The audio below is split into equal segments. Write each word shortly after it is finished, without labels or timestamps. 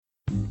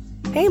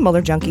Hey,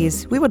 Mueller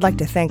junkies. We would like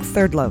to thank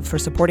Third Love for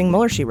supporting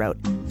Mueller, She Wrote.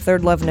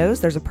 Third Love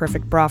knows there's a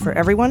perfect bra for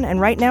everyone,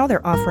 and right now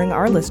they're offering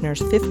our listeners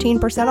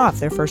 15% off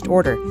their first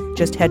order.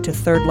 Just head to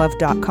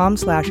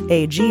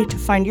thirdlove.com/AG to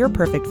find your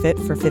perfect fit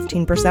for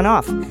 15%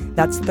 off.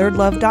 That's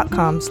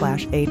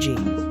thirdlove.com/AG.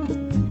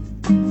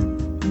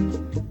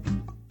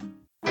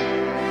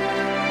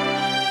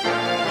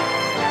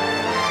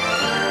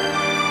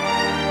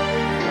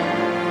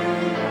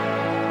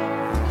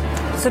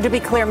 So to be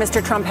clear,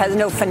 Mr. Trump has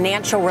no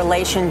financial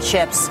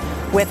relationships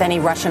with any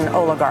Russian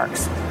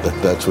oligarchs.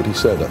 That's what he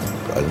said.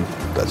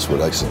 That's what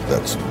I said.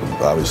 That's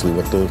obviously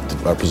what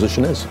our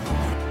position is.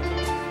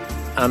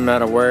 I'm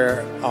not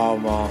aware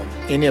of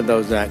any of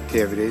those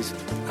activities.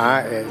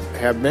 I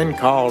have been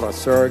called a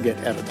surrogate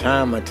at a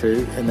time or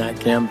two in that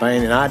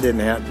campaign, and I did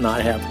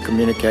not have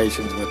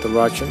communications with the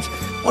Russians.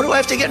 What do I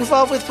have to get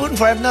involved with Putin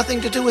for? I have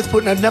nothing to do with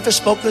Putin. I've never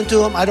spoken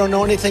to him. I don't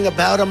know anything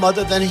about him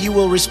other than he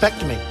will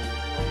respect me.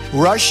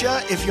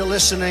 Russia, if you're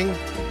listening,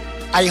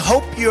 I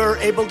hope you're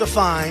able to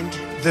find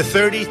the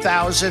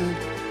 30,000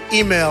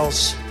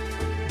 emails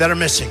that are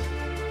missing.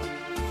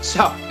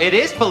 So, it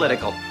is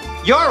political.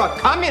 You're a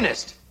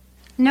communist.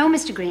 No,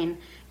 Mr. Green.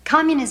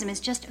 Communism is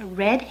just a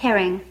red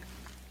herring.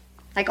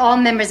 Like all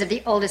members of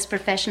the oldest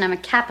profession, I'm a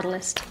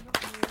capitalist.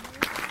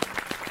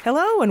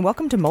 Hello, and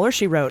welcome to Mueller,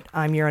 She Wrote.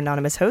 I'm your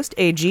anonymous host,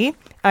 AG.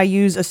 I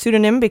use a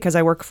pseudonym because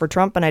I work for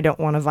Trump and I don't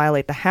want to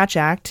violate the Hatch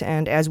Act.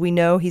 And as we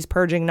know, he's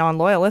purging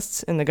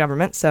non-loyalists in the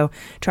government, so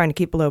trying to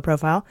keep below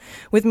profile.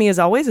 With me, as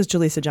always, is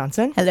Jaleesa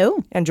Johnson.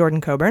 Hello. And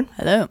Jordan Coburn.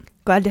 Hello.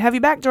 Glad to have you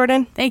back,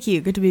 Jordan. Thank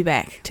you. Good to be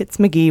back. Tits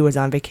McGee was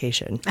on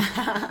vacation.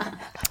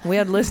 We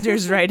had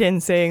listeners write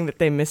in saying that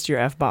they missed your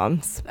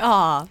F-bombs.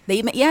 Aw,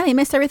 they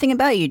missed everything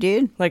about you,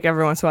 dude. Like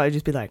every once in a while, I'd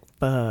just be like,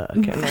 fuck.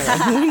 And they're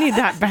like, we need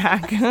that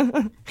back.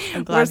 I'm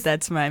glad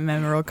that's my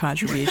memorable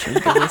contribution to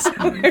this.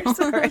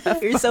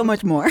 You're so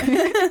much more.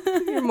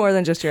 You're more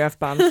than just your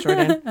F-bombs,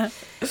 Jordan.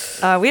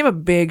 We have a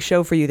big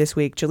show for you this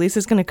week.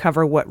 Jaleesa's going to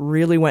cover what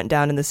really went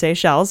down in the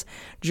Seychelles.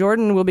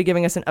 Jordan will be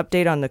giving us an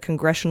update on the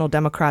Congressional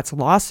Democrats'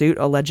 lawsuit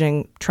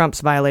alleging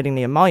Trump's violating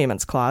the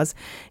Emoluments Clause.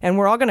 And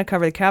we're all going to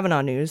cover the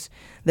Kavanaugh news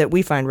that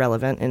we find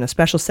relevant in a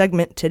special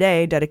segment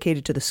today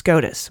dedicated to the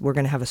SCOTUS. We're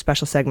going to have a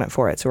special segment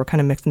for it, so we're kind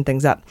of mixing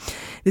things up.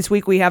 This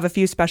week we have a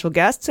few special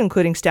guests,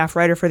 including staff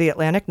writer for The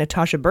Atlantic,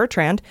 Natasha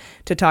Bertrand,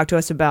 to talk to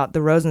us about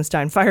the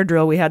Rosenstein fire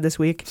drill we had this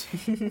week,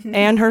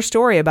 and her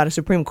story about a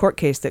Supreme Court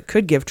case that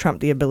could give Trump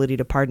the ability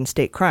to pardon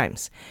state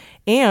crimes.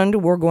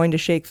 And we're going to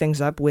shake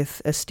things up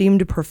with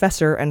esteemed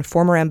professor and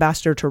former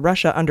ambassador to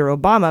Russia under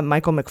Obama,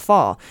 Michael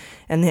McFaul.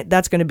 And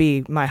that's going to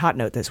be my hot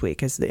note this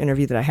week, is the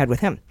interview that I had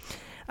with him.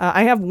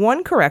 I have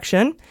one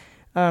correction.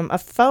 A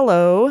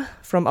fellow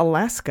from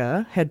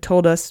Alaska had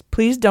told us,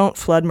 please don't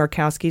flood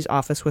Murkowski's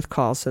office with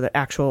calls so that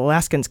actual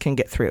Alaskans can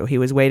get through. He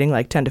was waiting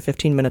like 10 to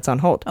 15 minutes on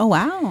hold. Oh,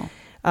 wow.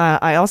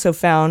 I also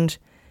found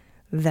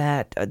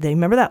that they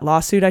remember that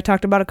lawsuit I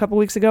talked about a couple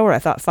weeks ago where I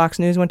thought Fox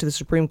News went to the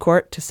Supreme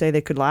Court to say they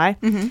could lie?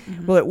 Mm-hmm,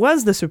 mm-hmm. Well, it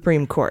was the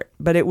Supreme Court,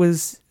 but it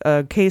was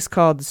a case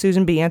called the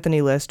Susan B.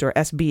 Anthony list or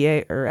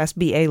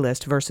SBA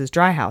list versus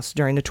Dry House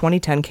during the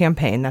 2010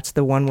 campaign. That's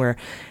the one where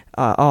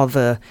all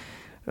the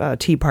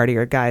Tea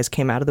Party guys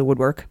came out of the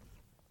woodwork.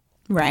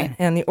 Right.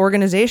 And the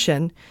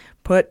organization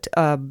put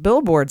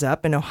billboards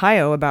up in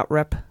Ohio about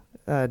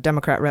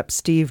Democrat Rep.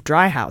 Steve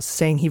Dryhouse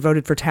saying he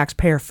voted for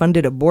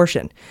taxpayer-funded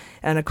abortion.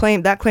 And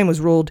that claim was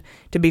ruled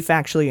to be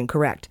factually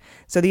incorrect.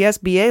 So the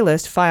SBA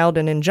list filed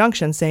an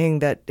injunction saying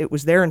that it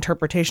was their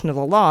interpretation of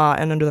the law,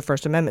 and under the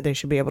First Amendment they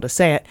should be able to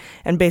say it.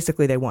 And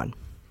basically they won.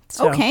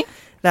 So okay.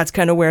 That's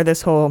kind of where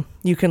this whole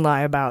you can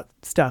lie about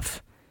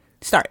stuff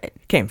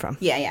came from.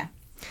 Yeah.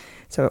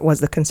 So it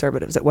was the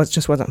conservatives. It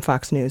wasn't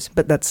Fox News.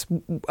 But that's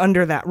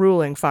under that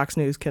ruling, Fox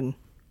News can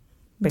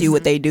do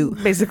what they do.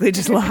 Basically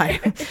just lie.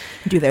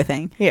 Do their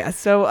thing. Yeah.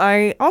 So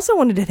I also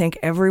wanted to thank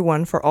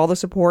everyone for all the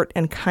support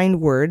and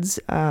kind words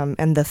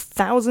and the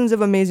thousands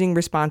of amazing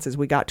responses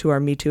we got to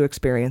our Me Too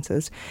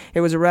experiences.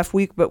 It was a rough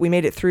week, but we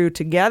made it through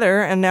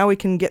together. And now we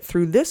can get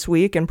through this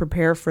week and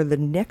prepare for the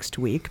next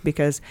week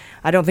because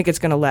I don't think it's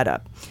going to let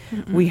up.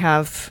 Mm-mm. We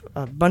have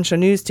a bunch of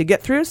news to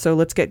get through, so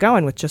let's get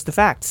going with just the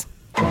facts.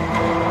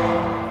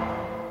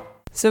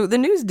 So the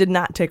news did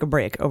not take a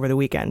break over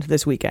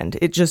this weekend.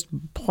 It just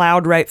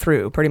plowed right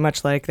through, pretty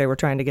much like they were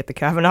trying to get the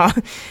Kavanaugh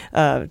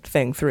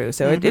thing through.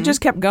 So it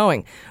just kept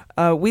going.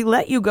 We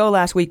let you go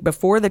last week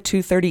before the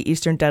 2:30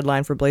 Eastern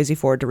deadline for Blasey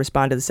Ford to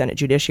respond to the Senate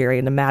Judiciary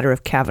in the matter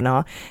of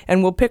Kavanaugh,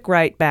 and we'll pick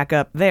right back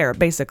up there,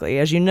 basically.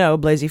 As you know,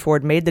 Blasey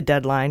Ford made the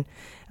deadline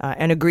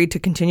and agreed to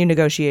continue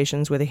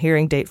negotiations with a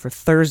hearing date for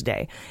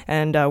Thursday.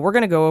 And we're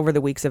going to go over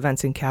the week's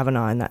events in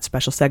Kavanaugh in that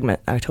special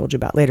segment I told you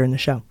about later in the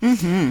show.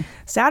 Mm-hmm.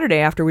 Saturday,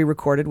 after we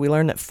recorded, we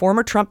learned that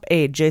former Trump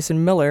aide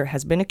Jason Miller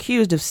has been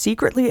accused of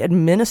secretly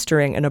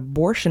administering an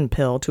abortion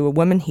pill to a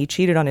woman he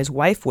cheated on his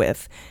wife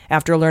with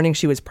after learning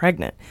she was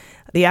pregnant.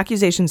 The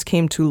accusations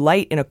came to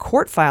light in a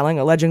court filing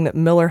alleging that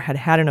Miller had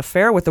had an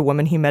affair with a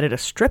woman he met at a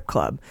strip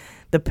club.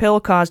 The pill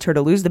caused her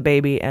to lose the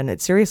baby, and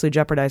it seriously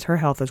jeopardized her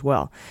health as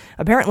well.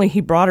 Apparently,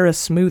 he brought her a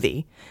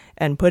smoothie,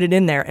 and put it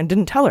in there and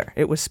didn't tell her.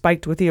 It was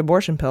spiked with the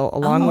abortion pill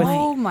along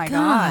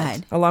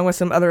with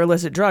some other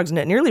illicit drugs, and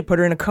it nearly put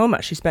her in a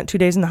coma. She spent 2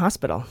 days in the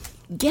hospital.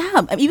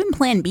 Yeah, even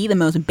Plan B, the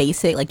most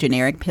basic, like,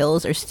 generic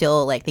pills are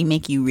still, like, they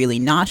make you really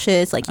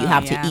nauseous. Like, you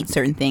have to eat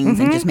certain things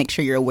and just make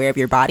sure you're aware of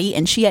your body.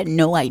 And she had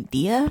no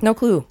idea. No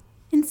clue.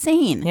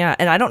 Insane. Yeah,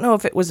 and I don't know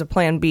if it was a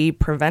Plan B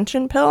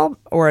prevention pill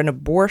or an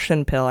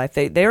abortion pill. I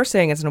think they were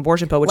saying it's an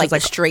abortion pill, which is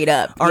like straight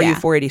up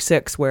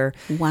RU486, where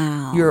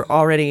you're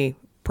already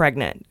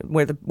pregnant,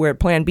 where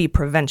Plan B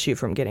prevents you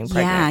from getting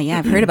pregnant. Yeah,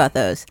 I've heard about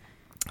those.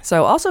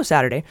 So also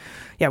Saturday,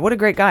 what a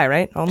great guy,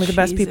 right? Only the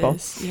best people.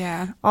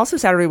 Yeah. Also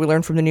Saturday, we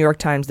learned from the New York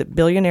Times that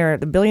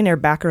the billionaire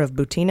backer of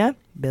Butina,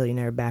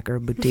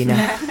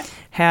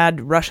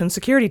 had Russian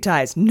security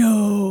ties.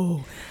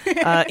 No.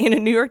 In a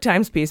New York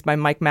Times piece by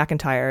Mike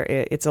McIntyre,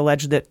 it's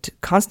alleged that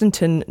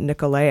Konstantin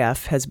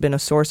Nikolaev has been a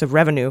source of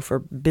revenue for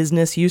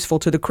business useful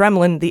to the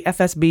Kremlin, the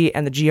FSB,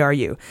 and the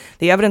GRU.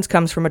 The evidence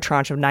comes from a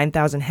tranche of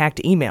 9,000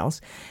 hacked emails.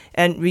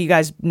 And you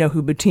guys know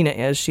who Butina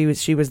is. She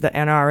was the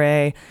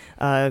NRA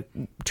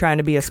trying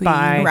to be a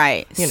spy.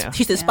 Right. You know.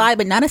 She's a spy,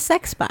 but not a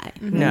sex spy.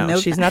 No,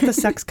 she's not the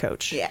sex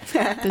coach.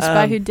 The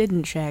spy who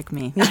didn't shag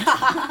me.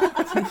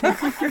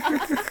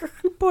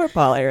 Poor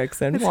Paul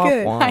Erickson. That's womp,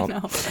 good. womp. I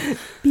know.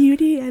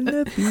 Beauty and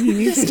the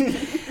Beast.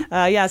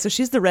 So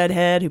she's the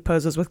redhead who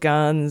poses with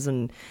guns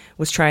and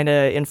was trying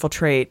to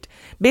infiltrate.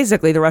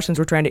 Basically, the Russians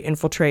were trying to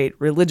infiltrate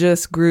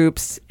religious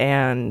groups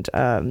and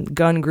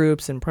gun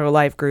groups and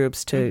pro-life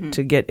groups to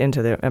get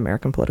into the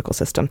American political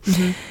system.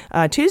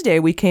 Tuesday,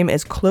 we came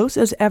as close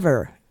as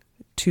ever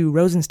to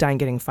Rosenstein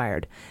getting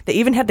fired. They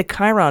even had the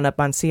chyron up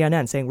on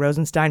CNN saying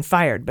Rosenstein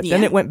fired, but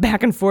then it went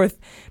back and forth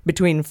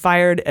between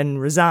fired and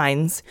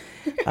resigns.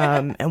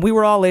 And we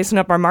were all lacing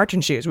up our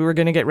marching shoes. We were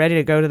going to get ready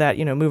to go to that,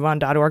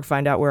 moveon.org,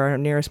 find out where our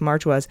nearest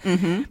march was.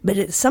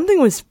 But something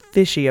was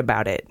fishy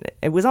about it.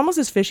 It was almost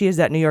as fishy as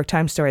that New York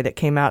Times story that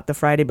came out the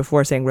Friday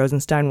before saying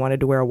Rosenstein wanted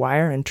to wear a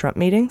wire in Trump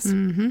meetings.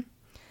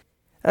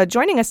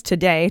 Joining us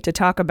today to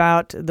talk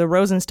about the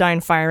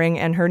Rosenstein firing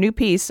and her new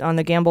piece on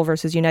the Gamble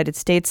versus United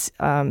States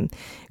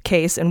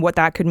case and what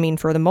that could mean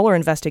for the Mueller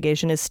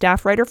investigation is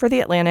staff writer for The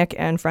Atlantic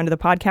and friend of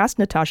the podcast,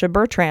 Natasha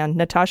Bertrand.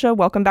 Natasha,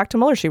 welcome back to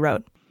Mueller, She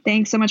Wrote.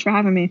 Thanks so much for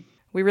having me.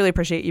 We really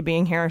appreciate you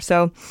being here.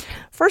 So,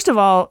 first of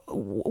all,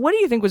 what do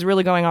you think was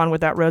really going on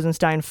with that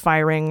Rosenstein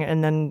firing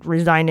and then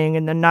resigning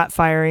and then not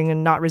firing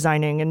and not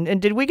resigning?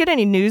 And did we get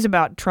any news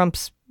about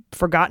Trump's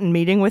forgotten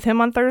meeting with him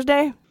on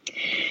Thursday?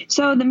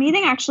 So the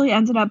meeting actually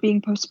ended up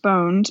being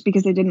postponed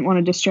because they didn't want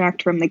to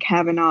distract from the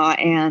Kavanaugh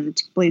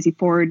and Blasey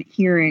Ford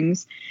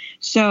hearings.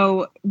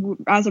 So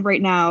as of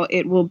right now,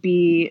 it will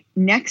be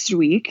next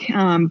week,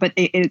 but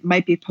it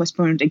might be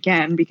postponed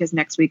again because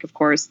next week, of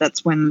course,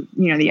 that's when,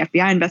 the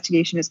FBI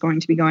investigation is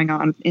going to be going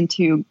on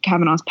into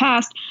Kavanaugh's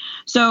past.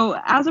 So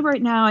as of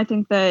right now, I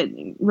think that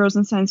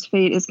Rosenstein's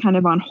fate is kind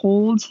of on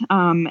hold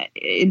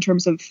in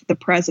terms of the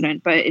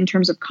president, but in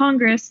terms of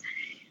Congress,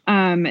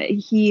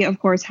 he, of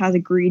course, has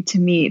agreed to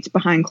meet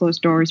behind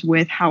closed doors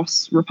with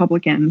House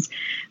Republicans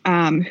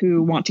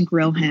who want to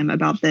grill him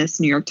about this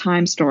New York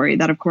Times story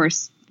that, of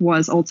course,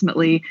 was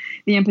ultimately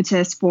the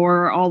impetus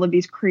for all of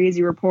these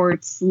crazy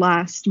reports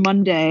last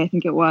Monday, I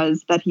think it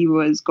was, that he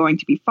was going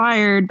to be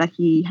fired, that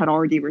he had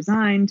already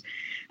resigned.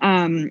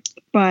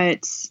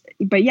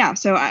 But yeah,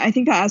 so I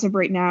think that as of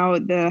right now,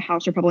 the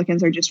House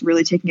Republicans are just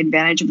really taking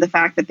advantage of the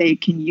fact that they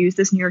can use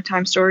this New York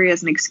Times story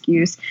as an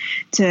excuse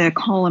to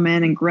call him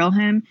in and grill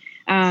him.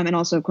 And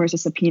also, of course, a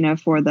subpoena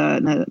for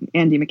the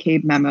Andy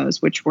McCabe memos,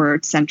 which were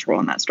central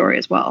in that story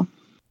as well.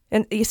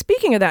 And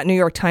speaking of that New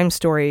York Times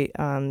story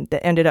that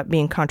ended up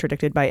being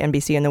contradicted by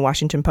NBC and the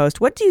Washington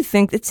Post, what do you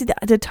think?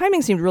 The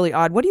timing seemed really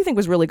odd. What do you think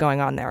was really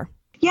going on there?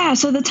 Yeah,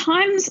 so the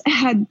Times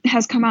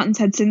has come out and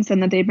said since then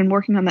that they've been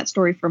working on that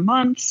story for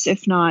months,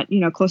 if not,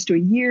 close to a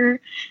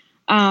year.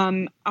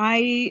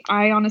 I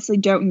honestly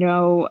don't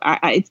know.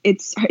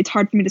 It's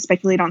hard for me to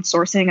speculate on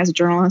sourcing as a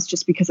journalist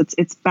just because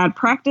it's bad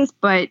practice,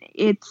 but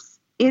it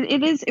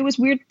was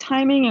weird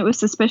timing. It was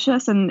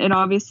suspicious, and it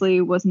obviously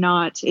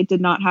it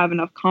did not have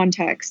enough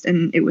context,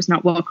 and it was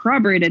not well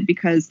corroborated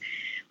because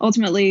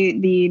ultimately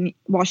the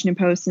Washington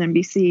Post and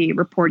NBC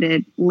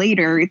reported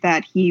later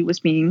that he was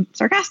being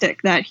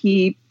sarcastic, that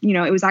it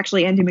was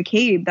actually Andy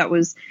McCabe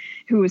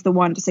who was the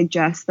one to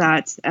suggest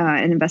that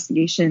an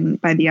investigation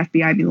by the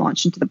FBI be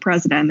launched into the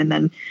president. And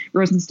then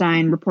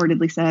Rosenstein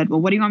reportedly said, well,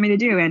 what do you want me to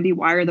do, Andy?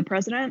 Wire the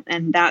president?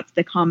 And that's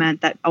the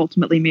comment that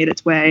ultimately made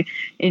its way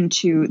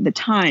into the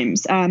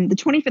Times. The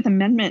 25th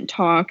Amendment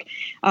talk,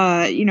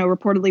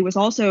 reportedly was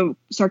also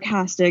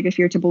sarcastic, if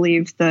you're to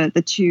believe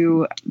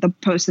the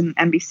Post and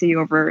NBC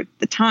over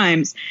the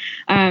Times.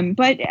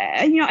 But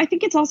I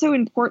think it's also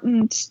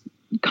important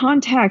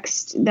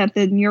context that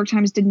the New York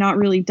Times did not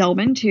really delve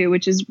into,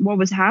 which is what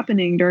was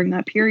happening during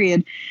that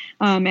period,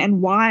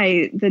 and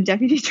why the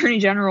Deputy Attorney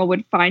General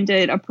would find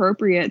it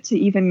appropriate to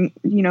even,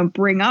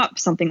 bring up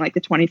something like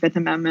the 25th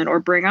Amendment or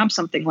bring up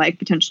something like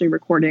potentially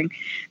recording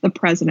the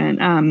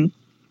president.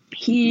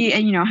 He,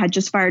 had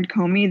just fired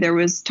Comey. There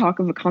was talk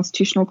of a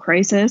constitutional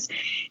crisis.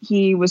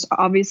 He was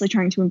obviously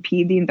trying to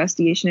impede the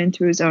investigation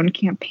into his own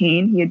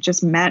campaign. He had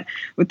just met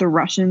with the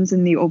Russians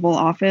in the Oval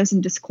Office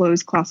and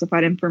disclosed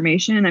classified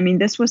information. I mean,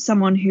 this was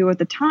someone who at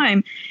the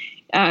time,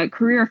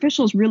 career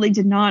officials really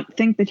did not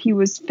think that he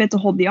was fit to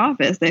hold the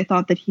office. They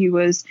thought that he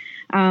was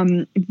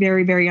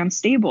very, very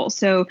unstable.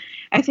 So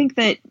I think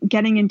that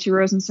getting into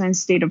Rosenstein's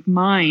state of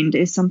mind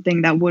is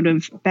something that would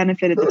have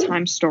benefited the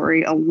Times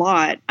story a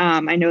lot.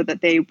 I know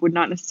that they would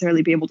not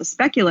necessarily be able to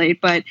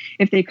speculate, but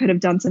if they could have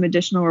done some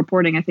additional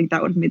reporting, I think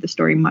that would have made the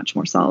story much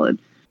more solid.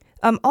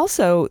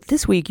 Also,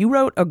 this week, you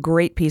wrote a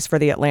great piece for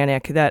The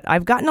Atlantic that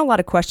I've gotten a lot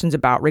of questions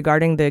about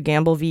regarding the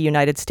Gamble v.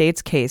 United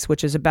States case,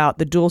 which is about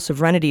the dual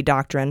sovereignty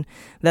doctrine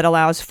that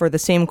allows for the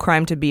same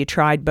crime to be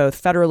tried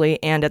both federally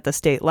and at the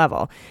state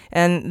level.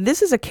 And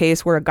this is a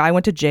case where a guy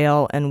went to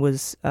jail and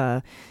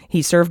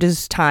he served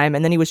his time,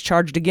 and then he was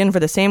charged again for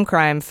the same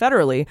crime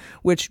federally,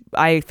 which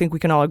I think we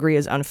can all agree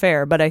is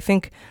unfair. But I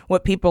think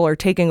what people are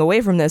taking away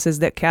from this is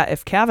that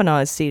if Kavanaugh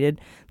is seated,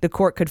 the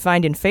court could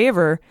find in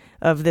favor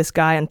of this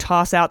guy and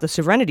toss out the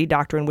sovereignty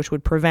doctrine, which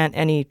would prevent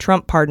any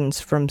Trump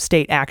pardons from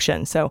state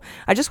action. So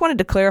I just wanted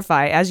to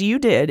clarify, as you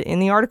did in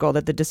the article,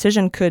 that the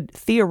decision could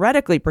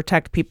theoretically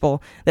protect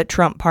people that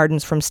Trump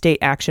pardons from state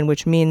action,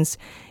 which means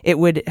it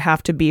would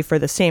have to be for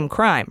the same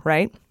crime,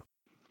 right?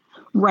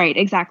 Right,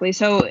 exactly.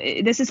 So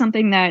this is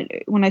something that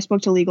when I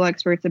spoke to legal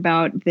experts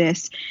about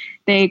this,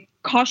 they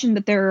cautioned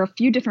that there are a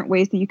few different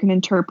ways that you can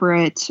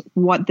interpret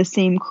what the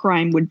same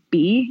crime would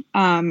be.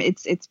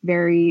 It's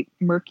very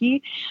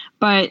murky,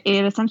 but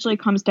it essentially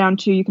comes down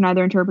to you can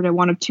either interpret it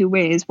one of two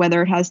ways,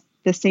 whether it has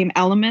the same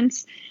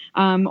elements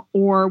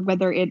or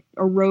whether it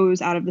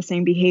arose out of the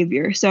same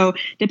behavior. So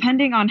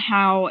depending on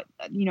how,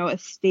 a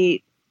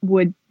state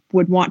would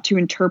want to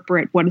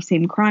interpret what the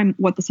same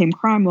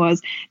crime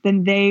was,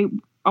 then they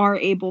are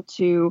able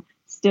to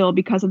still,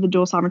 because of the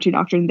dual sovereignty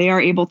doctrine, they are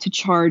able to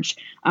charge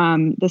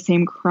the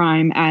same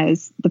crime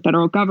as the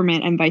federal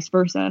government and vice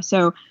versa.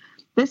 So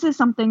this is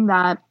something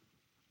that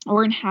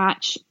Orrin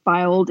Hatch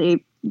filed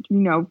a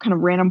kind of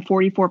random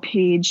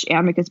 44-page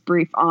amicus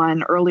brief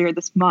on earlier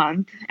this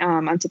month,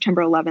 on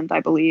September 11th,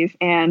 I believe.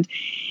 And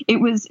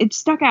it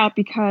stuck out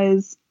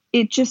because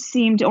it just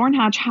seemed Orrin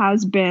Hatch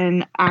has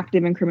been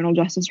active in criminal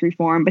justice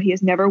reform, but he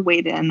has never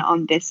weighed in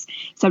on this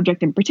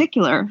subject in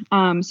particular.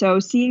 So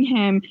seeing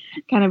him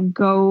kind of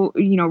go,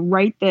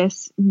 write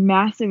this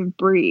massive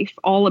brief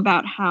all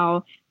about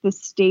how the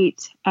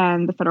state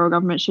and the federal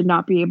government should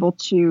not be able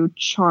to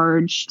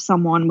charge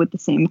someone with the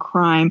same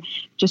crime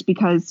just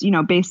because,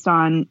 based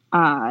on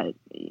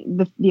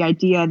the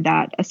idea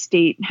that a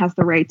state has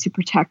the right to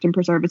protect and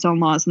preserve its own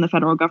laws and the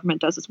federal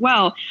government does as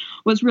well,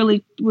 was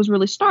really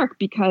stark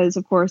because,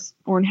 of course,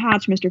 Orrin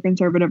Hatch, Mr.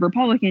 Conservative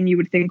Republican, you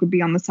would think would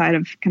be on the side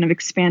of kind of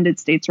expanded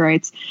states'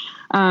 rights.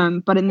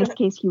 But in this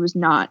case, he was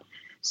not.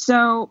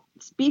 So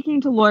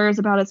speaking to lawyers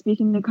about it,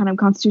 speaking to kind of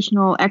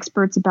constitutional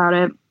experts about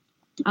it,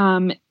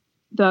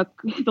 the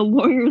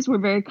lawyers were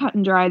very cut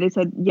and dry. They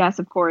said, yes,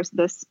 of course,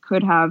 this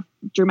could have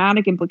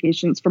dramatic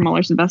implications for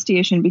Mueller's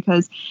investigation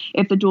because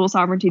if the dual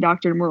sovereignty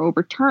doctrine were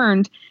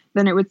overturned,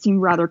 then it would seem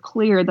rather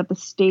clear that the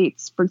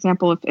states, for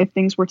example, if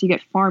things were to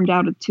get farmed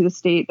out to the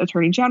state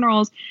attorneys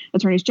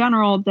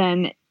general,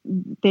 then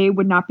they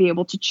would not be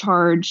able to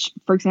charge,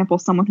 for example,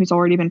 someone who's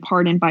already been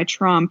pardoned by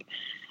Trump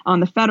on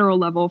the federal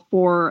level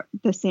for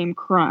the same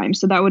crime.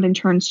 So that would in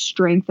turn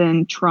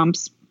strengthen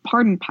Trump's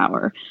pardon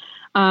power.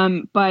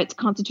 But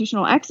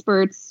constitutional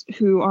experts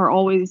who are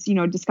always,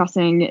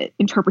 discussing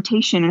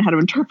interpretation and how to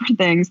interpret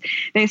things,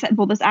 they said,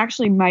 well, this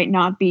actually might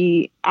not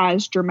be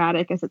as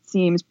dramatic as it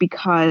seems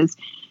because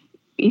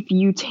if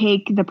you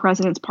take the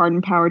president's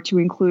pardon power to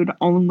include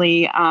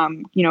only,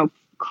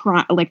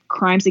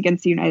 crimes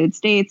against the United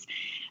States,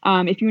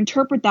 if you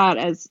interpret that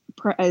as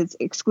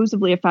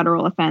exclusively a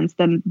federal offense,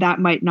 then that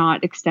might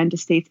not extend to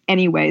states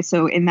anyway.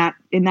 So in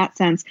that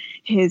sense,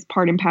 his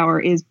pardon power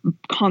is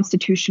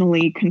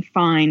constitutionally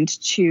confined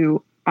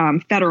to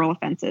federal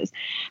offenses.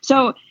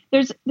 So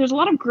there's a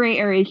lot of gray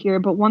area here,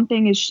 but one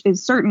thing is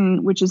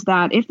certain, which is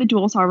that if the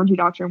dual sovereignty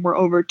doctrine were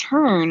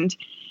overturned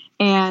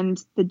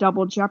and the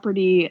double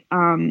jeopardy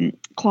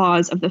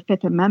clause of the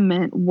Fifth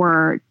Amendment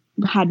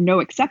had no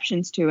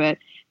exceptions to it,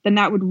 then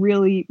that would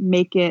really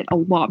make it a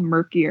lot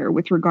murkier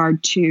with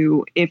regard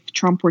to if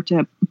Trump were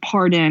to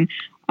pardon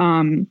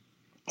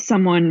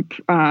someone,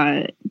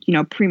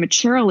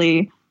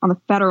 prematurely on the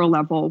federal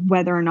level,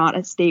 whether or not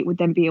a state would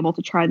then be able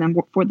to try them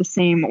for the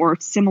same or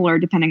similar,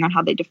 depending on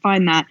how they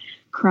define that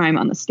crime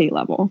on the state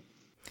level.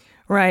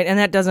 Right, and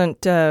that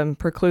doesn't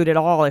preclude at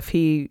all if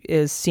he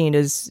is seen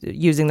as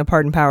using the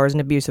pardon power as an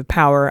abuse of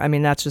power. I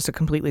mean, that's just a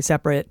completely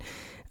separate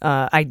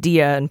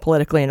idea, and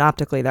politically and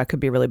optically that could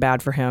be really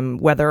bad for him,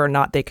 whether or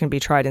not they can be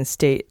tried in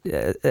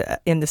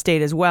the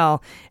state as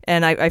well.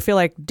 And I feel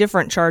like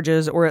different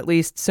charges, or at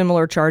least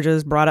similar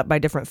charges brought up by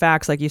different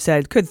facts, like you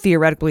said, could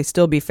theoretically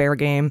still be fair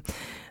game.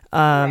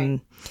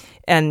 Right.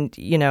 And,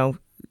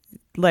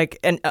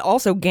 and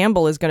also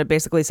Gamble is going to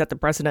basically set the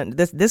precedent.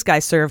 This guy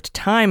served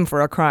time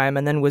for a crime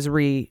and then was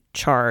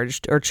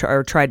recharged or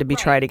tried to be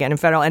tried again in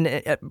federal.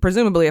 And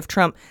presumably, if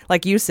Trump,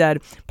 like you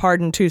said,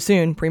 pardoned too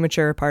soon,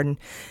 premature pardon,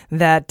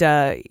 that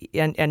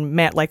and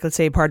Matt, like let's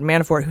say, pardon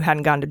Manafort, who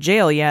hadn't gone to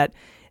jail yet,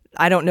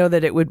 I don't know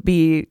that it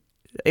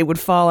would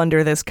fall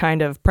under this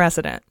kind of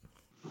precedent.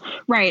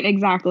 Right,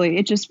 exactly.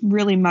 It just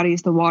really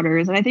muddies the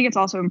waters. And I think it's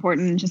also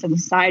important, just as a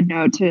side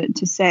note,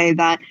 to say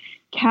that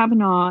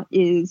Kavanaugh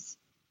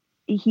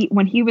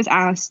when he was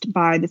asked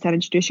by the Senate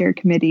Judiciary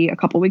Committee a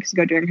couple weeks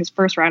ago during his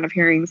first round of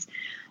hearings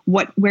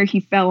where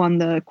he fell on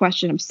the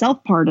question of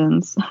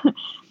self-pardons,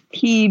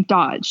 he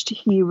dodged.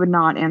 He would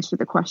not answer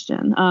the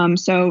question.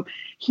 So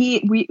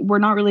we're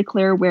not really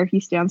clear where he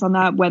stands on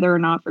that, whether or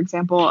not, for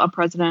example, a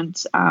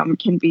president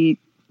can be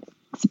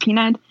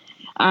subpoenaed.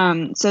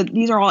 So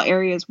these are all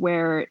areas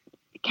where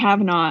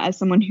Kavanaugh, as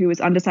someone who was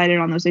undecided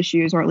on those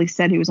issues, or at least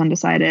said he was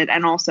undecided,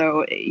 and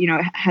also,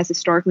 has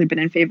historically been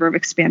in favor of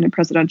expanded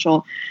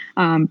presidential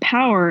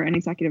power and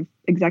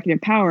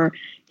executive power,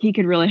 he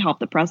could really help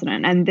the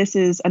president. And this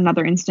is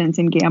another instance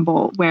in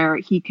Gamble where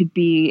he could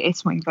be a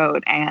swing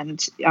vote,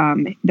 and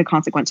the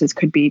consequences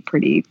could be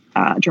pretty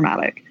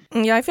dramatic.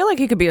 Yeah, I feel like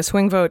he could be a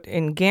swing vote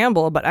in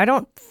Gamble, but I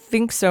don't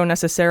think so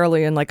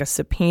necessarily in like a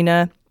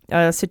subpoena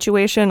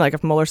situation, like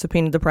if Mueller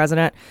subpoenaed the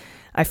president.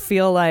 I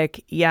feel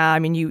like,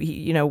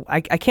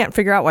 I can't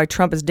figure out why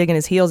Trump is digging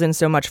his heels in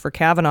so much for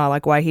Kavanaugh,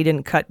 like why he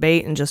didn't cut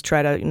bait and just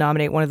try to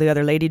nominate one of the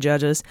other lady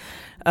judges.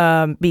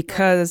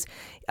 Because,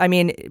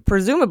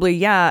 presumably,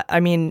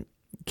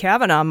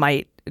 Kavanaugh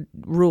might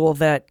rule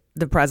that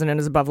the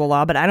president is above the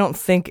law, but I don't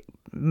think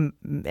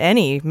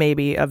any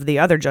maybe of the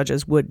other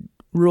judges would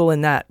rule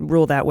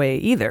that way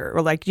either,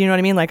 or like, you know what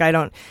I mean? Like I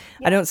don't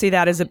see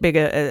that as big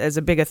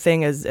a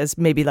thing as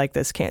maybe like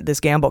this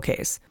Gamble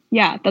case.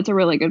 Yeah, that's a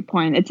really good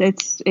point.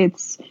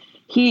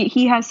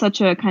 He has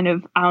such a kind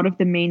of out of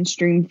the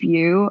mainstream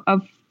view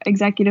of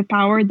executive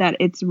power that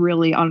it's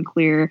really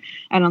unclear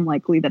and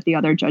unlikely that the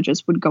other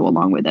judges would go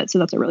along with it. So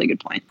that's a really good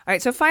point. All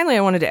right. So finally,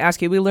 I wanted to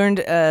ask you, we learned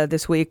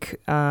this week,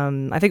 I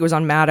think it was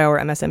on Maddow or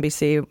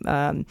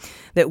MSNBC,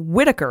 that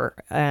Whitaker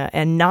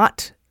and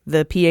not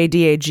the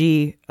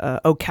PADAG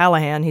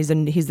O'Callaghan, he's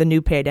the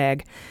new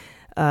PADAG,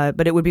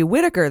 but it would be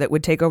Whitaker that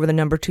would take over the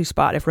number 2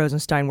 spot if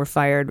Rosenstein were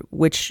fired,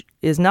 which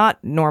is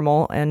not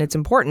normal, and it's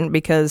important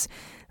because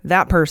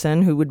that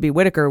person, who would be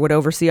Whitaker, would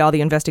oversee all the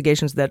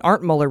investigations that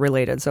aren't Mueller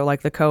related, so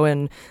like the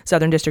Cohen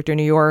Southern District of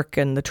New York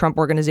and the Trump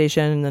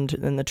Organization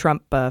and the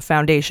Trump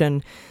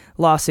Foundation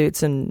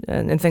lawsuits and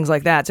things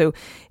like that. So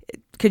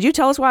could you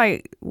tell us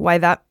why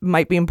that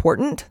might be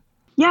important?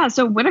 Yeah,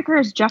 so Whitaker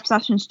is Jeff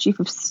Sessions' chief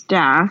of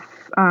staff,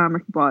 I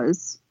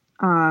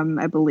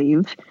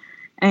believe.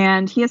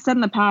 And he has said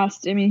in the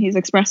past, he's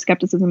expressed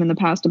skepticism in the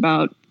past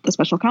about the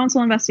special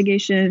counsel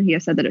investigation. He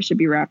has said that it should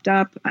be wrapped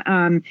up.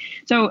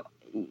 So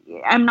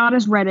I'm not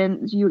as read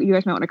in, you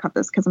guys might want to cut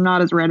this because I'm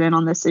not as read in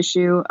on this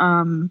issue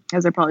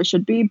as I probably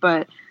should be.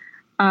 But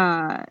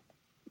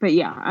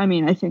yeah,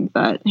 I think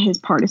that his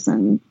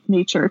partisan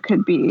nature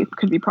could be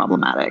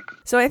problematic.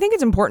 So I think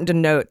it's important to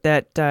note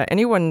that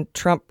anyone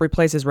Trump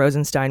replaces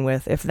Rosenstein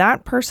with, if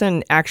that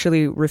person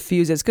actually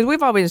refuses, because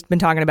we've always been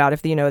talking about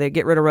if they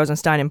get rid of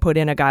Rosenstein and put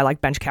in a guy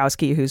like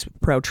Benchkowski who's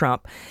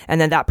pro-Trump,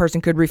 and then that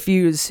person could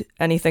refuse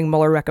anything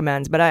Mueller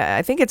recommends. But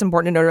I think it's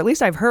important to note, or at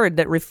least I've heard,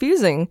 that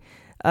refusing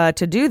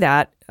to do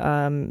that,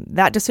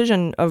 that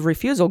decision of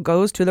refusal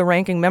goes to the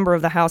ranking member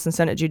of the House and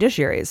Senate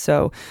judiciaries.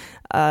 So,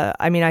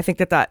 I think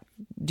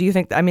do you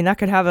think, that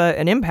could have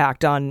an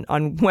impact on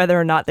whether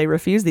or not they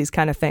refuse these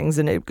kind of things?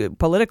 And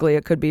politically,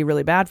 it could be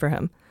really bad for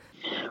him.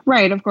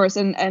 Right, of course.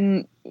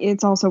 And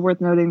it's also worth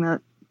noting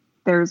that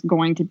there's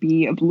going to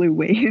be a blue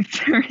wave.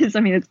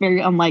 It's very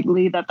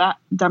unlikely that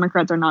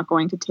Democrats are not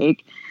going to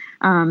take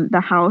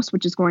the House,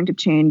 which is going to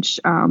change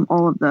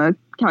all of the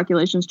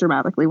calculations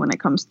dramatically when it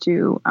comes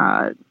to,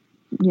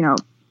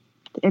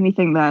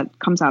 anything that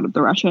comes out of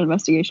the Russia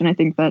investigation. I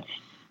think that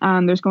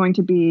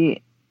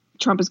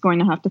Trump is going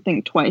to have to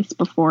think twice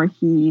before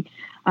he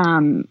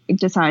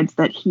decides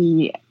that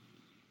he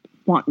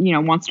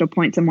wants to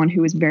appoint someone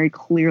who is very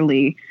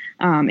clearly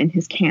in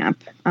his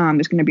camp.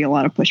 There's going to be a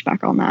lot of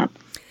pushback on that.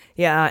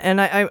 Yeah, and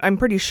I'm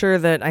pretty sure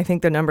that I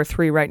think the number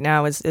 3 right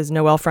now is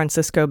Noel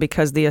Francisco,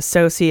 because the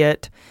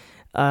associate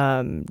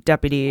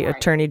deputy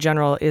attorney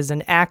general is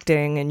an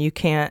acting, and you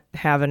can't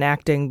have an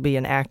acting be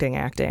an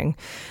acting.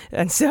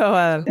 And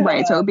so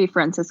right, so it would be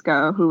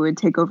Francisco who would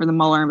take over the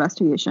Mueller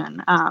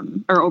investigation,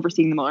 or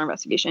overseeing the Mueller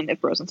investigation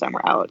if Rosenstein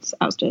were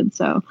ousted.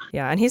 So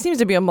yeah, and he seems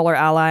to be a Mueller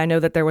ally. I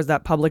know that there was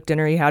that public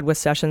dinner he had with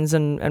Sessions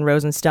and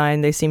Rosenstein.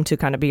 They seem to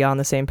kind of be on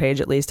the same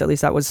page, at least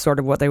that was sort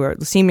of what they were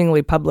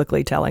seemingly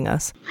publicly telling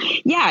us.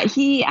 Yeah,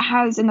 he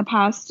has in the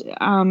past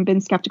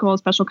been skeptical of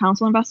special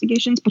counsel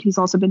investigations, but he's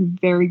also been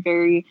very,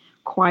 very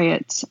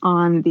quiet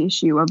on the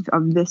issue of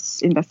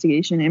this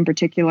investigation in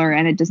particular,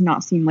 and it does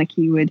not seem like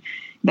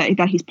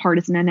that he's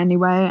partisan in any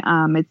way.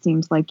 It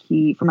seems like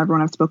from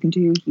everyone I've spoken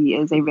to, he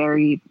is a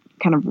very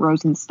kind of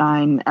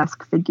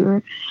Rosenstein-esque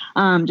figure,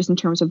 just in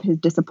terms of his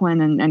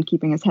discipline and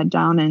keeping his head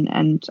down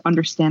and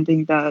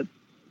understanding the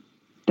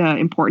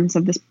importance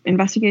of this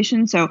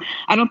investigation. So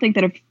I don't think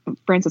that if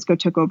Francisco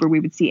took over, we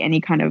would see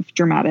any kind of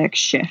dramatic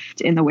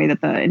shift in the way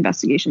that the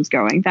investigation's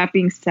going. That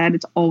being said,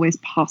 it's always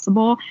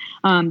possible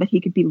that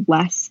he could be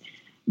less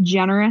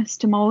generous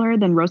to Mueller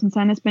than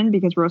Rosenstein has been,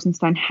 because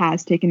Rosenstein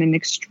has taken an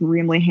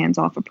extremely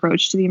hands-off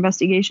approach to the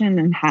investigation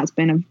and has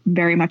been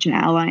very much an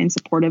ally and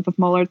supportive of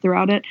Mueller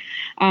throughout it.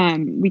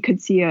 We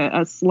could see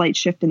a slight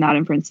shift in that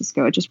in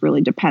Francisco. It just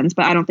really depends,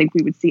 but I don't think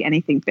we would see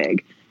anything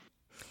big.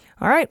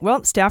 All right.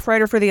 Well, staff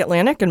writer for The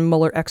Atlantic and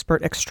Mueller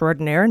expert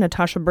extraordinaire,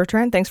 Natasha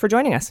Bertrand, thanks for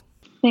joining us.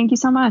 Thank you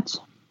so much.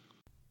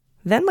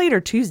 Then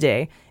later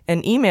Tuesday,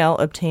 an email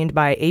obtained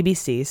by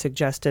ABC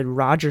suggested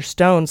Roger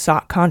Stone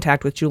sought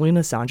contact with Julian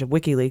Assange of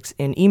WikiLeaks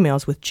in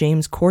emails with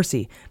James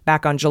Corsi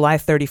back on July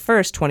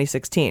 31st,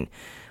 2016.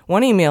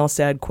 One email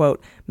said,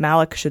 quote,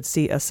 Malik should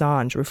see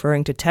Assange,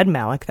 referring to Ted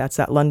Malloch. That's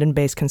that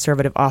London-based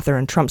conservative author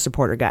and Trump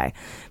supporter guy.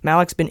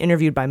 Malik's been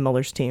interviewed by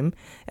Mueller's team,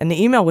 and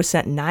the email was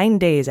sent 9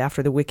 days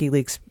after the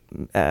WikiLeaks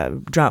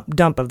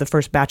dump of the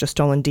first batch of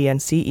stolen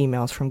DNC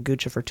emails from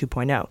Guccifer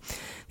 2.0.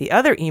 The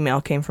other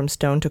email came from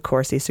Stone to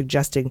Corsi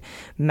suggesting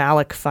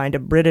Malloch find a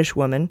British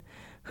woman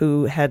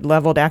who had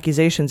leveled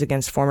accusations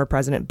against former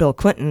President Bill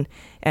Clinton,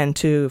 and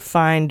to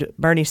find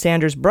Bernie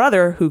Sanders'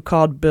 brother who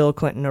called Bill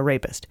Clinton a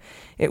rapist.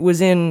 It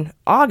was in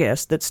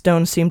August that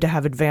Stone seemed to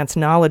have advanced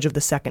knowledge of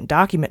the second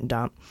document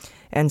dump,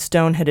 and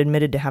Stone had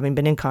admitted to having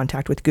been in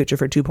contact with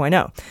Guccifer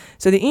 2.0.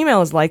 So the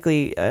email is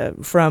likely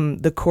from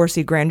the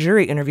Corsi grand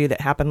jury interview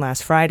that happened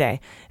last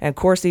Friday, and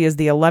Corsi is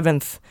the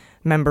 11th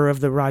member of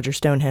the Roger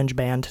Stonehenge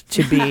band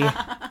to be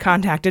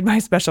contacted by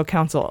special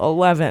counsel.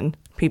 11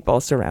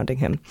 people surrounding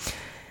him.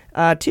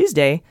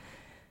 Tuesday,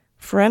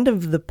 friend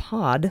of the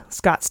pod,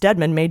 Scott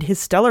Stedman, made his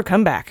stellar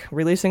comeback,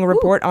 releasing a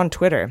report on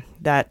Twitter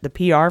that the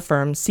PR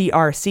firm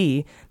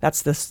CRC,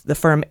 that's the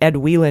firm Ed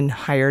Whelan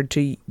hired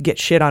to get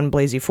shit on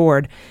Blasey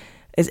Ford,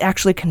 is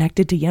actually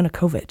connected to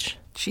Yanukovych.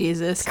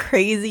 Jesus.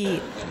 Crazy.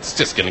 It's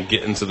just going to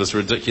get into this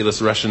ridiculous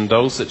Russian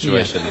doll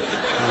situation, isn't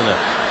it?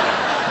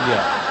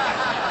 Yeah.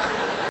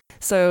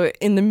 So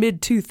in the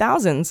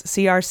mid-2000s,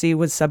 CRC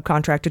was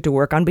subcontracted to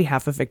work on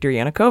behalf of Viktor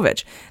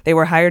Yanukovych. They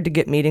were hired to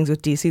get meetings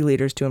with D.C.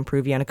 leaders to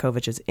improve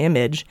Yanukovych's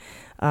image.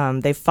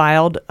 They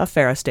filed a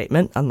FARA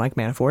statement, unlike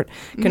Manafort,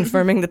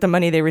 confirming that the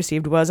money they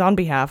received was on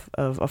behalf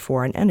of a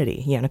foreign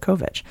entity,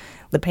 Yanukovych.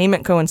 The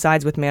payment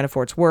coincides with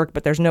Manafort's work,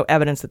 but there's no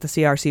evidence that the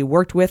CRC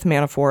worked with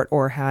Manafort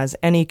or has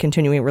any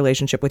continuing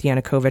relationship with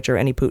Yanukovych or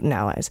any Putin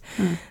allies.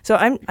 So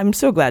I'm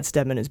so glad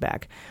Stedman is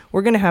back.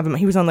 We're going to have him.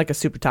 He was on like a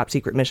super top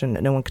secret mission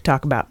that no one could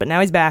talk about, but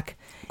now he's back.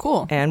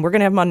 Cool. And we're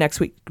going to have him on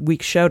next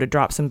week's show to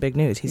drop some big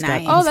news. He's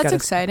nice. got That's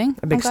exciting.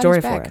 A big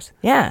story for us.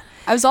 Yeah.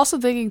 I was also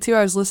thinking, too,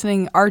 I was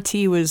listening, RT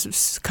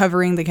was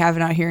covering the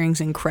Kavanaugh hearings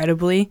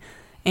incredibly.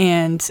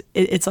 And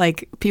it's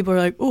like, people are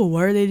like, oh,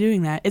 why are they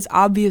doing that? It's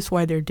obvious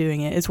why they're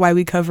doing it. It's why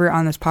we cover it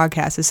on this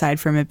podcast, aside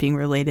from it being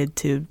related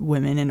to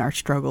women and our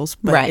struggles.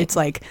 But it's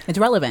like, it's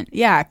relevant.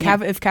 Yeah.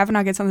 If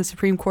Kavanaugh gets on the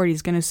Supreme Court,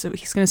 he's gonna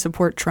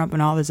support Trump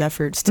and all of his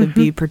efforts to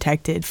be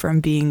protected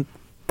from being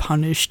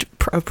punished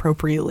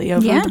appropriately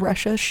over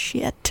Russia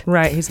shit.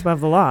 Right. He's above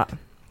the law.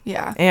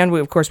 Yeah. And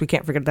we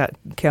can't forget that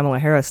Kamala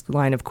Harris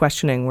line of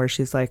questioning where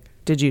she's like,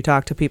 did you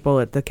talk to people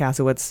at the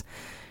Kasowitz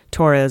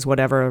Torres,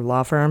 whatever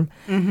law firm?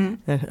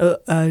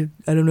 I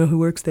don't know who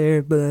works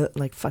there, but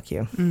like, fuck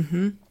you.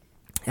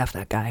 F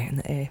that guy in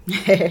the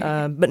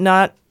A. But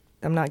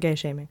I'm not gay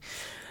shaming.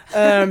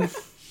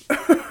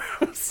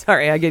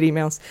 Sorry, I get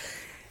emails.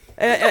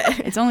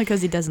 It's only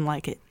because he doesn't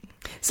like it.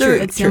 So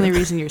that's the only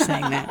reason you're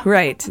saying that.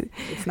 Right.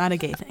 It's not a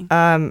gay thing.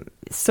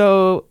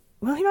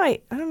 Well, he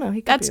might. I don't know.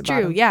 He could That's be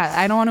true. Yeah,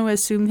 I don't want to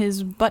assume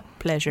his butt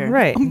pleasure.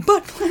 Right.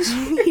 Butt pleasure.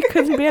 He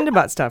couldn't be into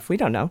butt stuff. We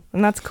don't know.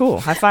 And that's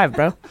cool. High five,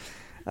 bro.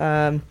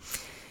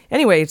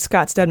 Anyway,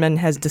 Scott Stedman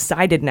has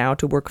decided now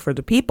to work for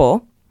the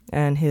people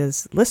and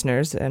his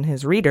listeners and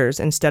his readers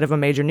instead of a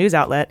major news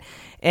outlet.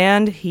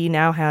 And he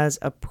now has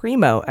a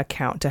Primo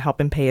account to help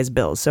him pay his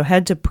bills. So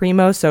head to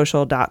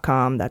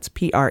primosocial.com. That's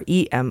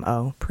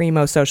PREMO,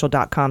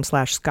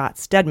 primosocial.com/Scott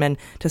Stedman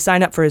to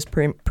sign up for his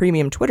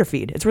premium Twitter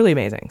feed. It's really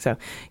amazing. So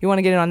you want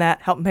to get in on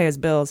that, help him pay his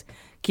bills,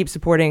 keep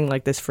supporting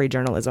like this free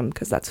journalism,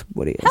 because that's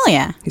what he is. Hell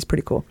yeah. He's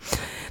pretty cool.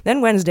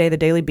 Then Wednesday, the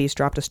Daily Beast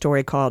dropped a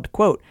story called,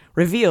 quote,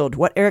 revealed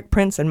what Erik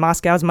Prince and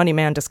Moscow's money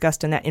man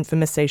discussed in that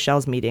infamous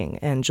Seychelles meeting.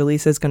 And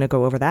Jaleesa is going to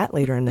go over that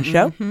later in the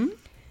show.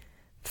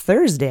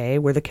 Thursday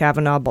were the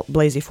Kavanaugh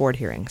Blasey Ford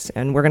hearings,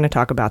 and we're going to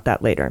talk about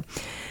that later.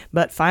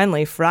 But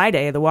finally,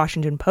 Friday, the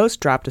Washington Post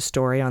dropped a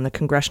story on the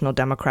congressional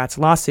Democrats'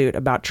 lawsuit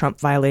about Trump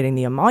violating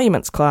the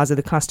Emoluments Clause of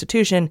the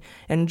Constitution,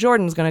 and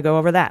Jordan's going to go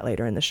over that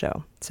later in the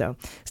show. So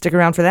stick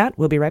around for that.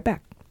 We'll be right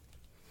back.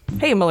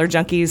 Hey, Mueller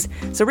junkies.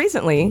 So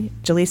recently,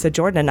 Jaleesa,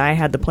 Jordan, and I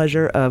had the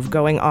pleasure of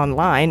going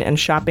online and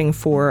shopping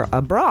for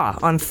a bra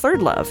on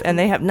Third Love. And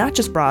they have not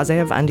just bras, they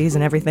have undies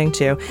and everything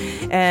too.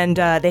 And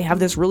they have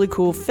this really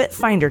cool fit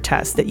finder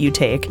test that you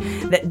take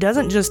that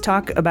doesn't just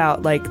talk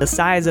about like the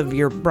size of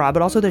your bra,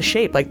 but also the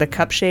shape, like the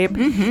cup shape.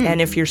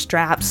 And if your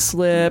straps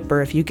slip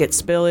or if you get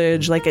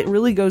spillage, like it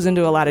really goes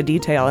into a lot of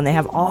detail. And they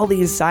have all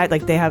these sides,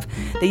 like they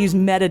use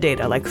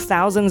metadata, like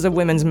thousands of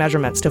women's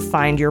measurements to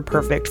find your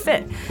perfect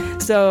fit.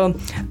 So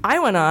I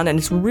went on, and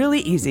it's really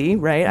easy,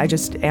 right? I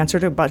just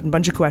answered a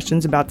bunch of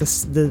questions about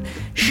the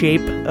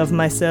shape of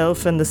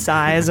myself and the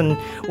size and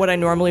what I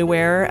normally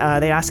wear.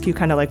 They ask you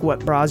kind of like what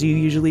bras you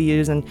usually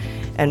use and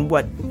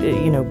what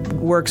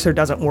works or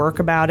doesn't work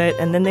about it,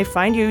 and then they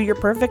find you your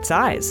perfect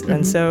size.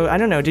 And so I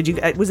don't know.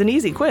 It was an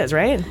easy quiz,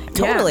 right?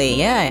 Totally,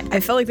 yeah. I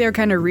felt like they were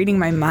kind of reading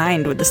my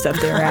mind with the stuff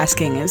they were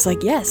asking. It's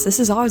like, yes, this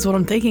is always what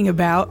I'm thinking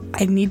about.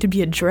 I need to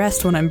be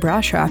addressed when I'm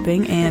bra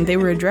shopping, and they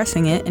were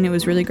addressing it, and it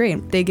was really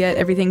great. They get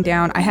everything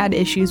down. I had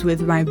issues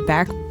with my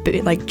back,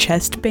 like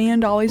chest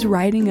band always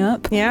riding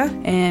up. Yeah.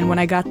 And when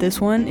I got this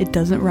one, it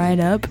doesn't ride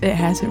up. It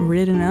hasn't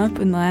ridden up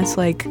in the last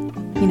few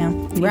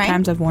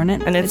times I've worn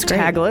it. And it's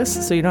tagless,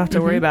 so you don't have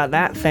to worry about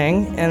that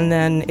thing. And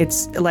then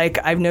it's like,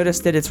 I've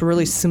noticed that it's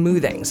really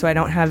smoothing, so I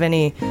don't have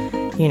any,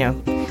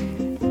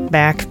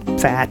 back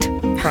fat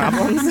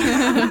problems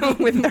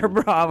with their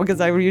bra,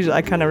 because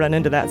I kind of run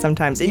into that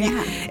sometimes.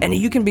 And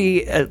you can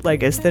be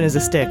like as thin as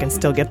a stick and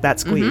still get that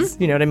squeeze.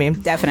 You know what I mean?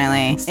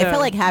 Definitely. So, it felt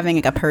like having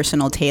like a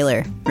personal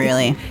tailor,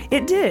 really.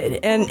 It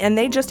did. And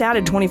they just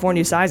added 24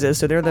 new sizes,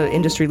 so they're the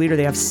industry leader.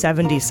 They have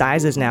 70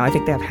 sizes now. I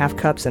think they have half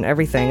cups and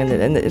everything.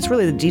 And it's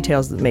really the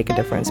details that make a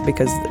difference,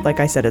 because like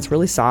I said, it's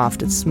really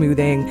soft. It's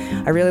smoothing.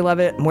 I really love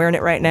it. I'm wearing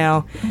it right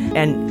now.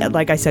 And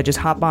like I said, just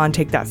hop on,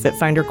 take that Fit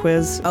Finder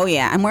quiz. Oh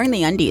yeah, I'm wearing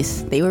the undies.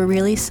 They were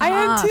really soft. I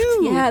am too.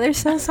 Yeah, they're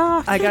so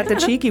soft. I got the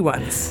cheeky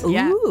ones.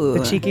 Ooh.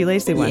 The cheeky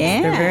lacy ones.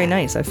 Yeah. They're very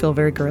nice. I feel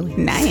very girly.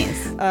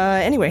 Nice.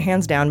 Anyway,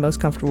 hands down, most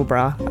comfortable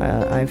bra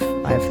I've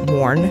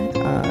worn.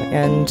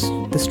 And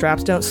the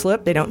straps don't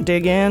slip. They don't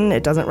dig in.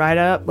 It doesn't ride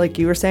up like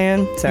you were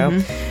saying. So,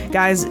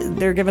 guys,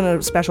 they're giving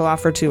a special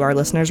offer to our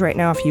listeners right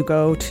now. If you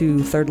go to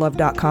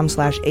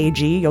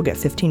thirdlove.com/AG, you'll get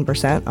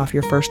 15% off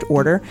your first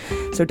order.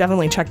 So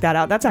definitely check that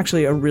out. That's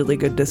actually a really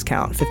good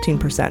discount.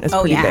 15% is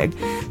pretty big.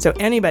 So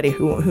anybody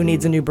who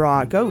needs a new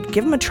bra, go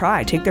give them a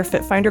try. Take their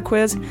Fit Finder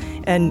quiz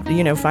and,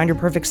 find your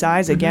perfect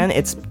size. Again,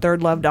 it's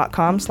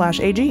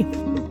thirdlove.com/AG.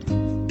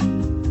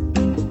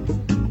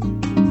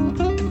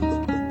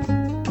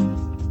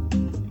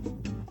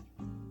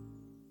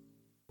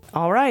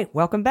 All right,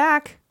 welcome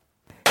back.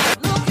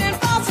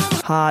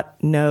 Hot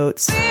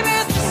notes.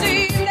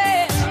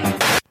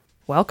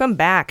 Welcome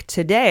back.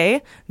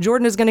 Today,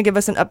 Jordan is going to give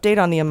us an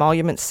update on the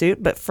emolument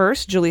suit, but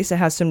first, Jaleesa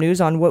has some news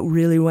on what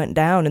really went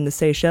down in the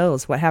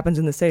Seychelles. What happens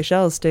in the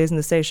Seychelles stays in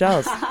the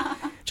Seychelles.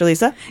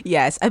 Jaleesa?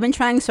 Yes, I've been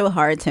trying so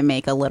hard to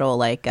make a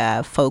little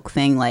folk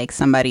thing, like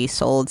somebody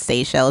sold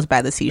Seychelles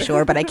by the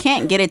seashore, but I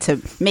can't get it to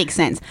make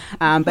sense.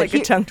 But like a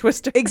tongue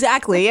twister.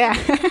 Exactly, yeah.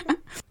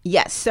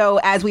 Yes, so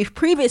as we've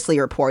previously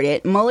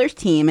reported, Mueller's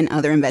team and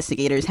other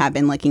investigators have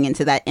been looking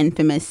into that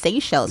infamous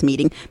Seychelles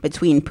meeting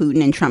between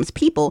Putin and Trump's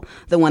people,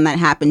 the one that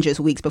happened just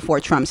weeks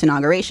before Trump's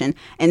inauguration.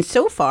 And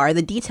so far,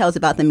 the details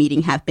about the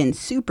meeting have been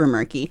super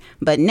murky,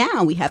 but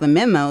now we have a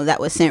memo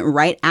that was sent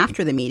right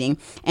after the meeting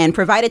and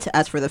provided to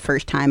us for the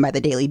first time by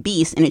the Daily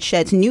Beast, and it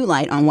sheds new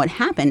light on what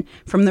happened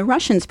from the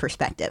Russians'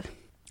 perspective.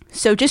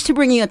 So just to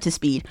bring you up to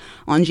speed,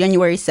 on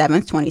January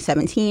 7th,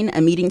 2017,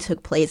 a meeting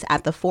took place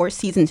at the Four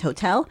Seasons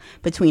Hotel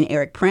between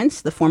Erik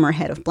Prince, the former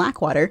head of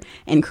Blackwater,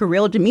 and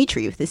Kirill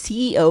Dmitriev, the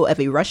CEO of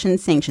a Russian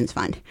sanctions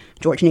fund.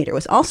 George Nader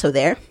was also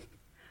there.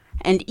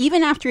 And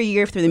even after a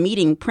year through the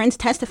meeting, Prince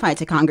testified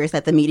to Congress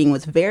that the meeting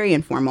was very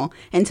informal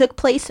and took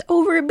place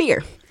over a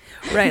beer.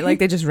 Right, like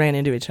they just ran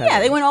into each other. Yeah,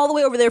 they went all the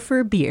way over there for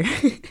a beer.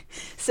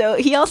 So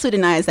he also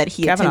denies that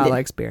he Kavanaugh attended.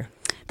 likes beer.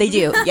 They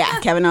do, yeah.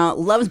 Kavanaugh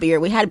loves beer.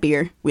 We had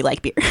beer. We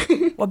like beer.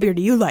 What beer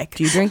do you like?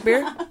 Do you drink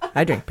beer?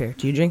 I drink beer.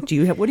 Do you drink?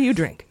 What do you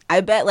drink?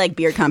 I bet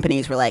beer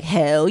companies were like,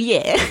 hell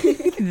yeah.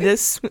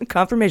 This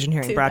confirmation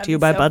hearing brought to you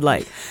by Bud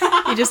Light.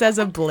 He just has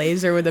a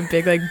blazer with a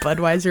big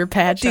Budweiser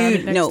patch on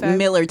it. No, time.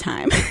 Miller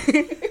time.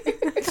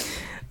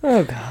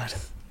 Oh, God.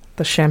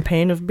 The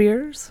champagne of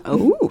beers?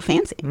 Oh,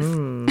 fancy.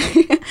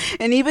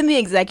 And even the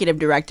executive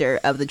director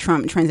of the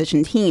Trump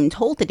transition team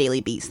told the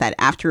Daily Beast that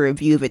after a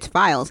review of its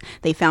files,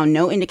 they found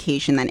no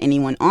indication that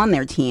anyone on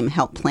their team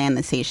helped plan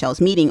the Seychelles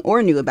meeting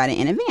or knew about it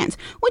in advance,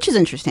 which is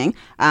interesting.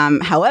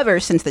 However,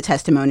 since the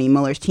testimony,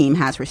 Mueller's team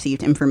has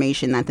received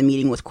information that the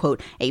meeting was,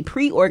 quote, a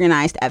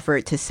pre-organized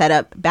effort to set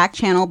up back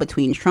channel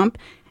between Trump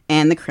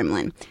and the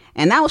Kremlin.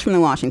 And that was from the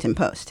Washington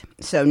Post.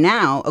 So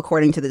now,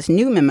 according to this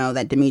new memo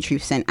that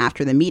Dmitriev sent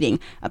after the meeting,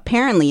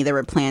 apparently there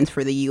were plans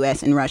for the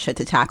U.S. and Russia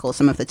to tackle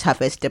some of the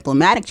toughest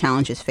diplomatic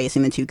challenges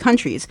facing the two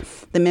countries.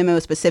 The memo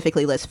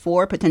specifically lists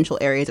 4 potential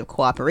areas of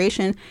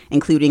cooperation,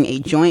 including a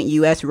joint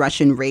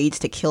U.S.-Russian raids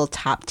to kill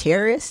top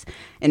terrorists,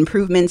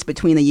 improvements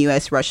between the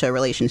U.S.-Russia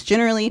relations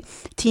generally,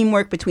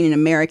 teamwork between an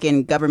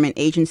American government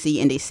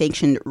agency and a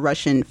sanctioned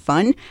Russian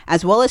fund,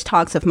 as well as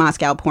talks of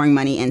Moscow pouring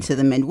money into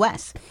the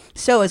Midwest.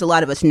 So, as a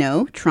lot of us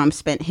know, Trump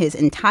spent his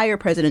entire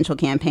presidential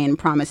campaign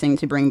promising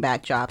to bring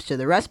back jobs to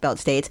the Rust Belt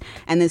states,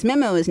 and this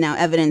memo is now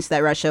evidence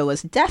that Russia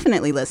was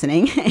definitely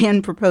listening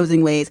and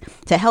proposing ways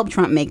to help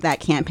Trump make that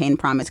campaign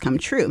promise come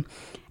true.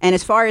 And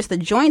as far as the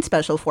joint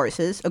special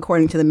forces,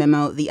 according to the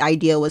memo, the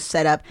idea was to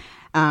set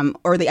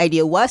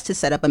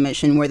up a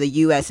mission where the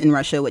U.S. and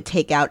Russia would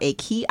take out a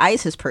key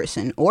ISIS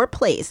person or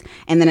place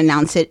and then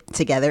announce it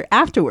together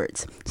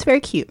afterwards. It's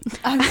very cute.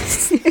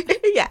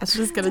 Yeah. I was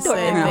just going to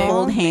say,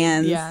 hold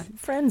hands. Yeah.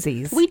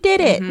 Frenzies. We did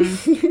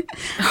it.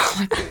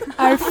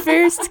 Our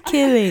first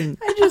killing.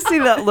 I just see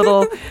that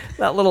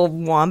little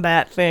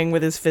wombat thing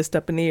with his fist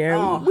up in the air.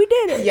 Oh, we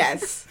did it.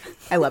 Yes.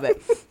 I love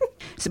it.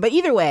 But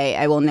either way,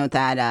 I will note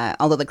that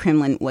although the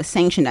Kremlin was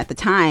sanctioned at the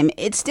time,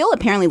 it's still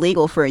apparently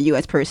legal for a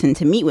U.S. person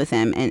to meet with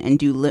them and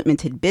do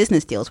limited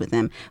business deals with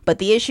them. But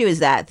the issue is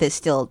that this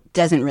still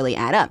doesn't really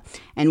add up.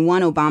 And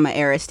one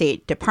Obama-era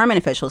State Department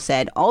official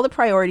said all the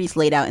priorities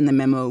laid out in the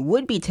memo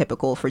would be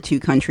typical for two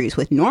countries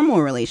with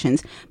normal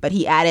relations, but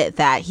he added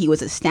that he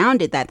was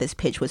astounded that this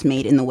pitch was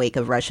made in the wake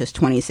of Russia's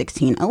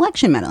 2016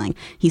 election meddling.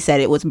 He said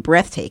it was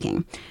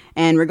breathtaking.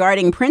 And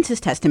regarding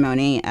Prince's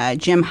testimony,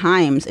 Jim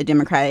Himes, a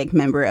Democratic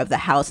member of the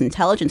House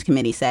Intelligence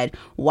Committee, said,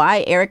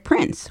 "Why Eric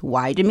Prince?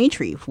 Why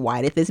Dmitriev?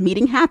 Why did this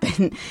meeting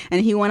happen?"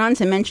 And he went on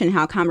to mention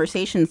how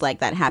conversations like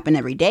that happen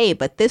every day,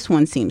 but this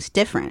one seems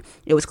different.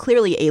 It was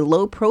clearly a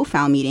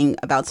low-profile meeting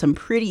about some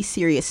pretty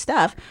serious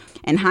stuff.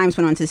 And Himes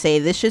went on to say,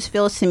 "This just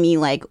feels to me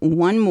like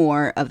one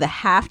more of the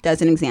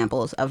half-dozen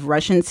examples of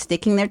Russians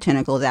sticking their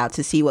tentacles out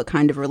to see what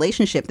kind of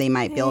relationship they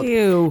might build."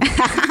 Ew.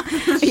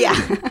 Yeah.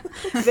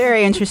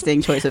 Very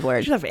interesting choice of I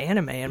words. should have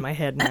anime in my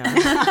head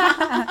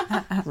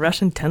now.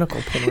 Russian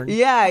tentacle porn.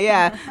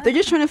 Yeah. They're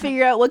just trying to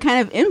figure out what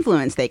kind of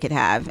influence they could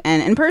have.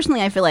 And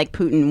personally, I feel like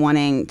Putin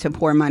wanting to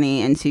pour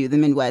money into the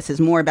Midwest is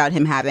more about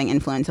him having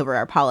influence over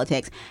our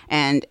politics.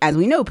 And as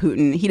we know,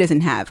 Putin, he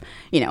doesn't have,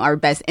 our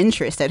best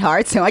interest at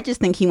heart. So I just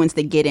think he wants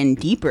to get in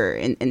deeper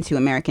into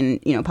American,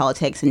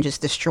 politics and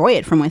just destroy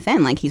it from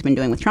within, like he's been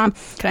doing with Trump.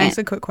 Can I ask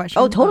a quick question?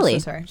 Oh, totally.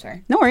 So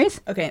sorry. No worries.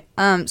 Okay.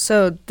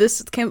 So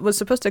this was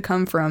supposed to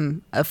come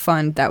from a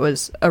fund that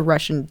was a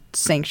Russian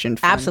sanctioned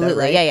fund.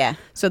 Absolutely. Though, right? Yeah.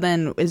 So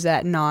then is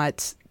that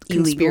not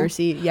illegal?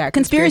 Conspiracy? Yeah.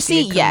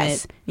 Conspiracy, to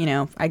yes.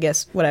 commit, I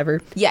guess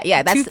whatever.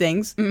 Yeah. That's two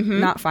things. Mm-hmm.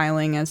 Not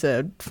filing as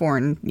a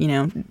foreign,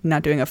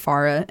 not doing a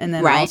FARA, and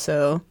then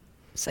also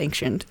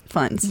sanctioned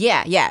funds.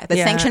 Yeah. The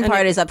sanctioned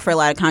part is up for a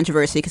lot of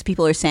controversy because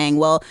people are saying,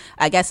 well,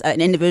 I guess an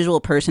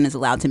individual person is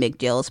allowed to make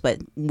deals, but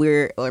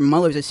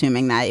Mueller's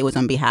assuming that it was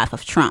on behalf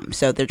of Trump.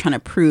 So they're trying to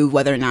prove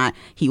whether or not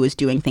he was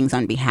doing things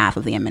on behalf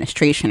of the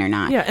administration or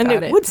not. Yeah, and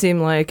it would seem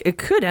like it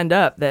could end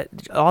up that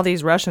all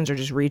these Russians are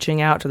just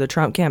reaching out to the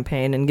Trump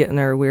campaign and getting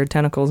their weird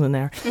tentacles in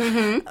there.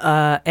 Mm-hmm.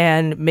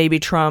 And maybe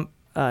Trump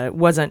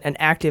wasn't an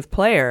active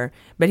player,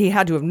 but he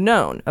had to have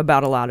known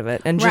about a lot of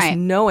it. And just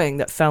knowing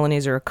that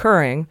felonies are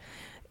occurring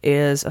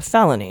is a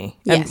felony.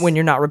 And when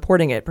you're not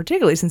reporting it,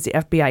 particularly since the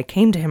FBI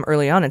came to him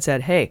early on and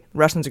said, hey,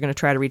 Russians are going to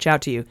try to reach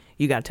out to you.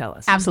 You got to tell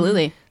us.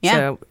 Absolutely.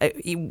 Yeah.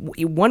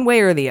 So one way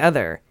or the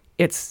other,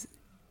 it's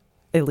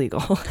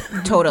illegal.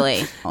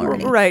 Totally.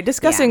 Already. Right.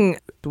 Discussing,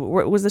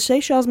 was the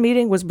Seychelles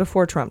meeting was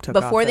before Trump took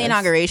Before office. the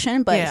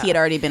inauguration, but he had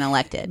already been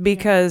elected.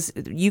 Because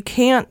you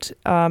can't,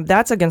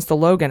 that's against the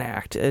Logan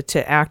Act,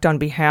 to act on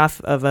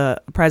behalf of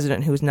a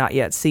president who's not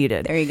yet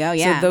seated. There you go,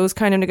 yeah. So those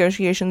kind of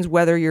negotiations,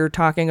 whether you're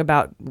talking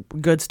about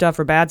good stuff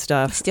or bad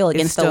stuff, still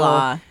against the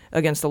law.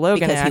 Against the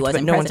Logan Act,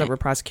 but no one's ever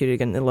prosecuted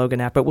against the Logan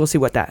Act. But we'll see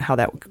how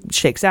that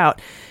shakes out.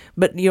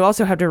 But you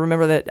also have to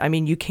remember that,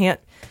 you can't,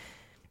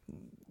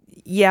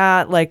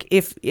 like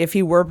if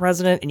he were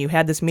president and you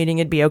had this meeting,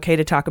 it'd be okay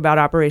to talk about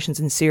operations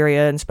in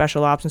Syria and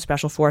special ops and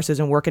special forces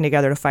and working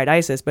together to fight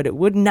ISIS, but it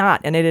would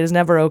not, and it is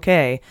never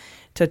okay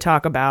to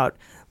talk about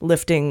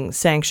lifting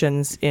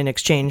sanctions in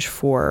exchange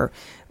for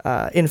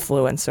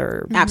influence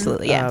or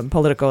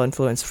political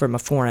influence from a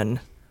foreign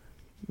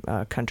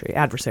country,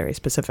 adversary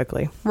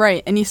specifically.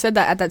 Right. And you said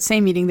that at that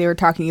same meeting they were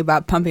talking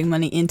about pumping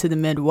money into the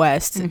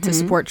Midwest to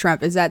support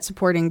Trump. Is that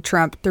supporting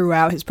Trump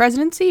throughout his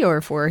presidency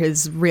or for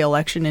his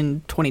re-election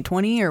in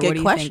 2020? Or Good what do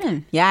you question.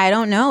 think? Yeah, I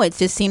don't know. It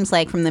just seems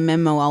like from the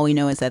memo, all we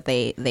know is that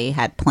they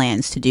had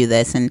plans to do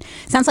this. And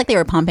it sounds like they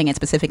were pumping it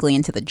specifically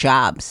into the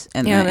jobs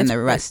and the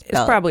Rust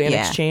Belt. It's probably in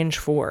exchange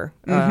for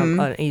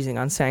easing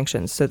on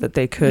sanctions so that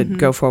they could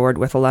go forward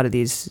with a lot of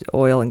these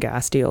oil and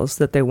gas deals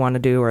that they want to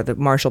do, or the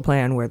Marshall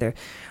Plan where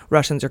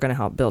Russia's donations are going to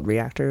help build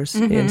reactors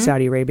in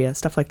Saudi Arabia,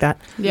 stuff like that.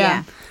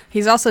 Yeah.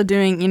 He's also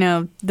doing,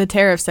 the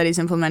tariffs that he's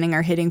implementing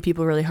are hitting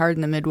people really hard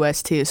in the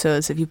Midwest, too. So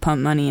it's if you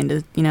pump money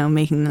into,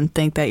 making them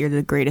think that you're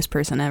the greatest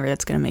person ever,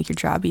 that's going to make your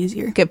job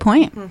easier. Good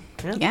point.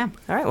 Yeah.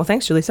 All right. Well,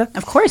 thanks, Jaleesa.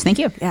 Of course. Thank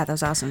you. Yeah, that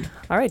was awesome.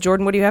 All right,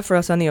 Jordan, what do you have for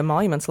us on the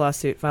emoluments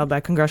lawsuit filed by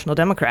congressional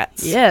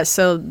Democrats? Yeah,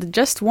 so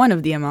just one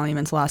of the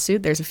emoluments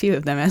lawsuit. There's a few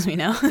of them, as we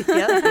know.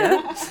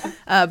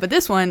 But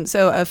this one,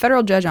 so a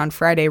federal judge on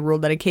Friday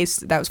ruled that a case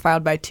that was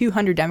filed by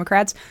 200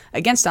 Democrats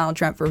against Donald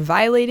Trump for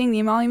violating the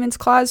emoluments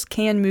clause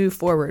can move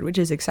forward, which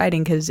is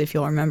exciting because if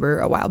you'll remember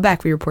a while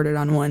back, we reported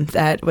on one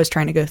that was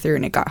trying to go through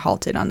and it got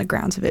halted on the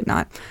grounds of it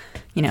not,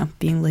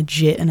 being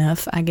legit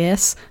enough, I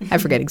guess. I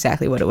forget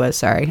exactly what it was.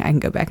 Sorry. I can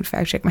go back and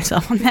fact check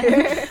myself on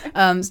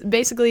that.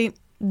 Basically,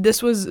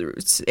 this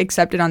was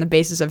accepted on the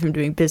basis of him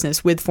doing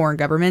business with foreign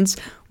governments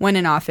when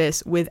in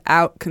office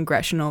without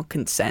congressional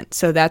consent.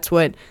 So that's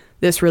what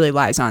this really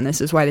lies on.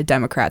 This is why the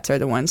Democrats are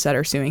the ones that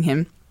are suing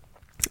him.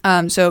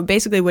 So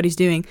basically what he's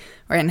doing,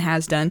 and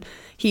has done,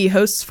 he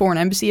hosts foreign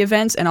embassy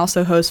events and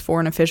also hosts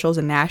foreign officials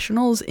and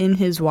nationals in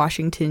his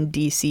Washington,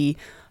 D.C.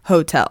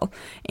 hotel.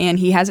 And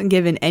he hasn't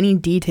given any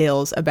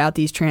details about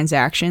these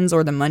transactions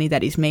or the money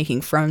that he's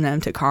making from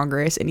them to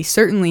Congress. And he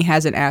certainly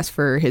hasn't asked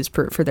for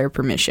their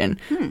permission,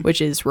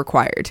 which is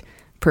required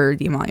per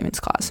the emoluments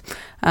clause.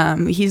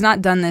 He's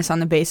not done this on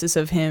the basis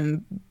of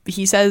him.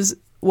 He says,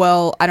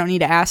 well, I don't need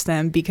to ask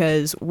them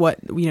because what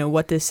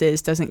this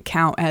is doesn't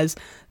count as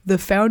the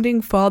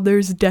founding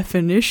fathers'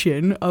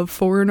 definition of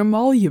foreign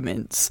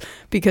emoluments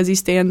because he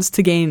stands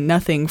to gain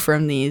nothing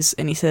from these,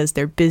 and he says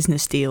they're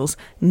business deals,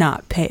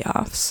 not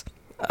payoffs.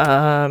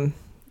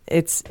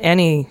 It's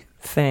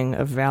anything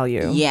of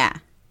value. Yeah.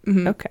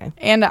 Mm-hmm. Okay.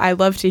 And I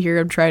love to hear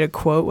him try to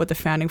quote what the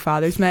founding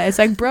fathers meant. It's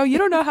like, bro, you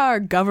don't know how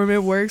our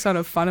government works on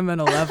a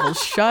fundamental level.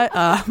 Shut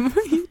up.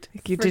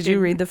 Did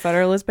you read the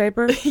Federalist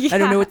paper? Yeah. I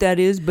don't know what that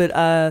is, but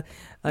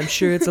I'm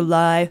sure it's a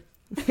lie.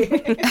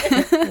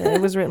 It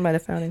was written by the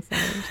founding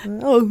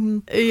fathers.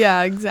 Oh,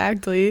 yeah,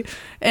 exactly.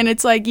 And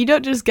it's like you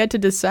don't just get to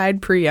decide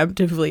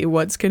preemptively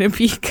what's going to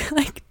be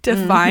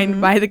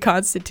defined by the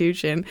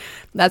Constitution.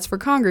 That's for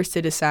Congress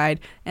to decide,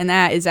 and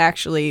that is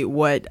actually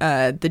what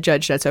the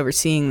judge that's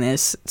overseeing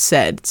this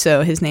said.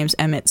 So his name's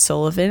Emmett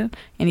Sullivan,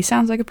 and he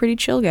sounds like a pretty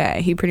chill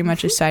guy. He pretty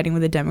much is siding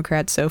with the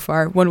Democrats so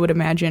far. One would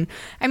imagine.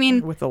 I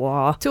mean, with the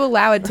law to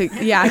allow it to,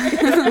 yeah,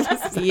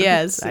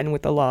 yes, siding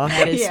with the law.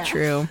 That is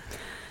true.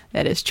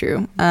 That is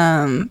true.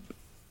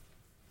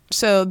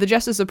 So the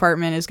Justice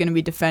Department is going to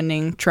be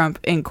defending Trump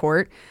in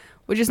court,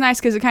 which is nice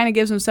because it kind of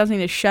gives him something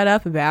to shut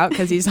up about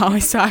because he's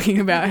always talking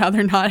about how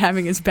they're not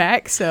having his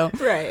back. So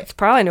right, it's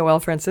probably Noel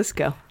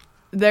Francisco.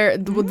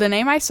 The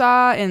name I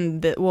saw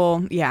in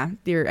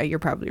you're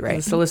probably right.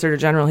 The Solicitor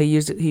General, he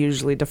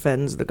usually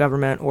defends the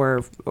government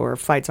or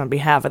fights on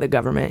behalf of the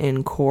government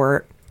in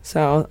court.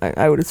 So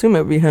I would assume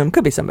it would be him.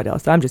 Could be somebody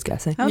else. I'm just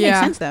guessing. That makes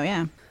sense though.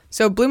 Yeah.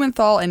 So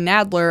Blumenthal and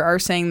Nadler are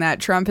saying that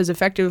Trump has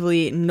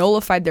effectively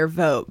nullified their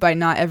vote by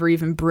not ever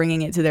even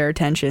bringing it to their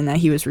attention that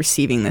he was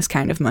receiving this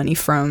kind of money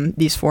from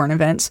these foreign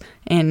events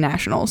and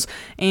nationals.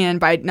 And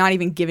by not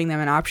even giving them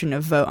an option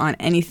to vote on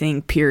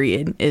anything,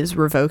 period, is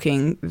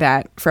revoking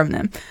that from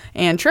them.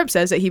 And Trump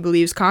says that he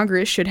believes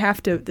Congress should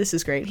have to, this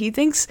is great, he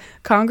thinks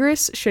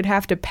Congress should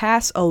have to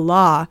pass a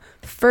law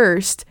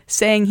first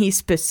saying he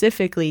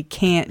specifically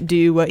can't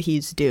do what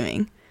he's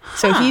doing.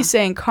 So he's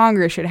saying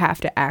Congress should have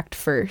to act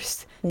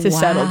first to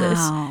settle this.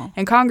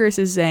 And Congress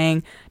is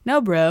saying,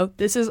 no, bro,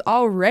 this is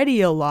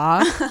already a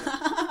law.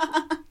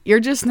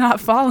 You're just not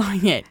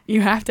following it.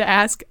 You have to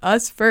ask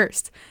us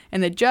first.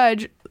 And the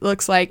judge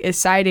looks like is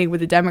siding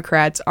with the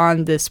Democrats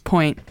on this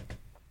point.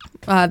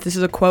 This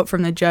is a quote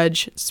from the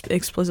judge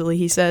explicitly.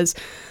 He says,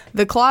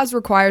 the clause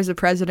requires the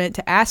president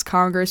to ask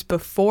Congress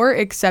before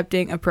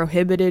accepting a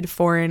prohibited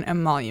foreign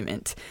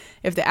emolument.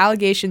 If the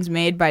allegations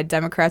made by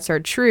Democrats are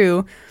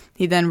true,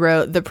 he then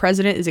wrote, the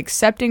president is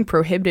accepting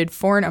prohibited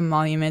foreign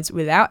emoluments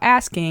without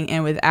asking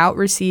and without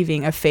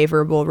receiving a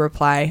favorable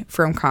reply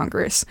from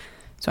Congress.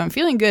 So I'm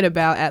feeling good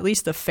about at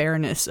least the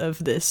fairness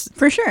of this.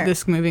 For sure.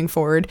 This moving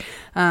forward.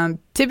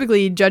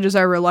 Typically, judges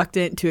are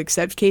reluctant to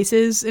accept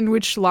cases in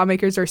which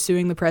lawmakers are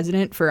suing the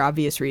president for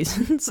obvious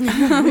reasons.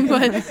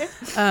 But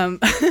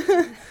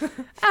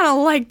I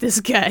don't like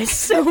this guy.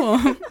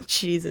 So,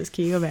 Jesus,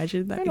 can you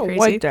imagine that? I don't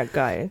like that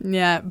guy.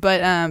 Yeah,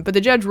 but the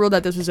judge ruled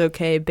that this was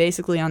okay,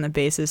 basically on the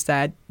basis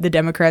that the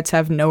Democrats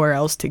have nowhere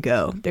else to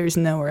go. There's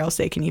nowhere else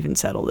they can even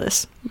settle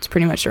this. It's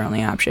pretty much their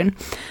only option.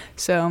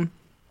 So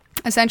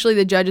essentially,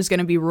 the judge is going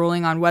to be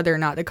ruling on whether or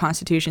not the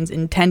Constitution's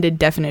intended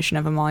definition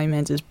of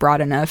emoluments is broad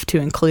enough to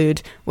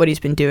include what he's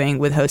been doing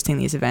with hosting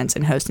these events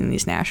and hosting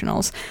these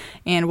nationals.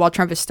 And while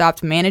Trump has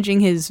stopped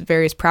managing his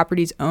various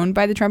properties owned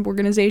by the Trump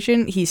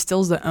Organization, he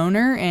still's the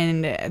owner,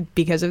 and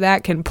because of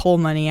that, can pull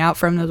money out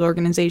from those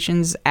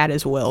organizations at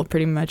his will,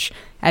 pretty much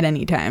at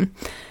any time.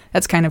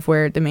 That's kind of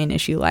where the main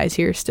issue lies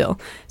here still.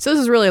 So this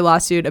is really a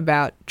lawsuit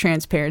about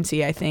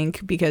transparency, I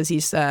think, because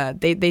he's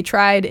they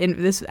tried, and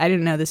this, I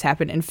didn't know this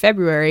happened in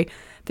February,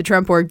 The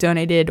Trump org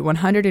donated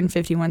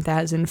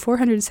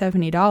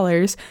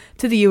 $151,470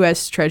 to the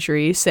U.S.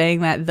 Treasury,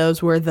 saying that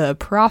those were the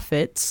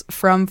profits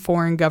from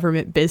foreign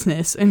government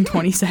business in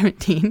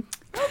 2017.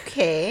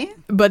 Okay.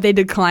 But they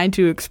declined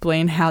to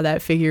explain how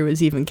that figure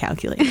was even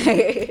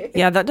calculated.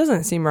 Yeah, that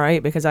doesn't seem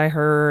right, because I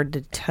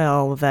heard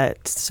tell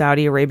that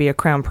Saudi Arabia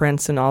Crown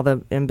Prince and all the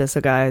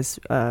Mbissa guys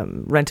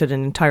rented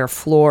an entire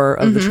floor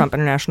of the Trump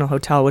International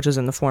Hotel, which is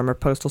in the former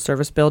Postal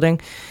Service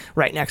building,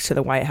 right next to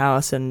the White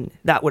House, and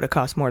that would have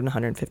cost more than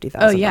 $150,000.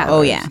 Oh, yeah.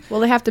 Oh, yeah. Well,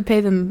 they have to pay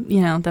them,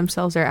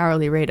 themselves their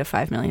hourly rate of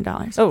 $5 million.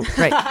 Oh,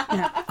 right.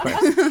 Yeah. Of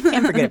course.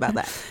 Can't forget about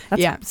that.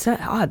 That's so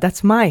odd.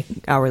 That's my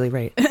hourly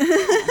rate.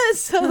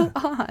 So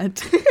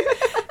odd.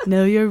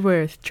 Know your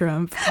worth,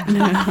 Trump.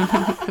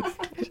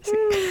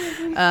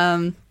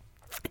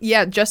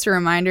 Yeah, just a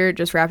reminder,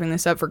 just wrapping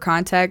this up for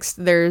context,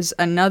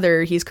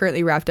 he's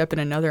currently wrapped up in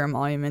another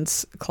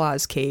emoluments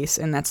clause case,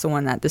 and that's the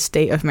one that the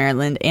state of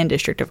Maryland and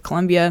District of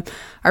Columbia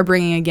are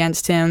bringing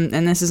against him,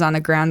 and this is on the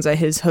grounds that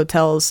his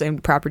hotels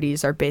and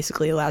properties are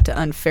basically allowed to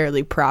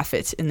unfairly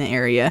profit in the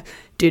area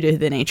due to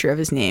the nature of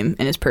his name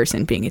and his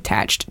person being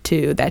attached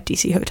to that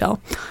DC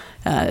hotel.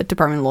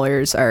 Department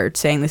lawyers are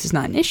saying this is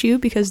not an issue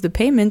because the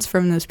payments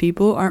from those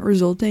people aren't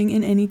resulting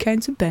in any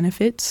kinds of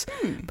benefits,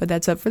 but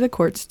that's up for the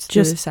courts to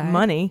Just decide.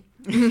 money.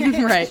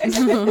 Right.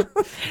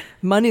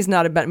 Money's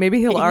not a benefit. Maybe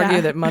he'll argue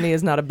that money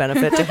is not a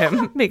benefit to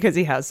him because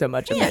he has so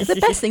much of it. The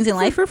best things in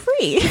life are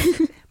free.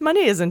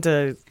 Money isn't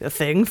a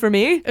thing for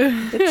me.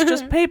 It's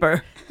just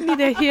paper.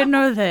 Neither here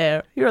nor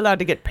there. You're allowed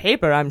to get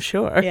paper, I'm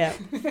sure. Yeah.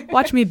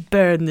 Watch me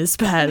burn this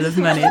pile of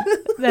money.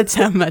 That's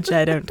how much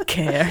I don't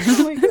care.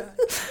 Oh my God.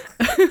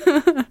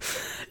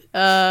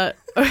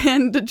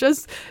 And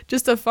just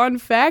a fun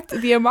fact,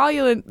 the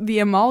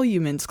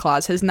emoluments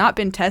clause has not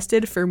been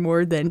tested for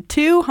more than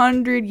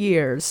 200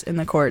 years in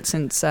the court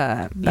since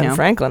Ben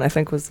Franklin, I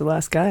think, was the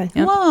last guy.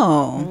 Yep.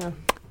 Whoa. Yeah.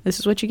 This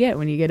is what you get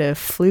when you get a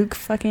fluke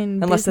fucking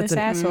business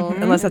asshole.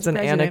 Unless that's an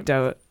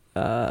anecdote.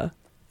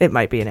 It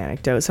might be an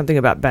anecdote. Something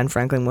about Ben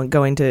Franklin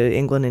going to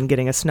England and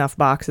getting a snuff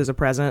box as a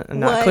present and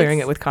not clearing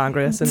it with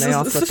Congress, and they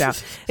all slipped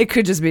out. It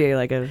could just be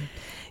like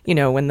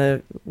when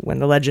the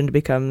legend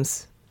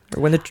becomes,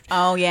 or when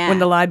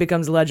the lie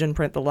becomes legend,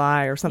 print the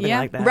lie, or something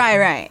like that.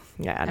 Right.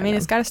 Yeah, I mean,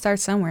 it's got to start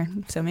somewhere,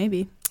 so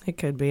maybe. It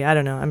could be. I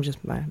don't know. I'm just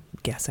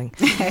guessing.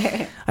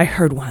 I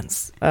heard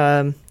once.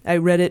 I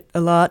read it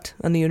a lot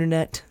on the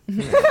internet.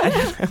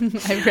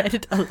 I read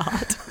it a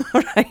lot.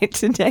 All right.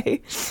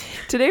 Today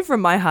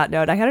from my hot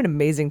note, I had an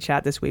amazing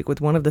chat this week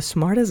with one of the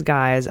smartest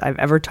guys I've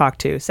ever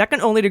talked to.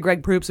 Second only to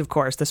Greg Proops, of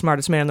course, the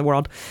smartest man in the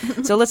world.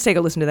 So let's take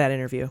a listen to that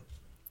interview.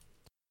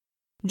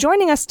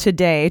 Joining us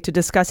today to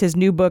discuss his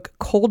new book,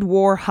 Cold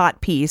War Hot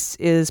Peace,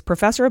 is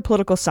Professor of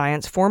Political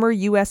Science, former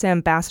U.S.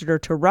 Ambassador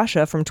to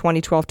Russia from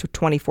 2012 to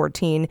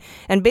 2014,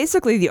 and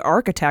basically the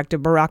architect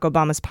of Barack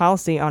Obama's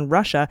policy on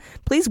Russia.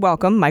 Please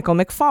welcome Michael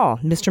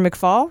McFaul. Mr.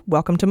 McFaul,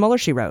 welcome to Mueller,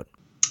 She Wrote.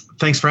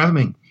 Thanks for having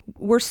me.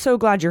 We're so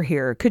glad you're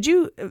here. Could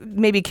you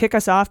maybe kick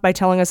us off by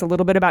telling us a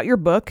little bit about your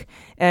book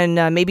and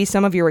maybe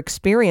some of your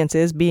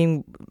experiences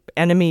being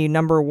enemy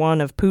number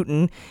one of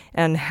Putin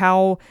and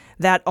how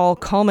that all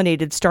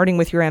culminated, starting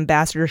with your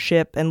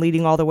ambassadorship and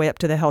leading all the way up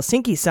to the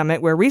Helsinki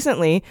summit, where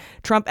recently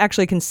Trump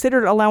actually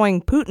considered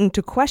allowing Putin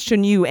to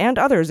question you and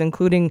others,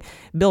 including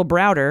Bill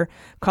Browder,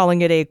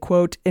 calling it a,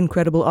 quote,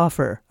 incredible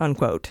offer,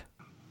 unquote.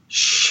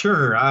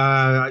 Sure.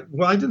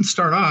 Well, I didn't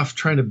start off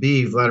trying to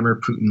be Vladimir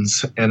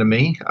Putin's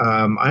enemy.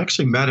 I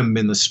actually met him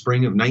in the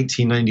spring of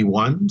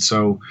 1991,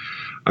 so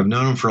I've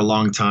known him for a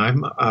long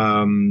time.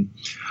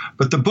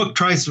 But the book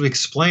tries to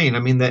explain,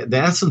 the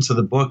essence of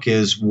the book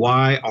is,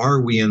 why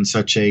are we in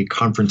such a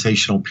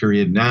confrontational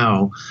period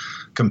now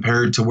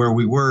compared to where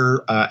we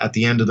were at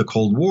the end of the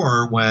Cold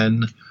War,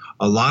 when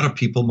a lot of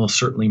people, most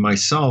certainly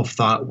myself,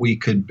 thought we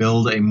could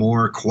build a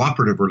more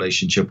cooperative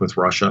relationship with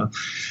Russia,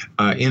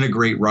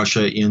 integrate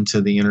Russia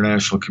into the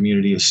international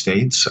community of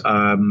states.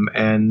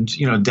 And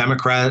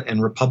Democrat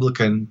and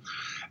Republican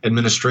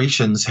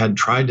administrations had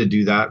tried to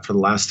do that for the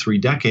last 3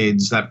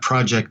 decades. That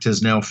project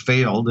has now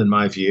failed, in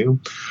my view.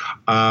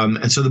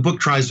 And so the book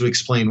tries to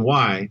explain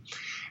why.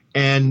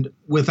 And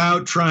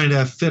without trying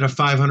to fit a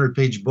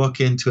 500-page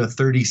book into a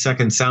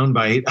 30-second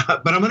soundbite,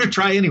 but I'm going to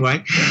try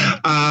anyway.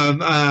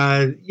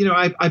 I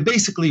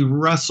basically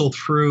wrestle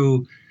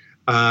through,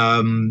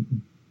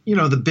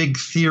 the big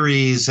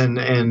theories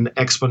and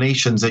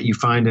explanations that you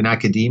find in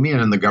academia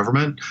and in the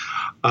government.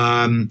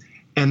 I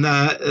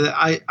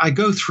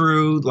go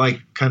through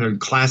like kind of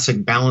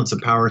classic balance of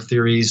power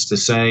theories to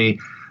say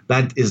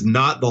that is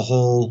not the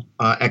whole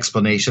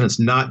explanation. It's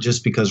not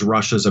just because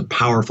Russia is a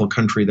powerful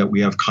country that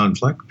we have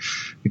conflict,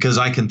 because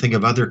I can think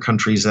of other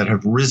countries that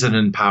have risen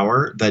in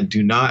power that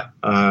do not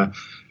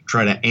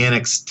try to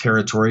annex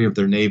territory of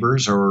their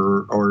neighbors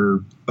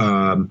or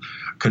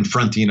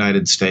confront the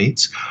United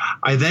States.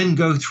 I then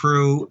go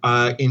through,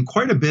 in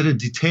quite a bit of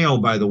detail,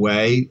 by the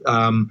way,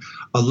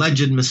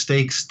 alleged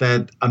mistakes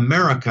that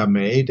America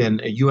made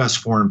in U.S.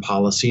 foreign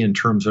policy in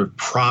terms of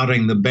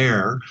prodding the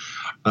bear.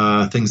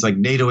 Things like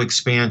NATO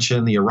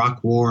expansion, the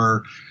Iraq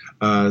War,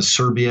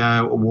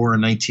 Serbia war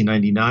in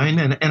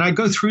 1999. And I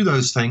go through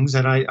those things,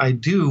 and I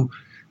do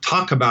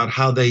talk about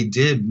how they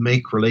did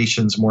make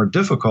relations more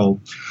difficult.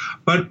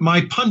 But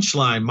my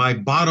punchline, my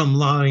bottom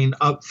line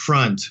up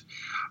front,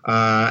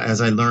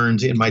 as I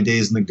learned in my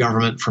days in the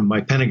government from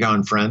my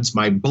Pentagon friends,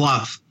 my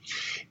bluff,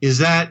 is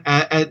that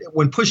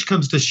when push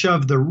comes to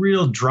shove, the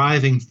real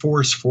driving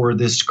force for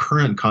this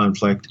current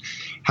conflict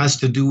has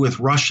to do with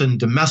Russian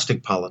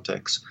domestic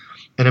politics.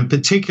 And in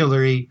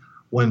particularly,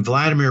 when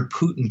Vladimir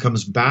Putin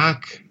comes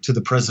back to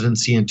the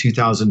presidency in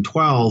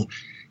 2012,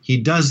 he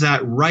does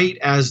that right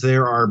as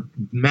there are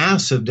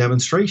massive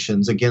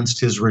demonstrations against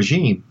his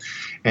regime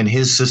and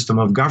his system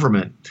of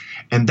government.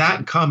 And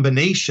that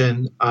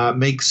combination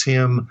makes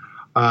him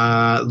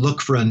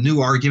look for a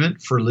new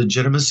argument for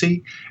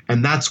legitimacy.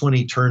 And that's when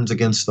he turns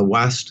against the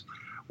West,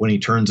 when he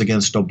turns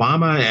against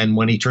Obama, and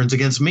when he turns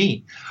against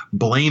me,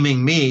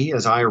 blaming me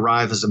as I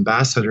arrive as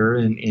ambassador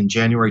in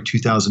January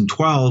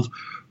 2012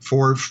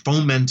 for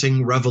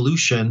fomenting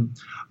revolution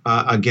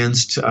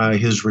against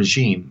his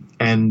regime.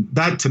 And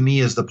that, to me,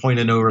 is the point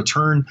of no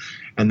return.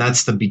 And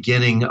that's the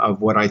beginning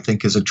of what I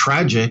think is a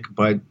tragic,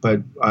 but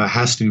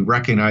has to be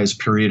recognized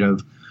period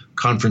of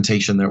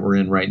confrontation that we're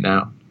in right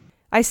now.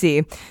 I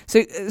see.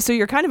 So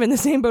you're kind of in the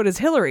same boat as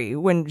Hillary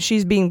when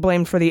she's being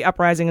blamed for the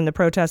uprising and the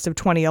protests of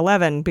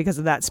 2011 because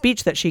of that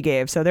speech that she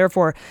gave. So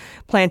therefore,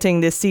 planting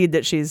this seed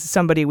that she's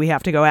somebody we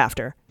have to go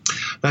after.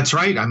 That's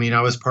right. I mean,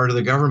 I was part of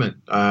the government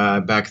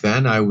back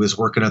then. I was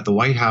working at the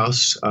White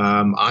House.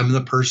 I'm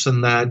the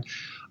person that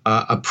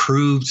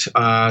approved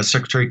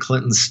Secretary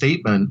Clinton's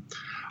statement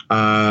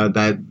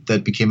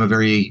that became a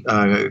very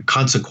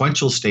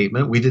consequential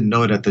statement. We didn't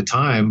know it at the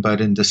time, but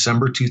in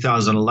December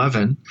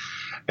 2011,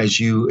 as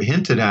you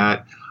hinted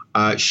at,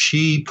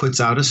 she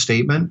puts out a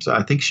statement.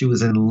 I think she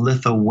was in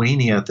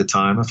Lithuania at the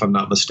time, if I'm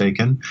not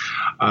mistaken.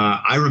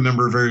 I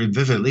remember very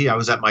vividly, I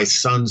was at my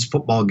son's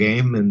football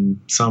game in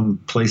some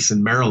place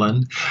in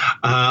Maryland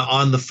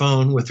on the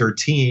phone with her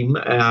team.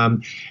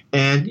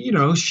 And, you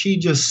know, she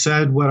just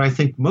said what I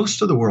think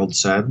most of the world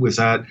said, was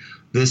that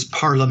this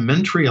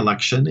parliamentary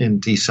election in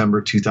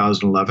December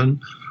 2011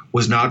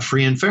 was not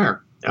free and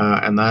fair.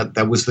 And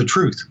that was the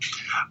truth.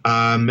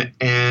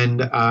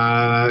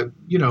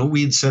 You know,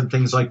 we'd said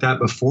things like that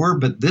before,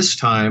 but this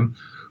time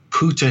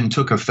Putin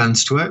took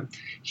offense to it.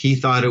 He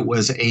thought it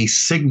was a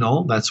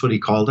signal, that's what he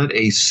called it,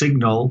 a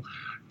signal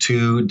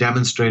to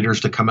demonstrators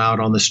to come out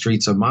on the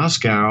streets of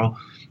Moscow.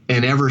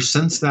 And ever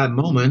since that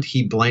moment,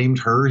 he blamed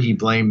her, he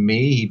blamed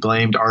me, he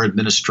blamed our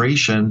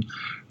administration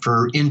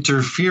for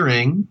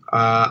interfering,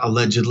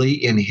 allegedly,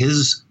 in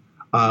his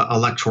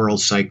electoral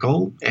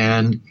cycle.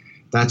 And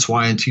that's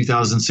why in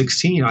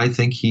 2016, I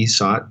think he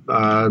sought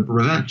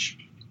revenge.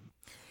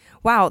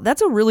 Wow,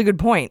 that's a really good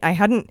point. I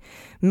hadn't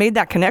made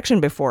that connection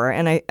before.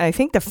 And I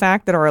think the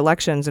fact that our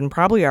elections and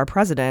probably our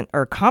president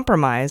are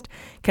compromised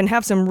can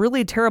have some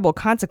really terrible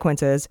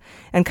consequences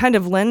and kind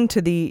of lend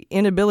to the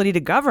inability to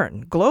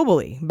govern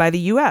globally by the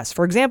U.S.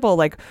 For example,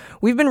 like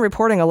we've been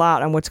reporting a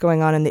lot on what's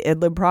going on in the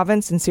Idlib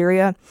province in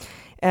Syria.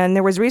 And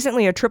there was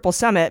recently a triple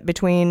summit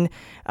between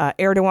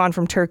Erdogan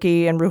from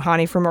Turkey and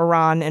Rouhani from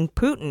Iran and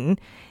Putin.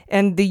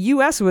 And the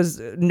U.S.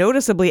 was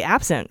noticeably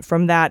absent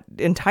from that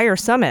entire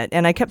summit.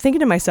 And I kept thinking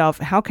to myself,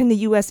 how can the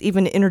U.S.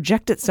 even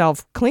interject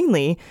itself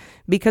cleanly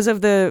because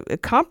of the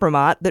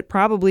compromise that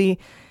probably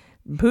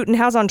Putin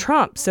has on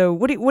Trump? So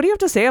what do you have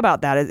to say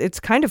about that? It's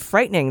kind of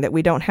frightening that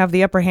we don't have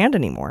the upper hand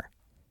anymore.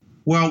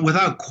 Well,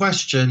 without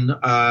question,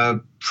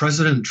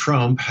 President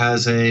Trump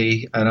has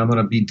and I'm going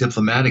to be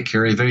diplomatic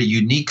here, a very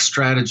unique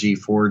strategy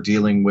for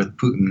dealing with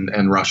Putin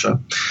and Russia.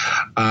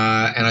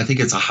 And I think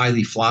it's a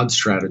highly flawed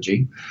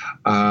strategy.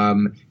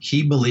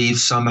 He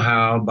believes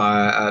somehow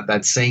by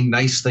that saying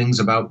nice things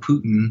about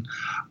Putin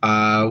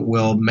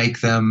will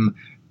make them,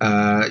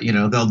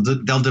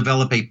 they'll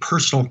develop a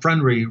personal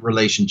friendly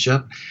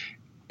relationship.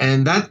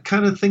 And that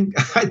kind of thing,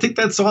 I think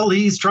that's all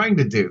he's trying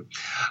to do.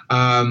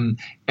 And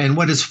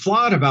what is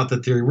flawed about the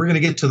theory, we're going to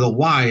get to the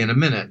why in a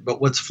minute, but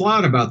what's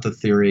flawed about the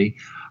theory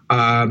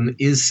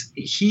is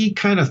he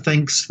kind of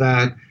thinks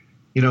that,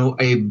 you know,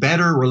 a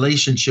better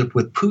relationship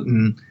with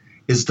Putin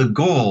is the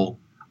goal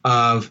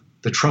of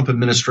the Trump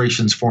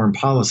administration's foreign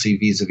policy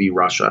vis-a-vis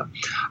Russia.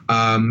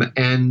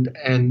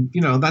 And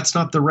you know, that's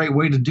not the right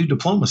way to do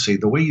diplomacy.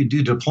 The way you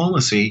do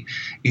diplomacy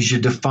is you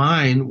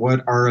define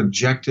what are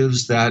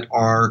objectives that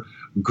are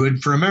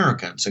good for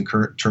Americans in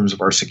terms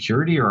of our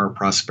security or our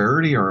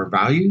prosperity or our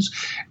values.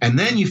 And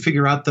then you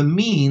figure out the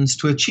means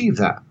to achieve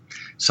that.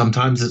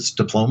 Sometimes it's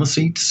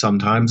diplomacy.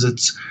 Sometimes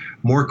it's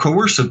more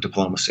coercive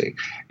diplomacy.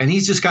 And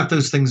he's just got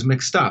those things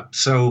mixed up.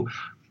 So,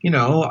 you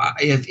know,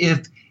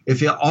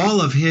 if all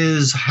of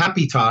his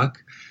happy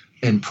talk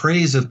and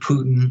praise of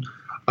Putin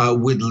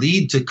would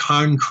lead to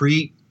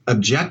concrete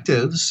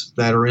objectives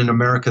that are in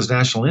America's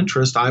national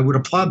interest, I would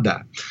applaud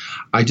that.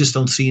 I just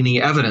don't see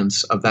any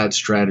evidence of that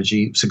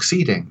strategy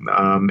succeeding,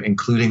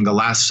 including the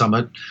last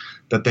summit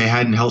that they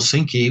had in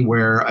Helsinki,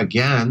 where,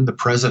 again, the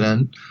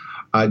president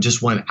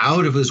just went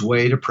out of his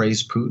way to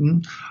praise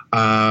Putin.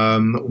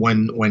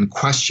 When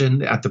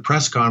questioned at the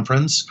press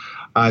conference,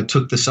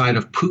 took the side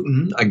of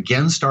Putin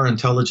against our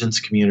intelligence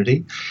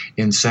community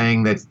in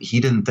saying that he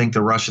didn't think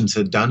the Russians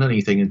had done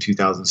anything in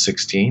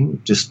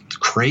 2016. Just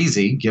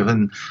crazy,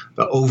 given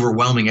the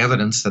overwhelming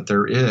evidence that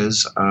there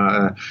is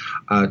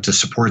to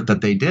support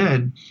that they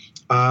did.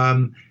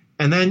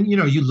 And then,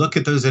 you look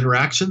at those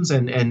interactions,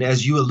 and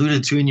as you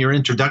alluded to in your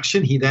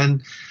introduction, he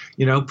then,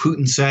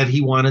 Putin said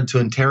he wanted to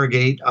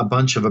interrogate a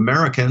bunch of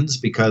Americans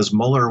because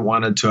Mueller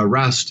wanted to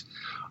arrest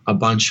a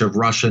bunch of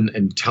Russian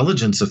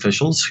intelligence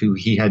officials who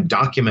he had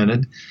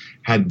documented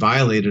had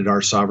violated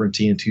our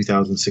sovereignty in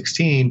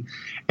 2016.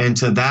 And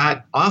to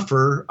that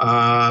offer,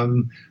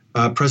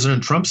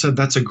 President Trump said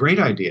that's a great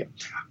idea.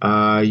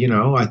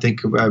 I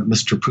think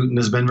Mr. Putin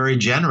has been very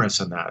generous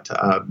in that.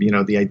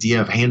 The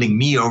idea of handing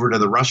me over to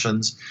the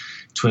Russians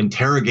to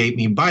interrogate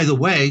me, by the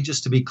way,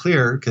 just to be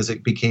clear, because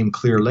it became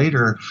clear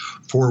later,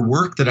 for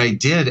work that I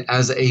did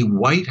as a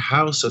White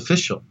House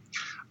official.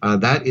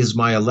 That is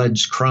my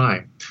alleged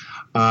crime.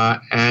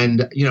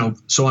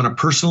 So on a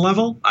personal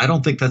level, I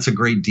don't think that's a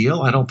great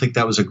deal. I don't think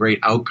that was a great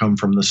outcome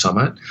from the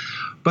summit.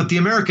 But the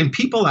American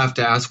people have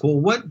to ask, well,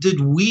 what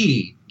did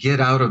we get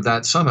out of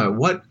that summit?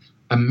 What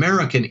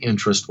American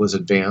interest was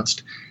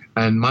advanced?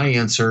 And my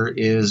answer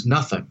is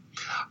nothing.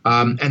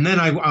 And then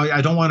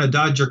I don't want to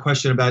dodge your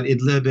question about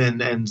Idlib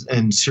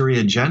and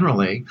Syria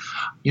generally.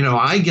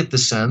 I get the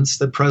sense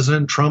that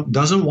President Trump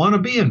doesn't want to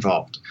be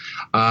involved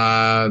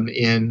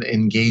in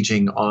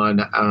engaging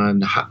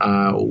on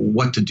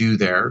what to do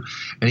there.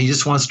 And he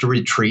just wants to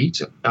retreat.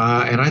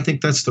 And I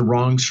think that's the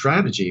wrong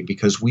strategy,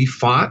 because we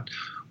fought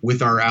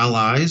with our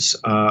allies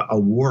a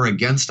war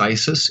against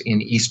ISIS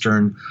in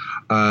eastern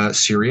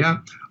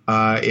Syria.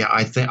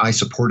 I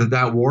supported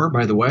that war,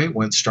 by the way,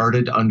 when it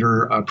started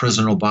under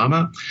President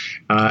Obama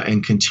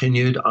and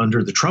continued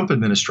under the Trump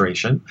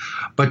administration.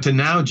 But to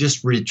now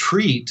just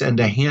retreat and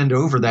to hand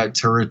over that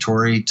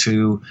territory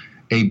to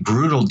a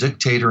brutal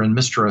dictator in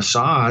Mr.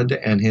 Assad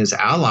and his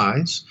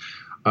allies,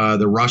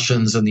 the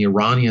Russians and the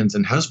Iranians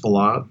and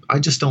Hezbollah, I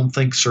just don't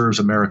think serves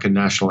American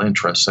national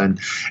interests. And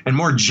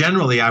more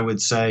generally, I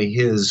would say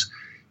his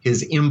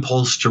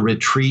impulse to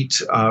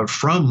retreat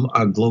from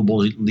a global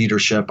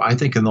leadership, I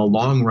think in the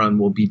long run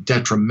will be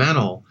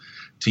detrimental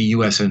to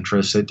U.S.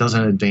 interests. It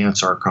doesn't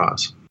advance our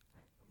cause.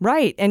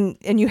 Right. And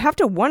you have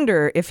to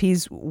wonder if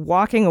he's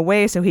walking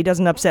away so he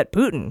doesn't upset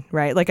Putin,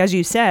 right? Like, as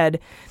you said,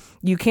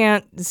 you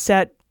can't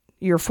set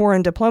your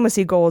foreign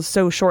diplomacy goals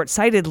so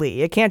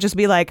short-sightedly. It can't just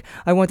be like,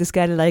 I want this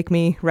guy to like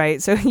me, right?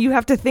 So you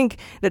have to think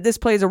that this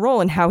plays a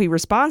role in how he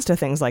responds to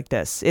things like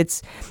this.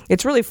 It's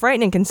really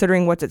frightening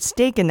considering what's at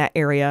stake in that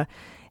area.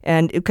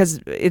 And because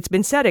it's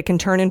been said it can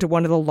turn into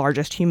one of the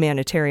largest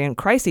humanitarian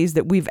crises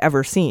that we've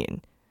ever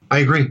seen. I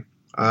agree.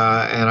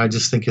 And I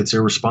just think it's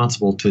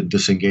irresponsible to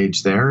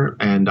disengage there.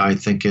 And I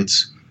think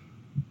it's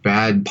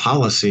bad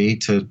policy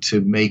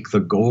to make the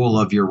goal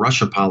of your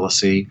Russia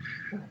policy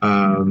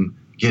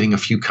getting a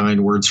few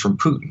kind words from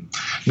Putin.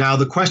 Now,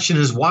 the question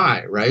is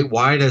why, right?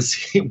 Why is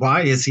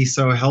he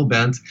so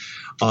hell-bent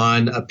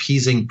on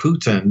appeasing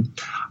Putin?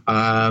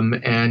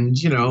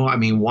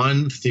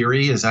 One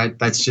theory is that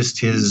that's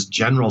just his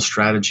general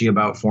strategy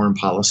about foreign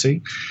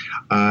policy.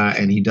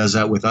 And he does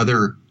that with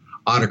other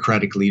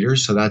autocratic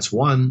leaders. So that's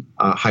one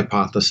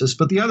hypothesis.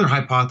 But the other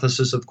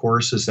hypothesis, of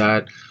course, is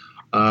that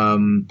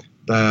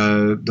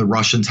the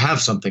Russians have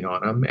something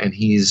on him, and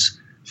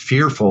he's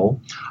fearful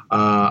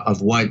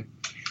of what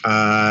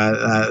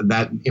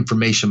that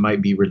information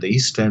might be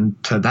released.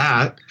 And to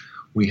that,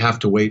 we have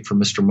to wait for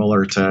Mr.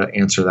 Mueller to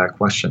answer that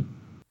question.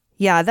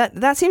 Yeah,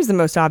 that seems the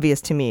most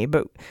obvious to me,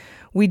 but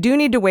we do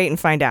need to wait and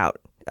find out.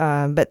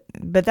 But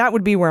that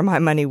would be where my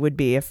money would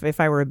be if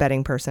I were a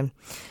betting person.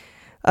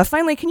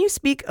 Finally, can you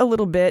speak a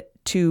little bit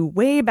to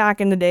way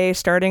back in the day,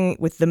 starting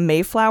with the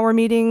Mayflower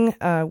meeting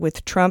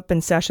with Trump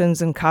and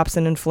Sessions and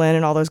Copson and Flynn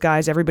and all those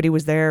guys? Everybody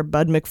was there,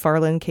 Bud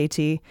McFarlane,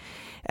 KT.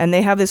 And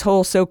they have this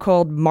whole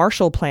so-called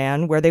Marshall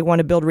Plan where they want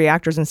to build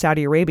reactors in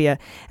Saudi Arabia.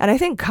 And I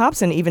think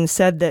Copson even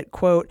said that,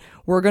 quote,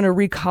 we're going to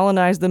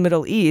recolonize the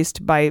Middle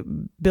East by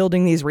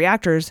building these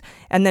reactors.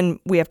 And then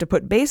we have to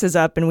put bases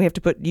up and we have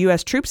to put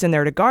U.S. troops in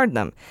there to guard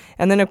them.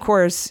 And then, of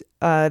course,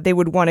 they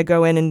would want to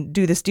go in and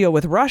do this deal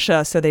with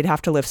Russia, so they'd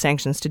have to lift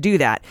sanctions to do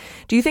that.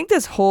 Do you think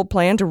this whole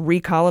plan to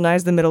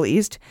recolonize the Middle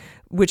East,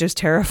 which is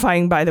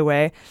terrifying, by the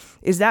way,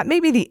 is that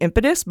maybe the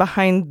impetus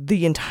behind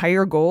the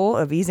entire goal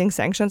of easing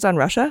sanctions on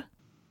Russia?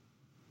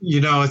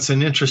 It's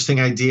an interesting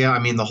idea. I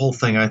mean, the whole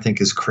thing I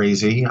think is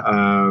crazy.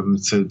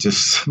 So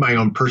just my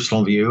own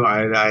personal view,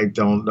 I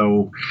don't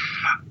know.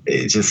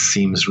 It just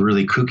seems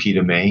really kooky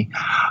to me.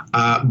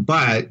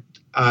 But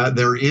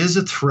there is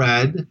a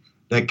thread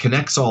that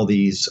connects all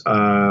these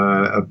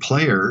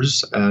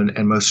players,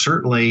 and most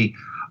certainly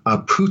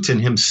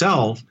Putin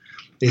himself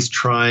is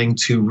trying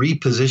to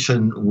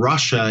reposition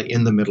Russia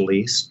in the Middle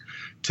East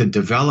to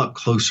develop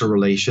closer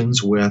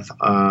relations with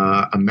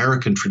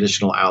American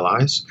traditional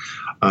allies.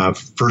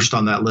 First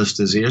on that list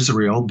is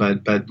Israel,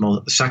 but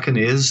second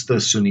is the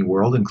Sunni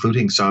world,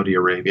 including Saudi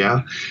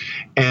Arabia.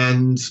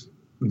 And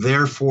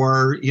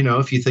therefore,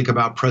 if you think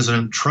about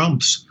President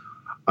Trump's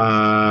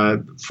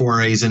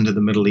forays into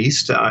the Middle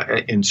East,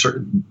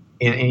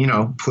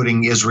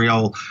 putting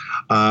Israel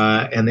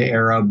and the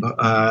Arab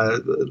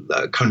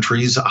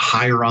countries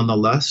higher on the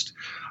list,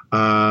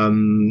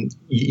 down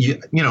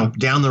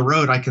the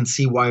road, I can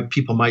see why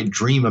people might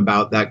dream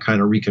about that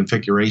kind of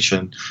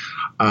reconfiguration.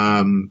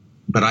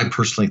 But I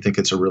personally think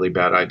it's a really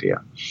bad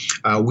idea.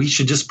 We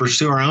should just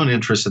pursue our own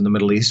interests in the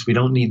Middle East. We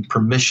don't need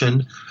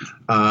permission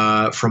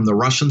from the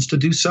Russians to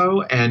do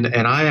so. And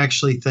I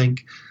actually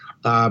think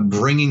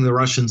bringing the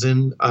Russians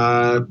in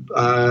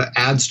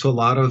adds to a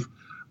lot of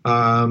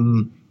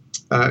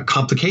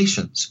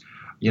complications.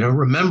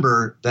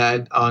 Remember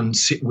that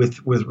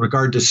with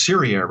regard to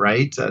Syria,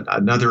 right?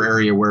 Another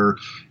area where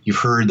you've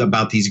heard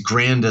about these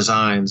grand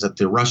designs that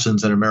the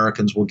Russians and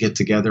Americans will get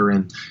together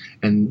and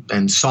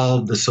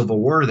solve the civil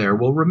war there.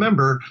 Well,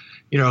 remember,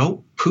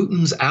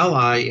 Putin's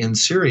ally in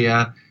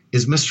Syria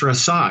is Mr.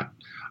 Assad,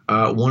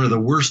 one of the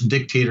worst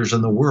dictators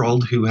in the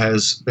world who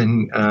has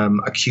been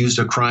accused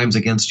of crimes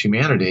against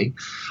humanity.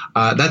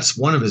 That's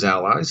one of his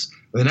allies.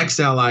 The next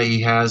ally he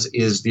has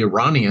is the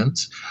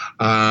Iranians.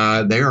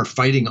 They are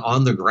fighting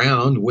on the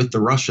ground with the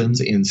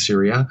Russians in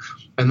Syria.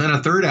 And then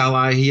a third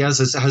ally he has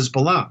is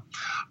Hezbollah,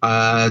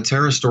 a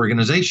terrorist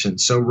organization.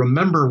 So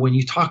remember, when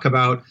you talk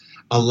about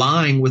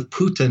allying with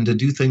Putin to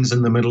do things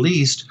in the Middle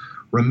East,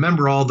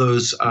 remember all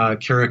those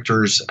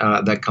characters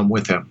that come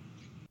with him.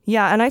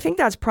 Yeah, and I think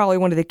that's probably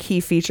one of the key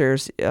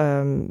features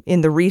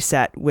in the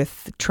reset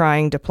with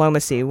trying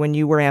diplomacy when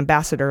you were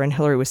ambassador and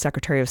Hillary was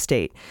Secretary of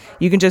State.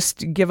 You can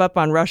just give up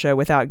on Russia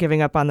without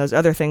giving up on those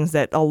other things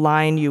that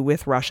align you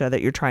with Russia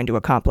that you're trying to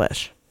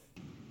accomplish.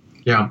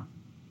 Yeah,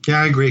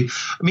 I agree.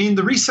 I mean,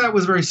 the reset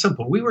was very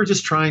simple. We were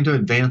just trying to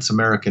advance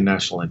American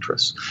national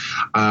interests.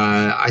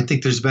 I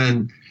think there's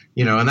been...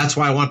 and that's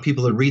why I want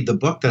people to read the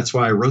book. That's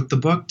why I wrote the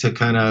book, to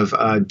kind of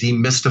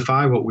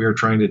demystify what we were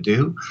trying to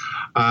do.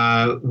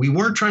 We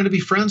weren't trying to be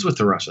friends with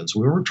the Russians.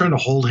 We weren't trying to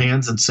hold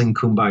hands and sing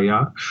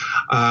Kumbaya.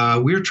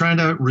 We were trying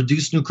to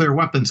reduce nuclear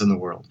weapons in the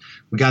world.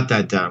 We got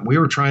that done. We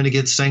were trying to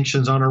get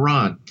sanctions on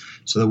Iran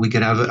so that we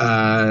could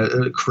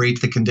have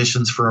create the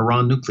conditions for an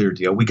Iran nuclear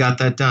deal. We got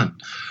that done.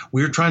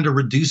 We were trying to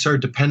reduce our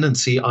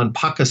dependency on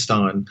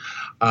Pakistan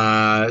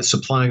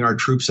supplying our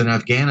troops in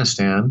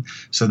Afghanistan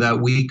so that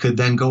we could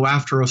then go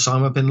after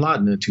Osama bin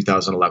Laden in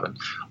 2011.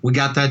 We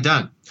got that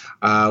done.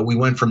 We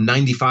went from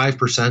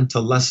 95% to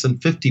less than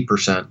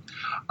 50%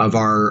 of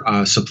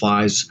our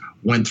supplies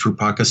went through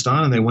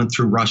Pakistan, and they went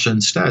through Russia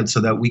instead so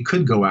that we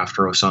could go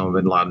after Osama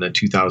bin Laden in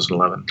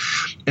 2011.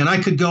 And I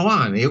could go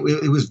on. It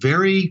was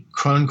very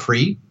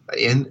concrete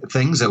in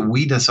things that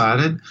we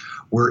decided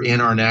were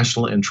in our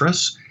national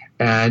interests.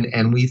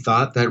 And we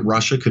thought that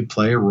Russia could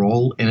play a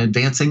role in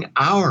advancing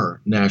our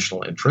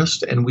national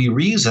interest. And we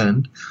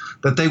reasoned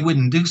that they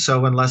wouldn't do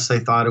so unless they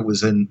thought it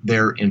was in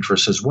their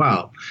interest as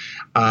well.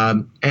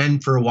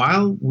 And for a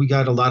while, we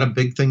got a lot of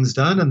big things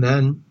done. And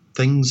then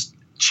things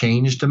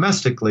changed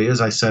domestically, as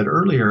I said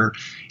earlier,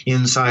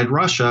 inside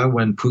Russia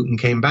when Putin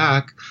came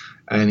back.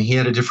 And he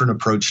had a different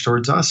approach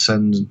towards us.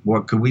 And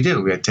what could we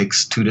do? It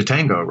takes two to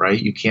tango, right?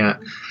 You can't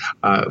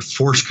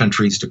force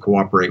countries to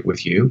cooperate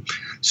with you.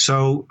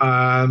 So,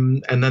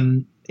 and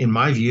then in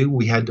my view,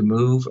 we had to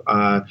move.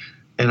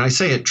 And I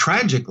say it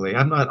tragically.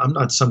 I'm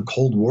not some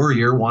cold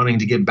warrior wanting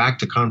to get back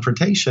to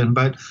confrontation.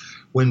 But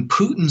when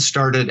Putin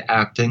started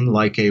acting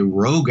like a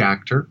rogue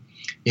actor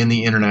in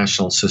the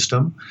international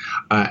system,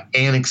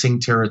 annexing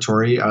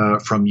territory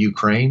from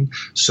Ukraine,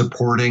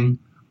 supporting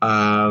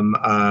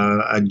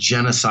a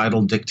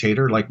genocidal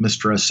dictator like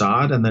Mr.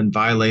 Assad, and then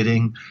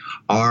violating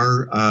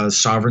our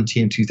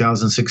sovereignty in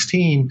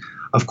 2016,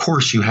 of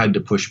course you had to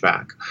push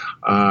back.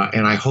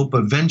 And I hope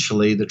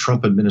eventually the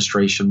Trump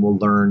administration will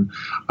learn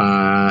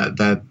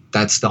that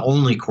that's the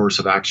only course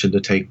of action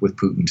to take with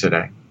Putin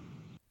today.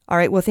 All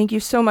right. Well, thank you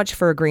so much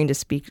for agreeing to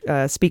speak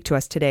to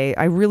us today.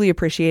 I really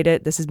appreciate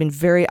it. This has been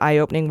very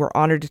eye-opening. We're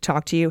honored to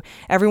talk to you.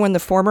 Everyone, the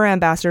former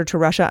ambassador to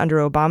Russia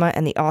under Obama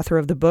and the author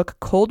of the book,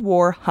 Cold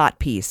War, Hot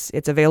Peace.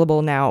 It's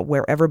available now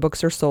wherever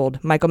books are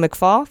sold. Michael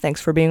McFaul, thanks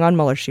for being on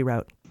Mueller, She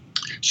Wrote.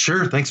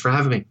 Sure. Thanks for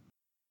having me.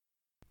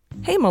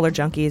 Hey, Mueller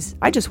junkies.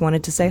 I just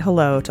wanted to say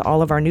hello to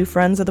all of our new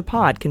friends of the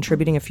pod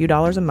contributing a few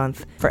dollars a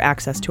month for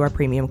access to our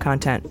premium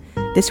content.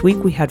 This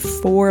week we had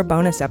 4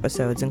 bonus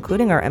episodes,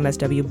 including our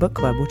MSW book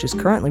club, which is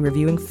currently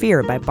reviewing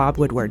Fear by Bob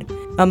Woodward.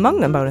 Among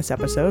the bonus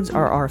episodes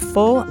are our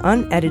full,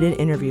 unedited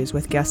interviews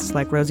with guests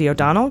like Rosie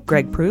O'Donnell,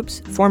 Greg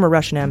Proops, former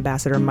Russian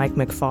ambassador Mike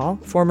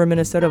McFaul, former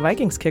Minnesota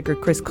Vikings kicker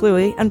Chris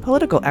Cluey, and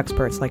political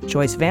experts like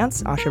Joyce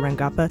Vance, Asha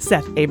Rangappa,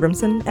 Seth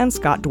Abramson, and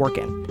Scott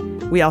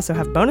Dworkin. We also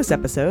have bonus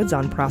episodes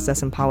on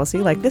process and policy.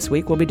 Like this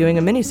week, we'll be doing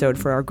a mini-sode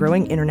for our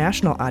growing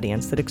international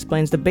audience that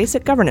explains the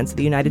basic governance of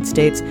the United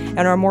States and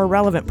our more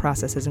relevant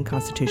processes and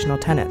constitutional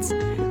tenets.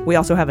 We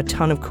also have a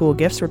ton of cool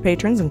gifts for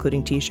patrons,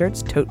 including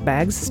t-shirts, tote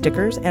bags,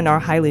 stickers, and our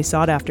highly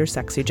sought-after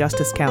Sexy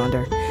Justice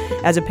calendar.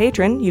 As a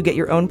patron, you get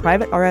your own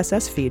private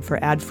RSS feed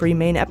for ad-free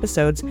main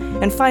episodes.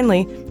 And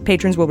finally,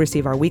 patrons will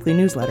receive our weekly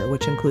newsletter,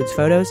 which includes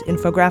photos,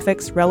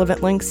 infographics,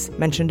 relevant links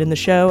mentioned in the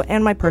show,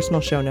 and my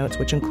personal show notes,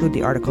 which include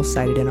the articles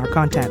cited in our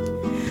content.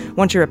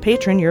 Once you're a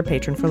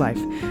patron for life,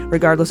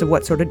 regardless of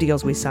what sort of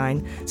deals we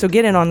sign. So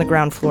get in on the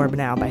ground floor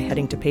now by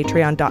heading to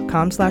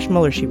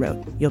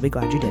patreon.com/MuellerSheWrote. You'll be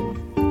glad you did.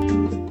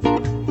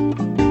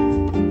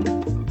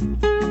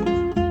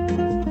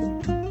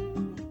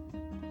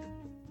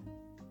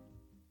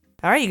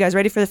 All right, you guys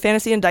ready for the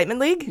Fantasy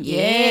Indictment League?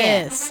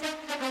 Yes.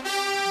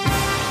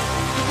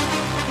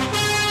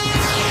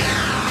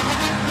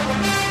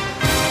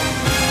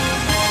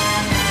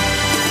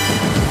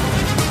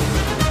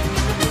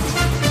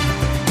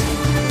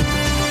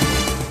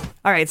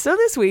 All right, so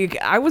this week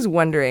I was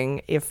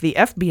wondering if the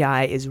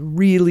FBI is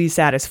really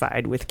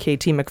satisfied with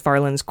KT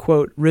McFarland's,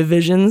 quote,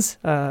 revisions,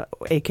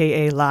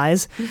 aka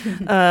lies,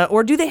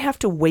 or do they have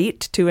to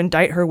wait to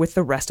indict her with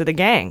the rest of the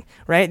gang,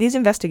 right? These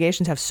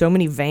investigations have so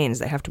many veins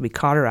that have to be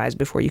cauterized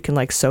before you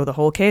can, sew the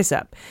whole case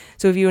up.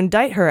 So if you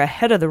indict her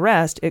ahead of the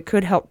rest, it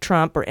could help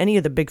Trump or any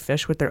of the big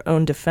fish with their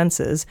own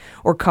defenses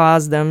or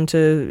cause them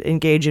to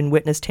engage in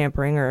witness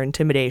tampering or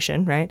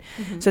intimidation, right?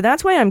 So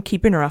that's why I'm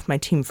keeping her off my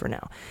team for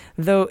now.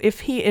 Though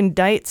if he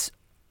indicts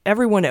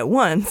everyone at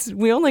once,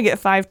 we only get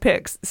 5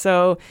 picks.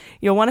 So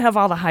you'll want to have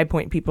all the high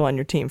point people on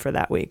your team for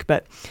that week.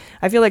 But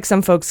I feel like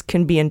some folks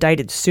can be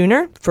indicted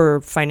sooner for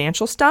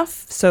financial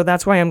stuff. So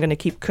that's why I'm going to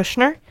keep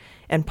Kushner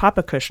and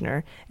Papa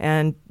Kushner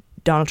and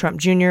Donald Trump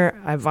Jr.,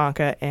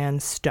 Ivanka,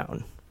 and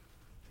Stone.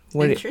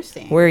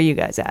 Interesting. Where are you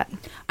guys at?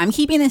 I'm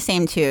keeping the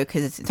same too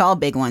because it's all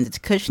big ones. It's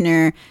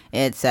Kushner,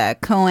 it's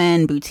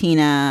Cohen,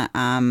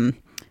 Butina,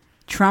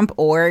 Trump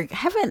org.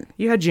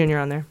 You had Jr.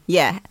 on there.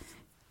 Yeah.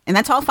 And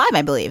that's all 5,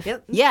 I believe.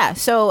 Yep. Yeah.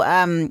 So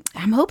I'm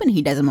hoping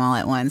he does them all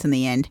at once in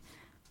the end.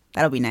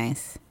 That'll be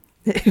nice.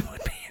 It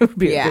would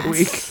be a good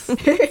week. It's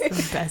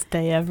the best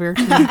day ever.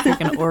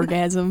 Freaking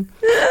orgasm.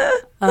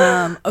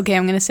 Okay,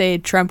 I'm going to say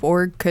Trump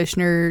org,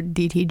 Kushner,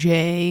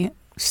 DTJ,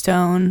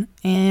 Stone,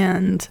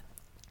 and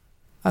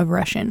a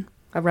Russian.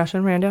 A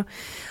Russian rando.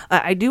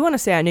 I do want to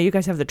say, I know you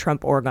guys have the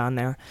Trump org on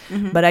there,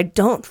 but I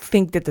don't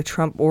think that the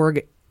Trump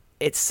org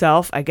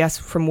itself, I guess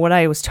from what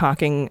I was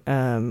talking,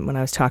 when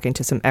I was talking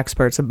to some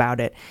experts about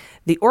it,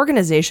 the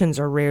organizations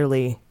are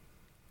rarely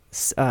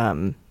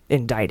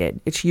indicted.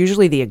 It's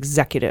usually the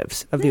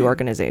executives of the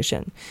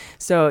organization.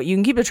 So you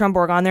can keep the Trump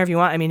org on there if you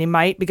want. I mean, it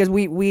might, because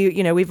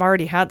we've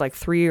already had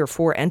 3 or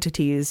 4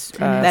 entities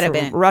that have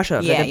been Russia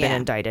that have been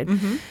indicted.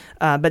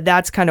 But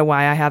that's kind of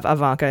why I have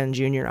Ivanka and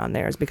Jr. on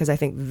there, is because I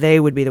think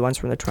they would be the ones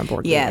from the Trump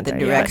org. Yeah, the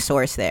direct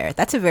source there.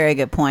 That's a very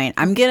good point.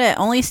 I'm going to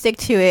only stick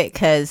to it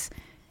because,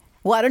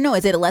 well, I don't know.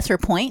 Is it a lesser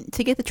point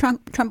to get the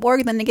Trump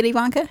org than to get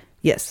Ivanka?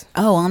 Yes.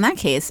 Oh, well, in that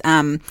case,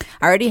 I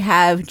already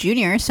have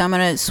Junior, so I'm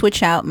going to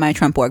switch out my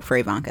Trump org for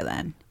Ivanka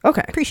then.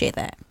 Okay. Appreciate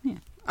that. Yeah.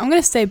 I'm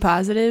going to stay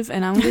positive,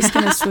 and I'm just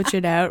going to switch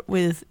it out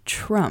with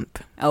Trump.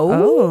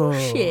 Oh,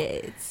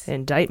 shit.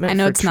 Indictment. I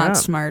know for it's Trump. not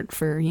smart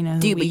for,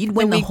 Dude, but you'd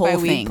win the whole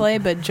week thing. play,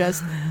 but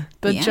just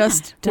to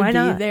Why be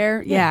not?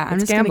 there. Yeah, I'm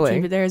it's just going to gambling.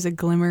 keep it there as a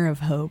glimmer of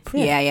hope.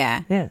 Yeah.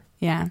 Yeah.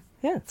 Yeah.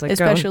 Yeah, it's like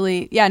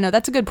especially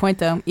that's a good point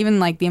though. Even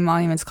the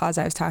emoluments clause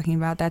I was talking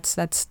about, that's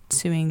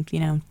suing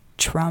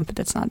Trump.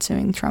 That's not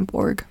suing Trump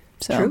org.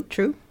 So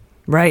True.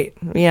 Right.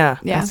 Yeah.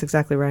 That's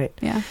exactly right.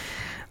 Yeah.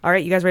 All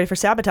right, you guys ready for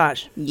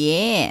sabotage?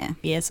 Yeah.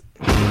 Yes.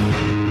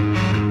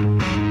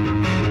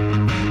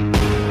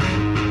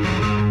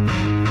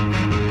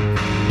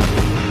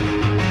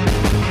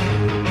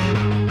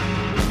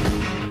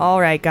 All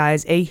right,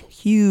 guys, a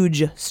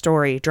huge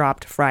story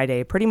dropped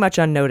Friday, pretty much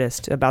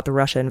unnoticed, about the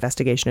Russia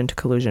investigation into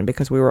collusion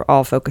because we were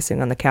all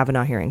focusing on the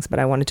Kavanaugh hearings, but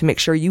I wanted to make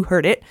sure you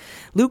heard it.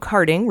 Luke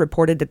Harding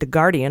reported that The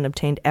Guardian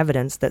obtained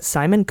evidence that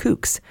Simon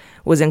Kooks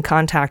was in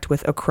contact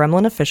with a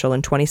Kremlin official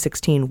in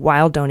 2016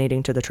 while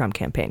donating to the Trump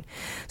campaign.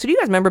 So do you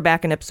guys remember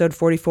back in episode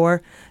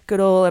 44,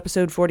 good old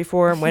episode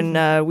 44,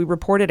 when we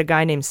reported a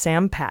guy named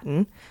Sam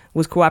Patton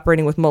was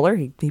cooperating with Mueller?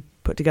 He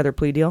put together a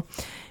plea deal.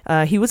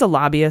 He was a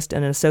lobbyist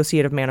and an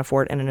associate of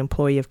Manafort and an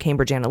employee of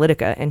Cambridge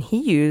Analytica, and he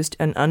used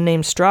an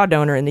unnamed straw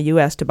donor in the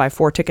U.S. to buy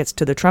 4 tickets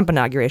to the Trump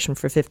inauguration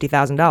for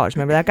 $50,000.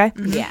 Remember that guy?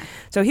 Yeah.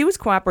 So he was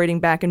cooperating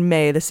back in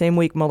May, the same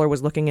week Mueller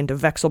was looking into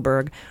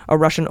Vekselberg, a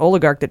Russian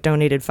oligarch that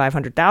donated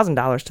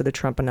 $500,000 to the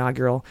Trump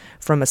inaugural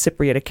from a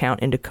Cypriot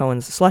account into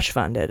Cohen's slush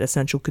fund at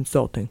Essential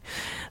Consulting.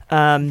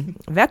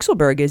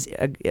 Vekselberg is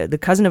the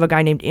cousin of a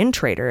guy named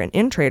Intrader, and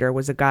Intrader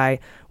was a guy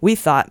we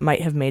thought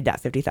might have made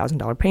that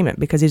 $50,000 payment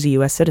because he's a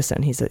U.S.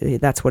 citizen.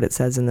 That's what it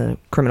says in the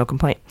criminal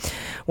complaint.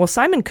 Well,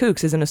 Simon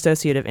Kooks is an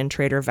associate of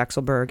Intrader,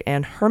 Vekselberg,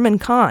 and Herman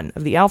Kahn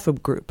of the Alpha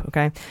Group.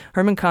 Okay,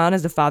 Herman Kahn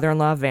is the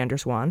father-in-law of van der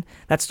Zwaan.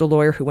 That's the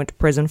lawyer who went to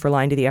prison for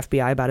lying to the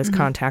FBI about his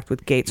contact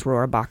with Gates,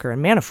 Rohrabacher,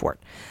 and Manafort.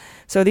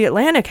 So The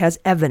Atlantic has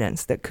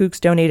evidence that Kooks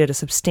donated a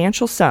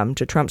substantial sum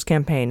to Trump's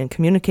campaign and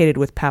communicated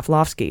with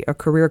Pavlovsky, a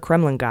career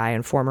Kremlin guy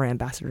and former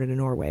ambassador to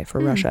Norway for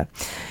Russia.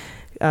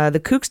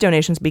 The Kooks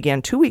donations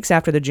began 2 weeks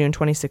after the June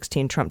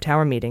 2016 Trump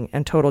Tower meeting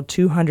and totaled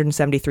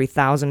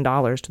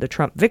 $273,000 to the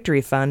Trump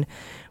Victory Fund,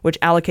 which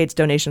allocates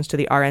donations to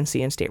the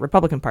RNC and state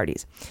Republican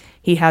parties.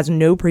 He has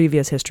no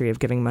previous history of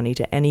giving money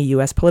to any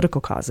U.S. political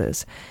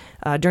causes.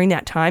 During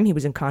that time, he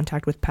was in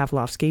contact with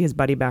Pavlovsky, his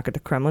buddy back at the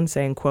Kremlin,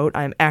 saying, quote,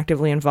 "I am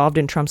actively involved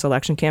in Trump's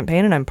election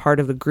campaign and I'm part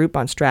of the group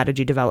on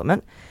strategy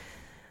development."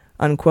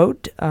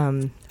 Unquote.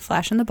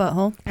 Flash in the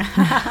butthole.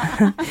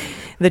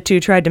 The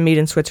two tried to meet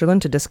in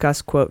Switzerland to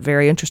discuss, quote,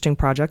 "very interesting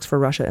projects for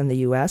Russia and the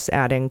U.S.,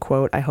 adding,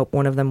 quote, "I hope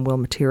one of them will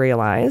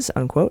materialize,"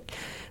 unquote.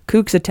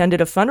 Kooks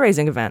attended a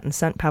fundraising event and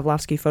sent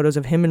Pavlovsky photos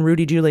of him and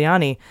Rudy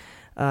Giuliani,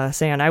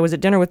 saying, "I was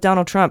at dinner with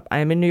Donald Trump. I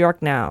am in New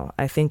York now.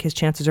 I think his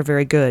chances are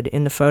very good.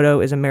 In the photo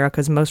is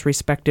America's most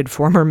respected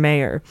former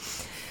mayor."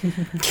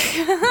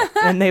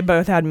 And they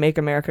both had "Make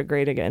America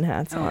Great Again"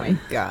 hats on. Oh, my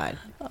God.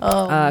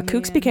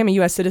 Kooks became a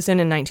U.S. citizen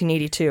in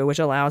 1982, which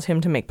allows him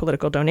to make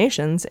political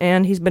donations,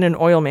 and he's been an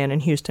oil man in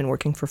Houston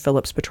working for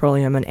Phillips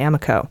Petroleum and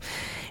Amoco.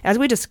 As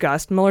we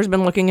discussed, Mueller's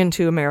been looking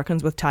into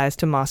Americans with ties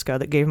to Moscow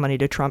that gave money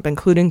to Trump,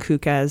 including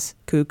Kooks.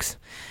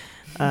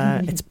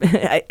 I'm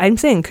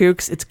saying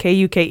Kooks. It's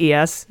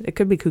Kukes. It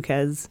could be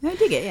Kooks. I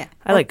dig it, yeah.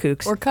 I like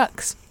Kooks. Or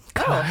Cucks.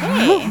 Oh,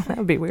 hey. That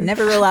would be weird.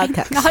 Never rule out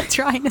cucks. Not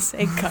trying to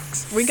say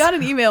cucks. We got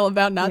an email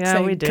about not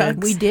saying we did.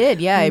 cucks. We did,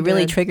 yeah. We It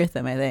really did. triggered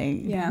them, I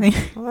think. Yeah.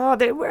 Oh,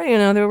 they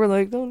were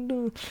like,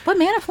 don't. But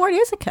Manafort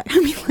is a cuck. I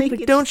mean,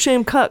 like Don't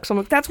shame cucks. I'm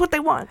like, that's what they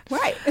want.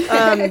 Right.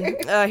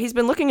 He's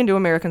been looking into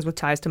Americans with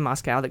ties to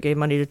Moscow that gave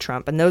money to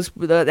Trump, and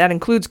that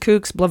includes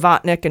Kooks,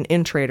 Blavatnik, and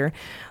InTrader.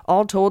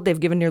 All told, they've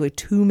given nearly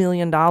 $2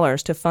 million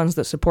to funds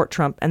that support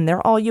Trump, and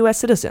they're all U.S.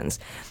 citizens.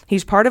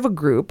 He's part of a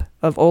group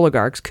of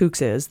oligarchs,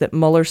 Kooks is, that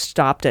Mueller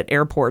stopped at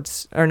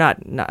airports, or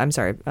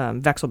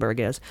Vexelberg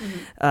is.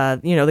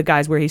 Mm-hmm. The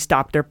guys where he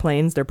stopped their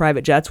planes, their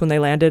private jets when they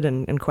landed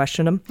and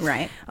questioned them.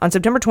 Right. On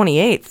September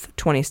 28th,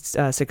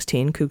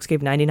 2016, Kooks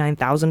gave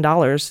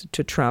 $99,000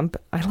 to Trump.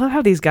 I love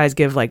how these guys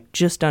give like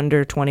just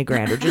under 20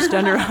 grand or just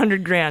under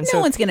 100 grand.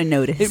 No one's going to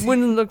notice. It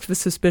wouldn't look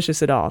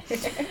suspicious at all.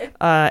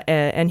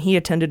 And he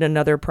attended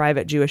another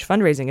private Jewish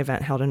fundraising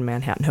event held in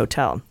Manhattan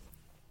Hotel.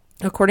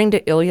 According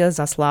to Ilya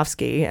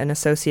Zaslavsky, an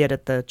associate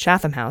at the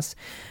Chatham House,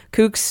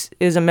 Kooks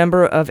is a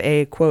member of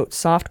a, quote,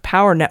 soft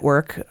power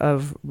network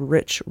of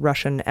rich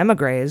Russian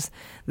emigres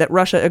that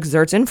Russia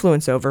exerts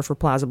influence over for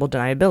plausible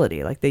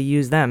deniability. Like they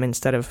use them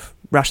instead of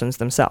Russians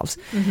themselves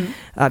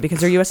because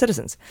they're U.S.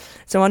 citizens.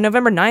 So on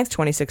November 9th,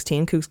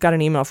 2016, Kooks got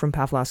an email from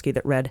Pavlovsky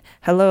that read,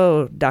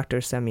 "Hello,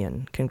 Dr.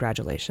 Semyon.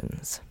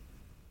 Congratulations."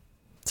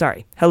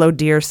 Sorry. "Hello,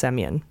 dear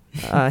Semyon."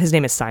 His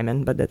name is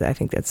Simon, but I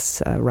think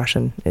that's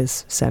Russian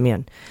is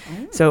Semyon.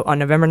 Oh. So on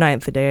November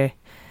 9th, the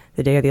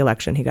day of the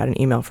election, he got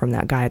an email from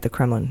that guy at the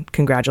Kremlin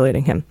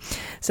congratulating him.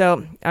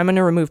 So I'm going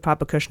to remove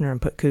Papa Kushner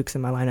and put Kooks in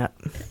my lineup.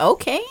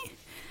 Okay.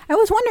 I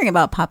was wondering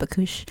about Papa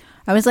Kush.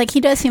 I was like, he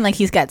does seem like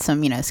he's got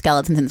some,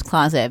 skeletons in his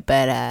closet,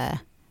 but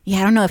I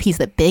don't know if he's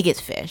the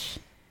biggest fish.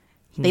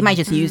 They might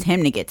just use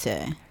him to get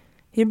to...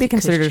 He'd be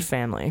considered Kush.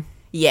 family.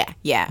 Yeah.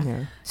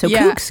 So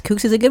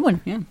Kooks is a good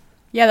one, yeah.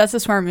 Yeah, that's a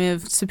smart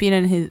move.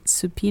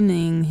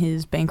 Subpoenaing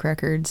his bank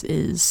records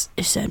is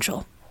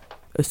essential.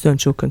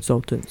 Essential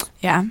consultants.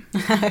 Yeah.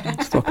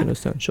 It's fucking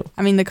essential.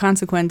 I mean,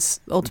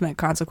 ultimate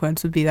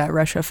consequence would be that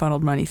Russia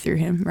funneled money through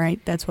him, right?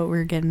 That's what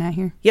we're getting at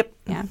here. Yep.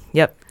 Yeah.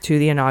 Yep. To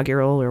the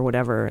inaugural or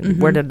whatever.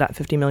 And where did that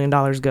 $50 million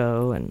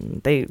go?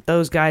 And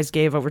those guys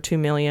gave over $2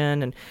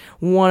 million. And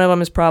one of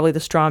them is probably the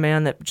straw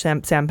man that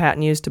Sam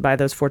Patton used to buy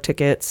those 4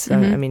 tickets.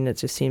 I mean, it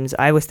just seems,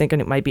 I was thinking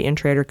it might be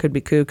InTrader, could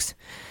be Kooks.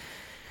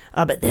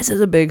 But this is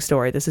a big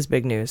story. This is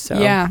big news. So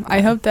yeah,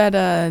 I hope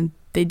that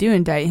they do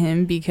indict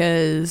him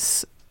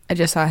because I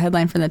just saw a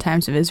headline from the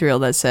Times of Israel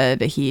that said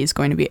he is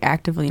going to be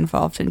actively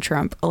involved in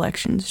Trump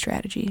election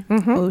strategy.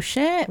 Oh,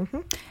 shit.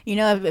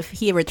 If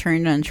he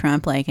returned on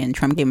Trump, and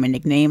Trump gave him a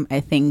nickname, I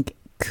think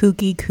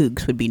Kooky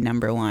Kooks would be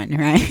number one,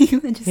 right?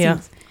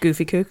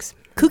 Goofy Kooks.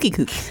 Kooky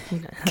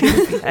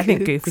Kooks. I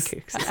think Goofy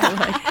Kooks. I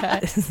like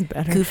that. This is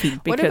better. Goofy.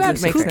 Because what about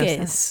it makes no cookies?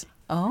 sense.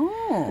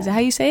 Oh. Is that how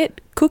you say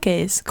it?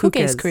 Cookies.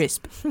 Cookies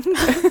crisp.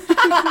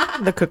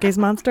 The Cookies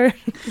monster?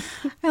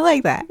 I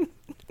like that.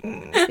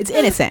 It's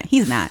innocent.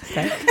 He's not.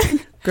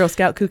 Girl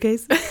Scout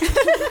cookies?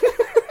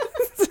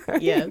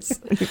 Yes.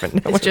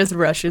 It's just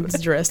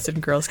Russians dressed in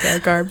Girl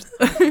Scout garbs.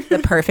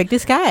 The perfect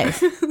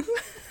disguise.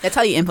 That's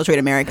how you infiltrate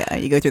America.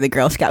 You go through the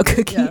Girl Scout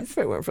cookies. Yeah, if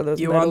it weren't for those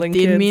you meddling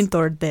want kids. mint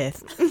or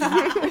death.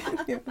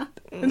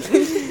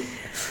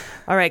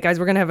 All right, guys,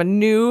 we're going to have a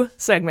new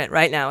segment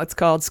right now. It's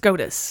called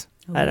SCOTUS.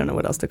 I don't know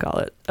what else to call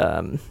it.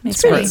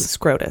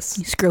 Scrotus.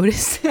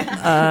 Scrotus.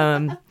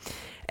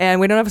 And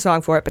we don't have a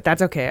song for it, but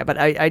that's okay. But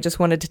I just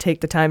wanted to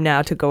take the time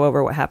now to go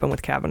over what happened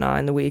with Kavanaugh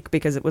in the week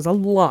because it was a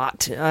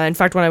lot. In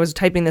fact, when I was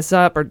typing this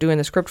up or doing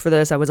the script for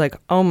this, I was like,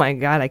 oh my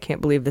God, I can't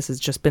believe this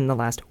has just been the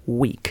last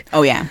week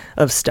Oh, yeah.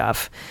 of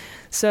stuff.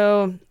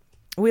 So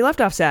We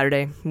left off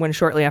Saturday when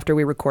shortly after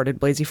we recorded,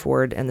 Blasey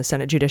Ford and the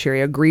Senate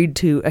Judiciary agreed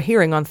to a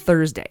hearing on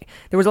Thursday.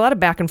 There was a lot of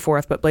back and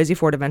forth, but Blasey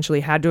Ford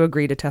eventually had to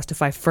agree to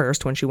testify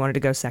first when she wanted to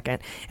go second,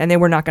 and they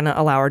were not going to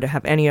allow her to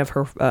have any of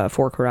her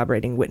 4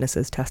 corroborating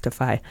witnesses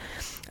testify.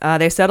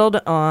 They settled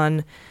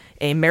on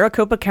a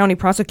Maricopa County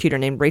prosecutor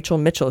named Rachel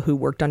Mitchell, who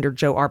worked under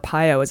Joe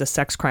Arpaio as a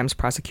sex crimes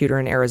prosecutor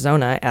in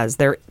Arizona, as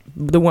the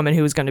woman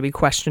who was going to be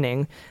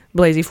questioning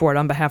Blasey Ford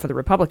on behalf of the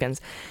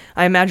Republicans.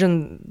 I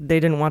imagine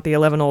they didn't want the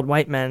 11 old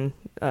white men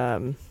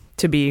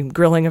to be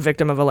grilling a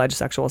victim of alleged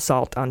sexual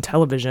assault on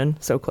television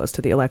so close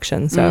to the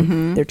election, so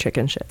they're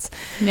chicken shits.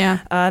 Yeah.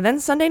 Then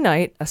Sunday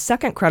night, a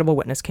second credible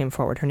witness came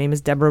forward. Her name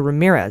is Deborah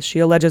Ramirez. She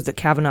alleges that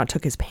Kavanaugh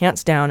took his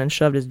pants down and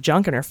shoved his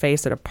junk in her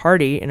face at a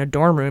party in a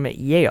dorm room at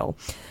Yale.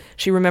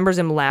 She remembers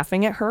him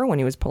laughing at her when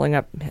he was pulling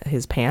up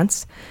his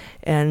pants,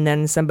 and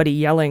then somebody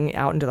yelling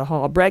out into the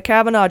hall, "Brett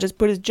Kavanaugh just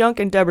put his junk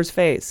in Deborah's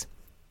face."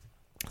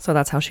 So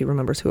that's how she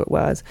remembers who it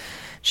was.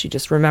 She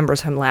just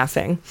remembers him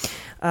laughing.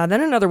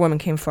 Then another woman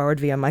came forward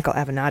via Michael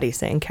Avenatti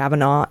saying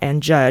Kavanaugh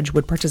and Judge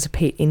would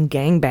participate in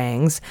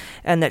gangbangs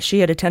and that she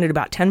had attended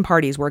about 10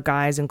 parties where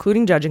guys,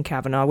 including Judge and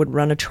Kavanaugh, would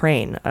run a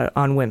train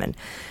on women.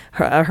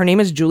 Her name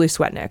is Julie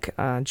Swetnick.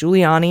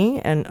 Giuliani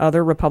and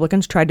other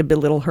Republicans tried to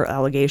belittle her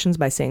allegations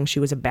by saying she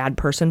was a bad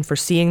person for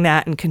seeing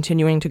that and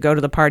continuing to go to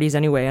the parties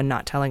anyway and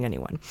not telling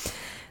anyone.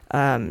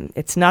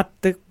 It's not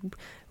the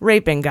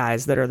raping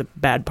guys that are the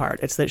bad part.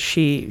 It's that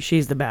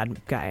she's the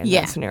bad guy in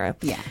that scenario.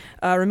 Yeah.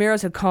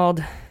 Ramirez had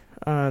called,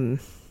 she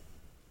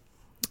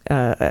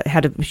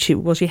had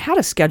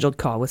a scheduled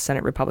call with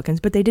Senate Republicans,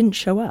 but they didn't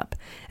show up.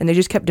 And they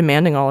just kept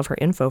demanding all of her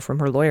info from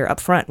her lawyer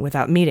up front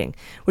without meeting,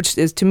 which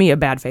is, to me, a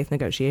bad faith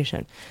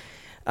negotiation.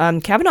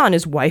 Kavanaugh and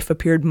his wife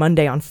appeared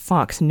Monday on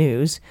Fox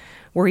News,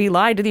 where he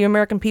lied to the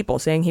American people,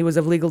 saying he was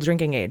of legal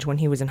drinking age when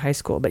he was in high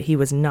school, but he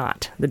was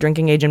not. The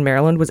drinking age in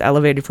Maryland was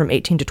elevated from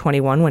 18 to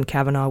 21 when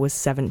Kavanaugh was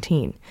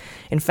 17.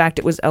 In fact,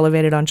 it was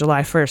elevated on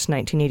July 1st,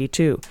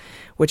 1982,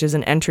 which is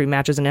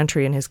matches an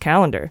entry in his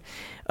calendar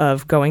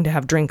of going to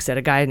have drinks at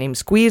a guy named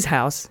Squee's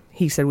house.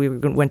 He said we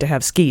went to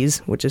have skis,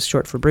 which is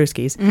short for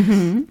brewskis,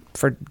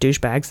 for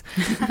douchebags,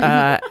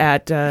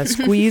 at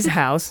Squee's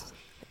house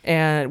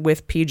and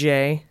with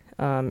PJ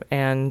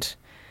and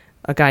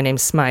a guy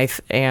named Smythe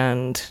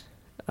and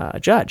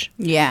Judge.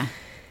 Yeah.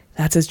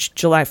 That's his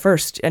July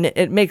 1st. And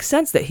it makes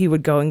sense that he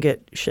would go and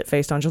get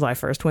shit-faced on July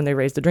 1st when they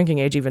raised the drinking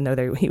age, even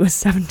though he was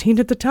 17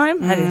 at the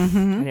time. I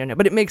don't know.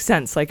 But it makes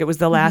sense. Like, it was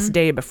the last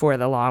day before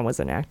the law was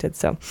enacted.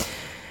 So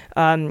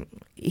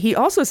he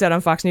also said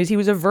on Fox News he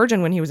was a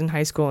virgin when he was in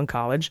high school and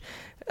college.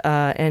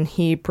 And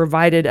he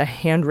provided a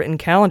handwritten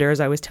calendar,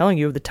 as I was telling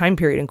you, of the time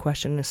period in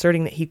question,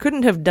 asserting that he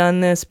couldn't have done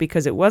this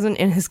because it wasn't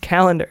in his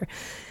calendar.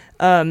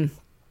 The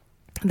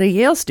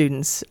Yale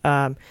students,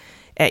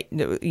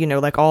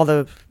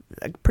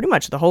 pretty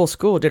much the whole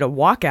school did a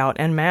walkout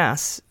en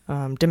masse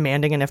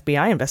demanding an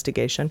FBI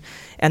investigation.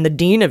 And the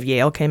dean of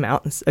Yale came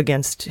out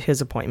against his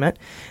appointment.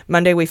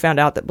 Monday, we found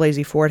out that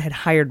Blasey Ford had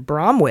hired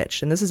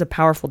Bromwich, and this is a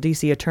powerful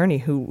D.C. attorney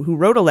who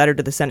wrote a letter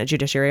to the Senate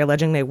Judiciary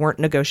alleging they weren't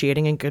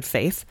negotiating in good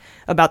faith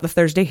about the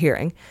Thursday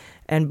hearing.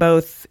 And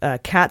both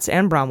Katz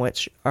and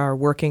Bromwich are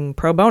working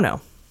pro bono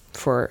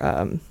for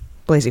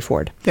Blasey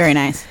Ford. Very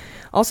nice.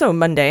 Also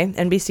Monday,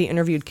 NBC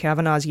interviewed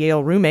Kavanaugh's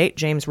Yale roommate,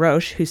 James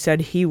Roche, who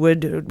said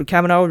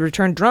Kavanaugh would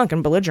return drunk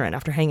and belligerent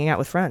after hanging out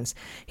with friends.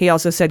 He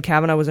also said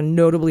Kavanaugh was a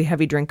notably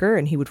heavy drinker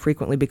and he would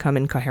frequently become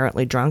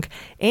incoherently drunk,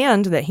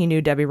 and that he knew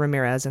Debbie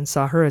Ramirez and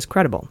saw her as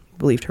credible,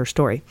 believed her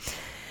story.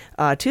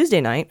 Tuesday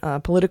night,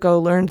 Politico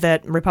learned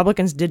that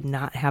Republicans did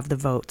not have the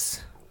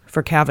votes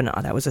for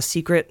Kavanaugh. That was a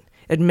secret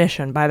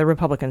admission by the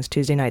Republicans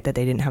Tuesday night that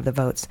they didn't have the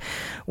votes.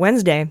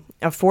 Wednesday,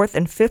 a fourth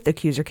and fifth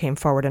accuser came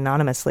forward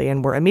anonymously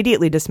and were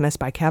immediately dismissed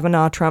by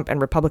Kavanaugh, Trump,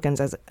 and Republicans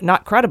as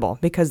not credible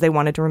because they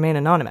wanted to remain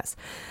anonymous.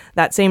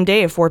 That same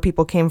day, 4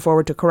 people came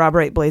forward to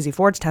corroborate Blasey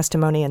Ford's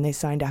testimony, and they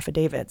signed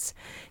affidavits.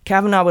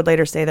 Kavanaugh would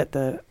later say that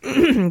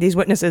these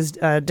witnesses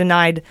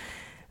denied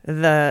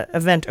the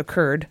event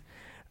occurred,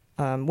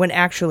 when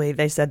actually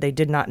they said they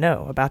did not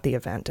know about the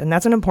event. And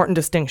that's an important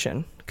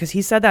distinction, because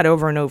he said that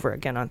over and over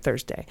again on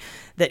Thursday,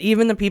 that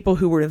even the people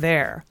who were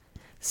there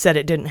said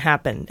it didn't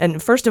happen.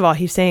 And first of all,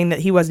 he's saying that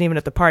he wasn't even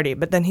at the party,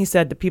 but then he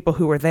said the people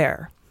who were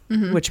there,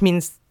 which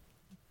means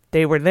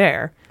they were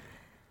there.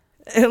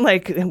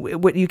 Like,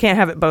 you can't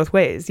have it both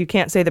ways. You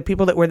can't say the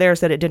people that were there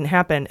said it didn't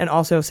happen and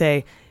also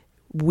say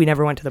we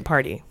never went to the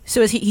party.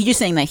 So is he just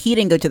saying that he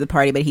didn't go to the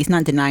party, but he's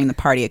not denying the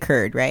party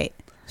occurred, right?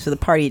 So the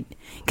party,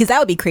 because that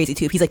would be crazy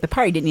too. If he's like, the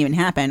party didn't even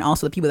happen.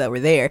 Also, the people that were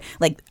there,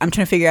 like, I'm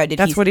trying to figure out.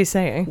 That's what he's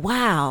saying.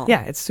 Wow.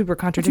 Yeah, it's super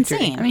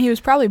contradictory. I mean, he was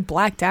probably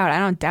blacked out. I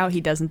don't doubt he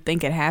doesn't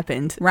think it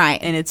happened.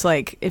 Right. And it's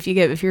like, if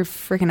you're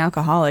freaking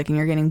alcoholic and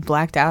you're getting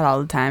blacked out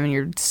all the time and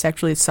you're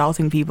sexually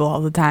assaulting people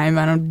all the time,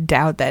 I don't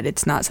doubt that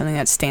it's not something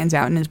that stands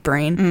out in his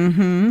brain.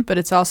 Mm-hmm. But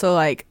it's also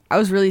like, I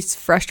was really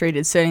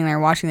frustrated sitting there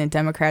watching the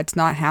Democrats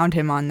not hound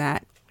him on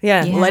that.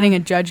 Yeah. Letting a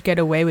judge get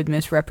away with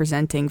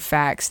misrepresenting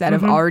facts that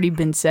have already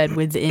been said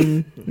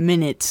within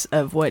minutes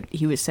of what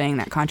he was saying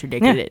that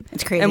contradicted it.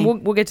 It's crazy. And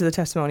we'll get to the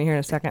testimony here in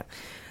a second.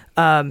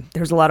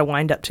 There's a lot of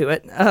wind up to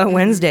it.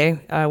 Wednesday,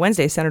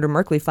 Senator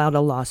Merkley filed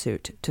a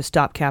lawsuit to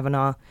stop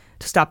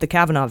the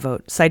Kavanaugh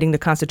vote, citing the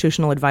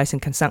constitutional advice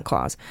and consent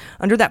clause.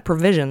 Under that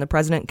provision, the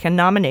president can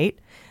nominate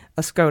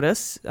a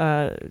SCOTUS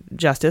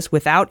justice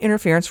without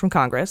interference from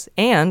Congress,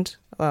 and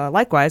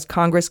likewise,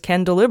 Congress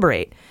can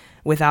deliberate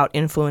without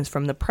influence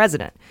from the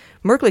president.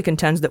 Merkley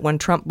contends that when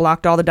Trump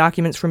blocked all the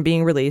documents from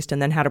being released and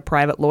then had a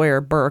private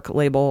lawyer, Burke,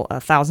 label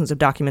thousands of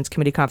documents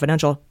committee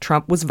confidential,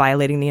 Trump was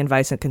violating the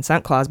advice and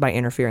consent clause by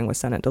interfering with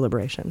Senate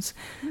deliberations.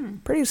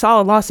 Pretty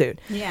solid lawsuit.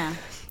 Yeah.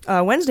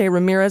 Wednesday,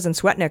 Ramirez and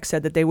Swetnick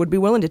said that they would be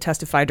willing to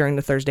testify during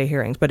the Thursday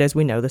hearings, but as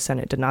we know, the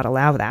Senate did not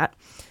allow that.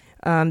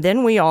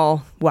 Then we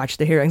all watched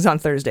the hearings on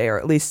Thursday, or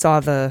at least saw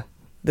the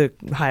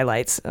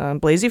highlights.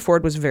 Blasey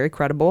Ford was very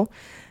credible,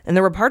 and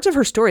there were parts of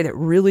her story that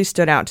really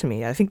stood out to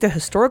me. I think the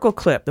historical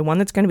clip, the one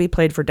that's going to be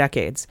played for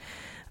decades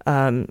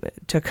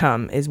to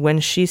come, is when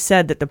she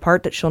said that the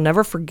part that she'll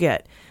never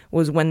forget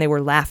was when they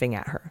were laughing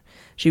at her.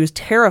 She was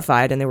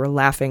terrified, and they were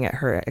laughing at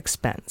her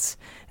expense.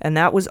 And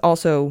that was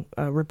also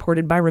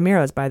reported by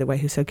Ramirez, by the way,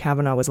 who said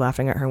Kavanaugh was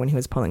laughing at her when he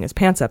was pulling his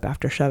pants up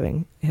after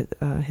shoving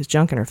his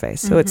junk in her face.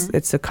 So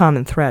it's a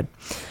common thread.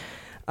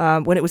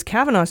 When it was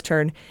Kavanaugh's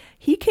turn,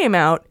 he came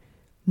out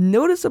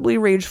noticeably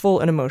rageful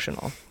and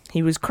emotional.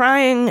 He was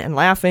crying and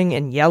laughing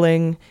and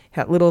yelling.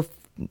 Had a little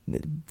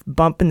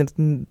bump in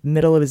the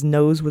middle of his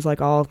nose was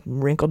like all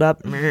wrinkled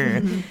up.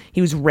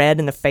 He was red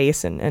in the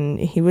face, and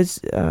he was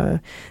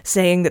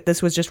saying that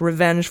this was just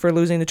revenge for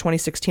losing the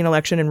 2016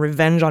 election and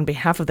revenge on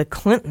behalf of the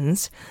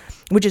Clintons,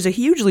 which is a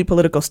hugely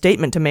political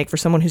statement to make for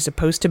someone who's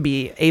supposed to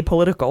be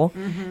apolitical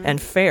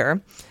and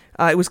fair.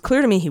 It was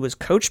clear to me he was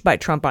coached by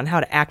Trump on how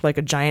to act like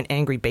a giant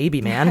angry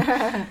baby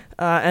man.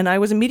 And I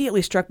was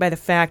immediately struck by the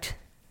fact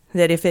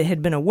that if it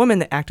had been a woman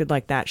that acted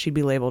like that, she'd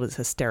be labeled as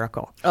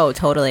hysterical. Oh,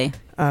 totally.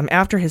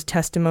 After his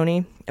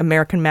testimony,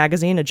 American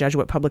Magazine, a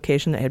Jesuit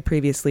publication that had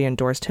previously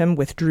endorsed him,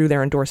 withdrew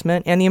their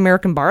endorsement, and the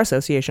American Bar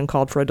Association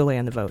called for a delay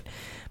in the vote.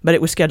 But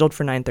it was scheduled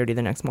for 9:30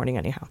 the next morning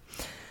anyhow.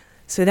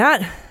 So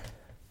that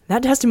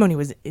testimony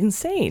was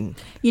insane.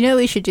 You know what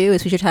we should do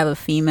is we should have a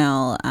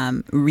female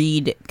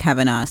read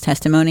Kavanaugh's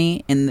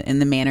testimony in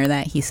the manner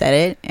that he said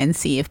it, and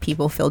see if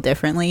people feel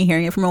differently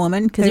hearing it from a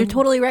woman. Because you're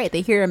totally right.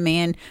 They hear a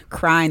man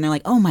cry and they're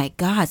like, oh my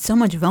God, so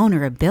much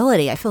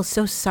vulnerability. I feel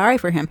so sorry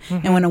for him.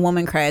 And when a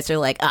woman cries, they're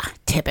like,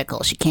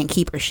 typical. She can't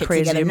keep her shit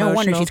together. Emotional. No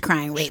wonder she's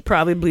crying rape. She's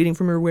probably bleeding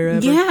from her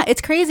wherever. Yeah, it's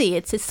crazy.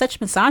 It's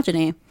such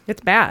misogyny. It's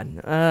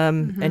bad.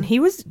 And he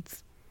was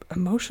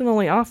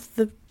emotionally off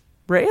the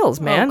rails,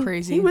 man. Oh,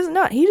 crazy. He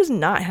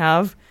doesn't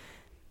have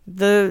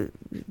the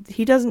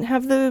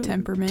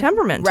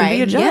temperament to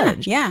be a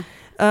judge. Yeah.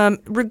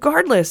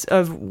 Regardless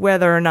of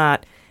whether or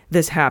not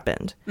this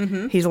happened.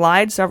 He's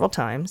lied several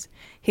times.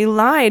 He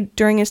lied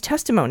during his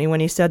testimony when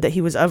he said that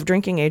he was of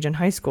drinking age in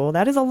high school.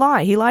 That is a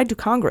lie. He lied to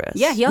Congress.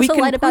 Yeah, he also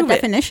lied about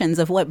definitions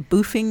of what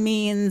boofing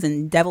means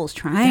and devil's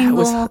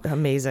triangle. That was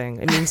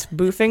amazing. It means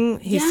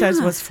boofing, he says,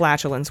 was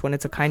flatulence when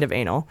it's a kind of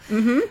anal.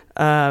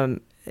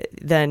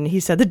 Then he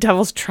said the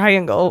devil's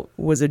triangle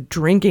was a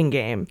drinking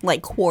game.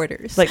 Like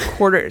quarters.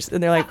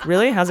 And they're like,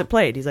 really? How's it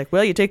played? He's like,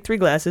 well, you take 3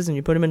 glasses and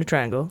you put them in a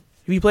triangle.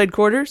 Have you played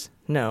quarters?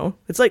 No.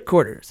 It's like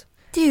quarters.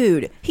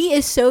 Dude, he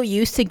is so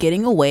used to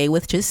getting away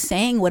with just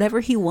saying whatever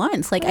he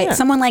wants. Like,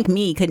 someone like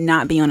me could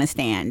not be on a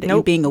stand.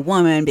 Nope. Being a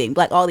woman, being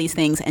black, all these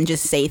things, and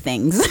just say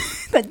things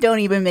that don't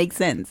even make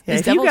sense. Yeah,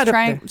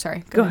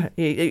 Sorry. Go ahead.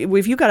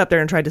 If you got up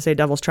there and tried to say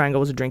Devil's Triangle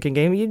was a drinking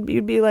game,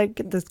 you'd be like,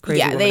 get this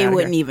crazy woman they out of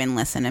wouldn't here. even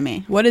listen to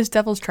me. What is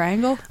Devil's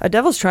Triangle? A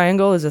Devil's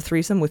Triangle is a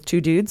threesome with 2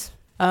 dudes.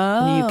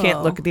 Oh. You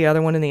can't look at the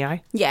other one in the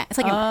eye. Yeah, it's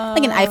like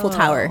an Eiffel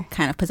Tower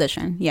kind of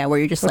position. Yeah, where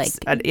you're just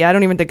I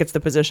don't even think it's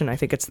the position. I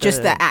think it's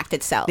just the act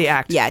itself. The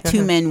act. Yeah,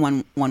 2 men,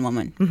 one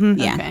woman.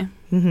 Yeah.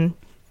 Okay.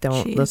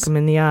 Don't look him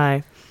in the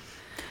eye.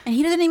 And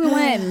he doesn't even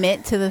want to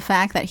admit to the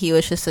fact that he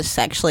was just a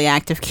sexually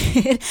active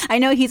kid. I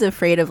know he's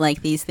afraid of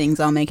like these things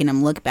all making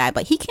him look bad,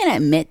 but he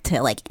can't admit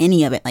to like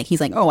any of it. Like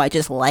he's like, oh, I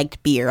just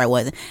liked beer.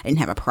 I didn't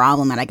have a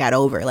problem and I got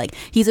over. Like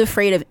he's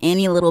afraid of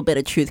any little bit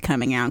of truth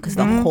coming out because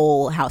the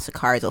whole house of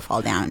cards will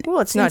fall down.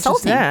 Well, it's not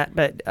insulting. Just that,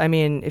 but I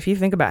mean, if you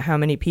think about how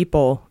many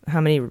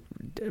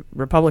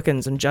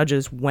Republicans and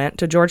judges went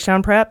to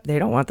Georgetown Prep, they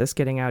don't want this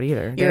getting out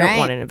either. They don't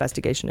want an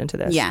investigation into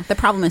this. Yeah, the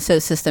problem is so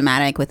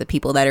systematic with the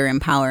people that are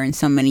in power, and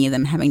so many of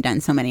them having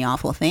done so many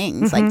awful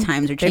things. Like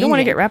times are changing. They don't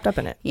want to get wrapped up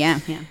in it. Yeah.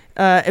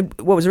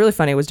 What was really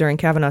funny was during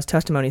Kavanaugh's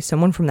testimony,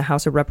 someone from the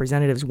House of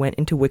Representatives went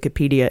into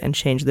Wikipedia and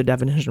changed the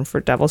definition for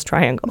Devil's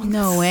Triangle.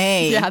 No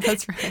way. Yeah,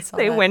 that's right.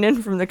 They went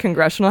in from the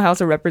Congressional House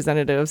of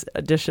Representatives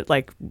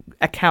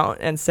account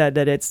and said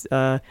that it's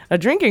a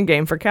drinking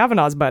game for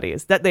Kavanaugh's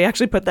buddies. That they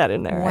actually put that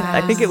in there. Wow.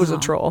 I think it was a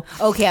troll.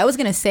 Okay, I was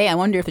gonna say, I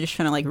wonder if they're just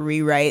trying to like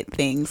rewrite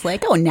things.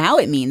 Like, oh, now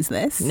it means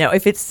this. No,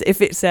 if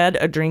it said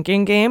a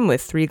drinking game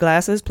with 3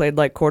 glasses played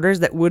like quarters,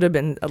 that would have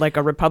been like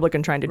a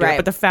Republican trying to do it.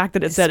 But the fact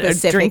that it said a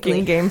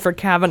drinking game for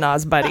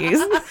Kavanaugh's buddies,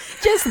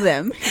 just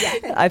them.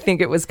 I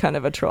think it was kind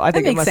of a troll. I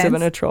think it must have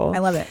been a troll. I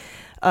love it.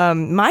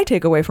 My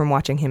takeaway from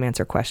watching him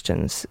answer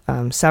questions,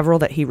 several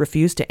that he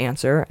refused to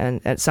answer,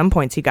 and at some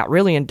points he got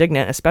really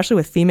indignant, especially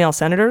with female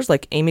senators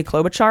like Amy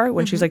Klobuchar,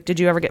 when she's like, did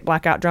you ever get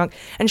blackout drunk?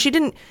 And she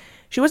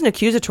wasn't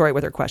accusatory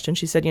with her question.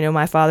 She said,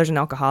 my father's an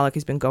alcoholic.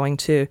 He's been going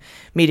to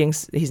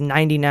meetings. He's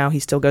 90 now. He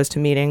still goes to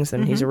meetings,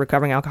 and he's a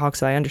recovering alcoholic,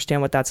 so I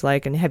understand what that's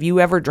like. And have you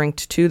ever drank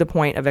to the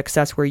point of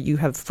excess where you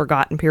have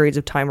forgotten periods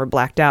of time or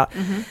blacked out?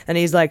 And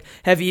he's like,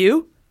 have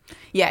you?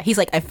 Yeah, he's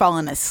like, I've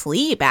fallen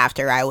asleep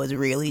after I was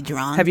really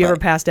drunk. Have you ever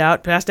passed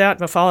out,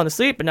 but fallen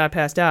asleep, but not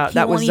passed out?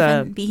 That won't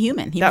even be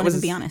human. He won't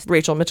even be honest.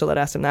 Rachel Mitchell that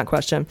asked him that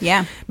question.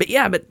 Yeah.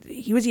 But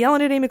he was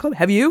yelling at Amy Klobuchar.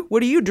 Have you? What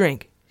do you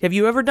drink? Have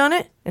you ever done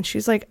it? And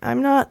she's like,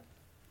 I'm not.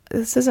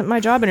 This isn't my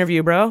job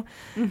interview, bro.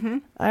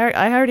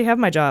 I already have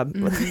my job.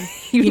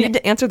 You need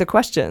to answer the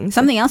questions.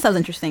 Something else that was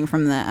interesting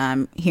from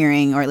the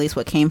hearing, or at least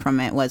what came from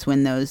it, was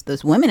when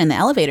those women in the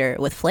elevator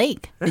with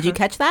Flake. Did you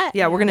catch that?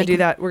 Yeah, we're going to do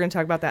that. We're going to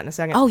talk about that in a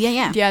second. Oh,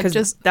 yeah. Yeah,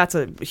 because that's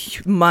a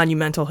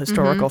monumental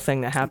historical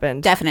thing that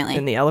happened. Definitely.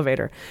 In the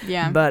elevator.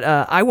 Yeah. But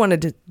I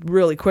wanted to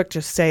really quick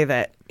just say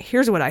that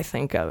here's what I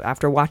think of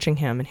after watching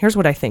him, and here's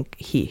who I think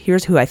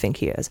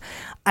he is.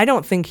 I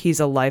don't think he's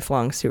a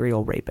lifelong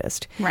serial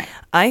rapist. Right.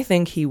 I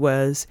think he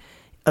was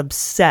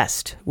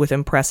obsessed with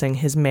impressing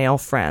his male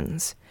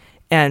friends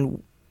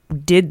and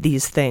did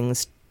these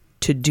things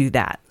to do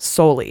that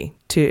solely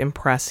to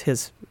impress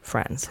his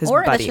friends, his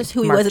or buddy, that's just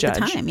who he Mark was at Judge.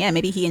 the time. Yeah,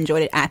 maybe he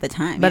enjoyed it at the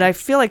time. But yeah. I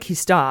feel like he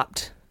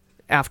stopped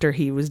after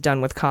he was done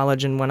with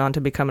college and went on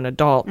to become an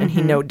adult, and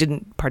he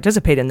didn't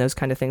participate in those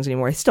kind of things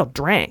anymore. He still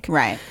drank.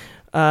 Right.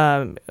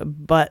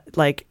 But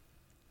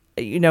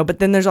but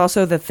then there's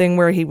also the thing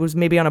where he was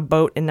maybe on a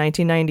boat in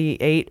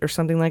 1998 or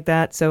something like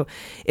that. So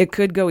it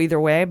could go either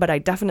way, but I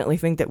definitely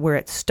think that where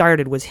it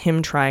started was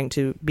him trying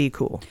to be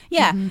cool.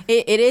 Yeah,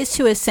 it is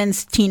to a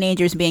sense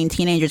teenagers being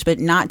teenagers, but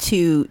not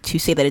to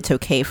say that it's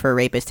okay for a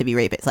rapist to be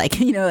rapist. Like,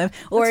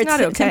 or it's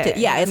not okay. Attempted,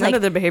 yeah, it's none like,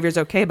 of the behavior is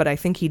okay, but I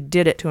think he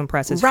did it to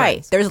impress his right.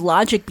 friends. There's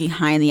logic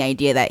behind the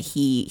idea that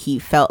he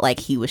felt like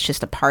he was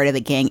just a part of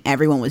the gang.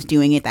 Everyone was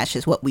doing it. That's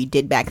just what we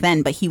did back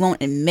then. But he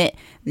won't admit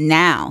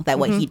now that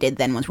what he did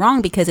then was wrong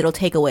because it'll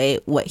take away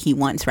what he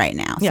wants right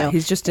now. Yeah, so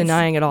he's just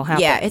denying it all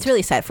happened. Yeah, it's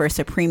really sad for a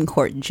Supreme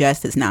Court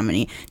justice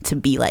nominee to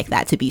be like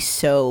that, to be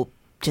so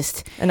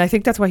just... And I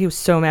think that's why he was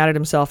so mad at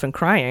himself and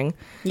crying.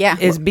 Yeah.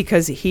 Is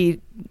because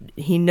he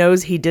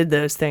knows he did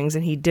those things,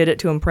 and he did it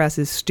to impress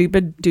his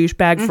stupid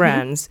douchebag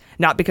friends,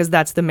 not because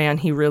that's the man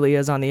he really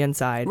is on the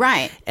inside.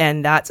 Right.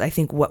 And that's, I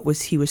think,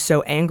 he was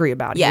so angry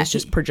about. Yeah, he was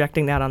just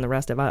projecting that on the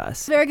rest of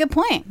us. Very good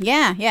point.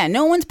 Yeah.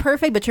 No one's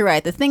perfect, but you're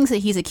right. The things that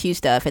he's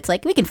accused of, it's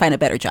like we can find a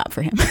better job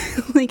for him.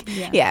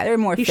 There are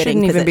more He fitting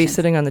shouldn't even be positions.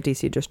 sitting on the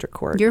D.C. District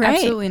Court. You're right.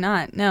 Absolutely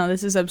not. No,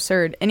 this is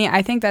absurd. And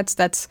I think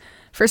that's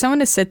for someone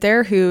to sit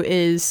there who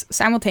is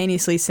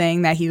simultaneously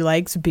saying that he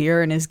likes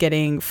beer and is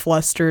getting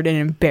flustered and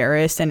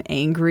embarrassed and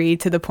angry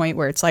to the point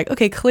where it's like,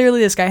 okay, clearly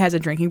this guy has a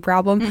drinking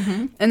problem.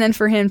 And then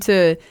for him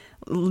to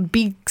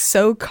be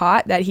so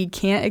caught that he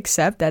can't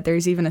accept that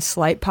there's even a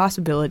slight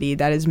possibility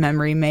that his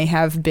memory may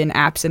have been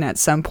absent at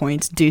some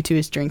points due to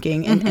his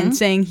drinking, and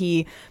saying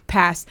he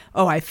passed,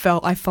 I've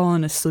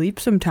fallen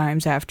asleep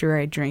sometimes after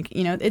I drink.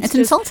 It's just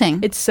insulting.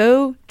 It's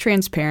so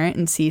transparent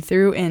and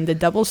see-through, and the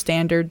double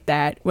standard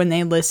that when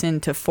they listen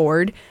to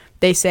Ford,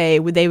 they say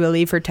they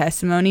believe her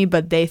testimony,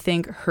 but they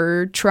think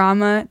her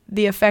trauma,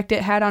 the effect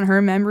it had on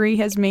her memory,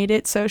 has made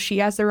it so she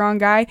has the wrong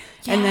guy.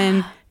 Yeah. And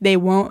then they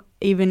won't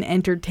even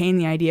entertain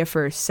the idea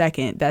for a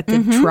second that the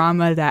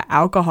trauma that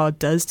alcohol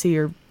does to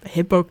your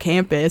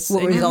hippocampus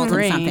will result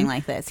in something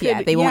like this.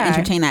 Yeah, they won't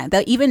entertain that.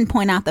 They'll even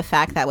point out the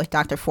fact that with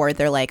Dr. Ford,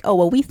 they're like,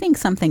 we think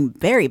something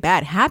very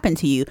bad happened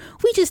to you.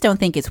 We just don't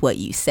think it's what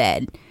you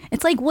said.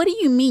 It's like, what do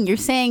you mean? You're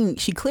saying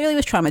she clearly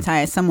was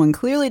traumatized. Someone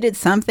clearly did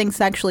something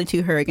sexually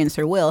to her against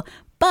her will.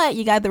 But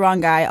you got the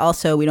wrong guy.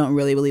 Also, we don't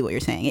really believe what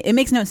you're saying. It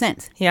makes no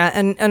sense. Yeah,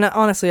 and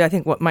honestly, I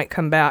think what might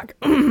come back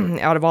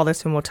out of all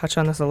this, and we'll touch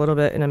on this a little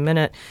bit in a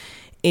minute,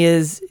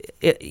 is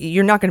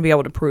you're not going to be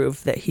able to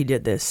prove that he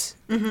did this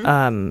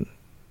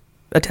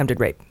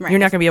attempted rape. Right. You're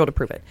not going to be able to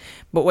prove it.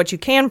 But what you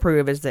can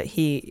prove is that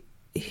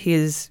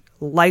his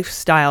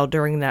lifestyle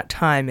during that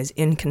time is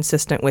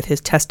inconsistent with his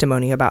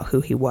testimony about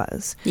who he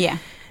was. Yeah.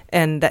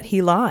 And that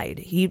he lied.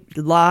 He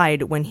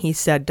lied when he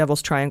said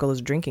Devil's Triangle is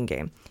a drinking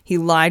game. He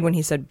lied when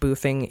he said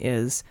boofing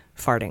is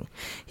farting.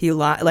 He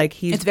lied.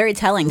 It's very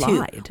telling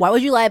too. Why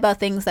would you lie about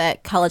things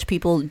that college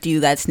people do?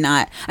 That's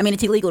not. I mean,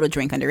 it's illegal to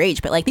drink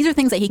underage, but these are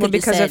things that he could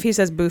just say. Because if he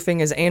says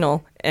boofing is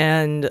anal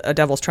and a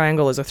Devil's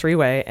Triangle is a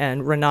three-way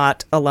and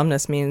Renat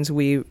alumnus means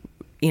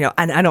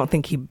and I don't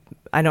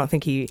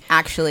think he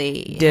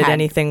actually did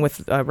anything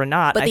with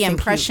Renat. But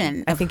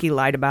I think he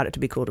lied about it to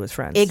be cool to his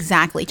friends.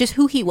 Exactly. Just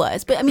who he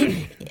was. But I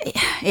mean,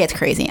 It's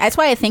crazy. That's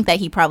why I think that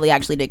he probably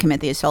actually did commit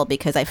the assault,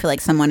 because I feel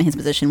like someone in his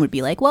position would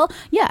be like, well,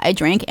 yeah, I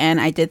drank and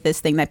I did this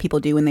thing that people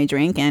do when they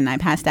drink and I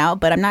passed out,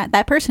 but I'm not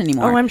that person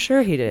anymore. Oh, I'm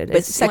sure he did.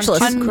 But sexual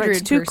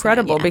it's too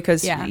credible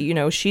because,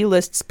 she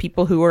lists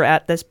people who were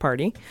at this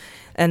party.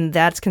 And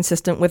that's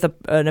consistent with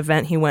an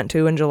event he went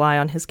to in July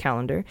on his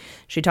calendar.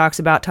 She talks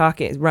about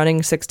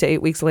running 6 to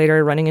 8 weeks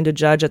later, running into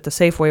Judge at the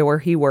Safeway where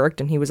he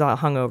worked, and he was all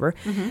hungover.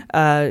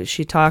 Mm-hmm.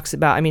 She talks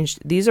about,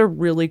 these are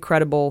really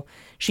credible.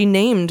 She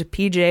named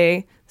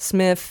PJ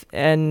Smith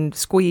and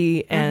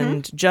Squee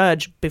and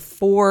Judge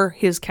before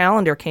his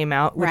calendar came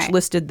out, which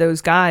listed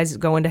those guys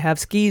going to have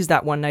skis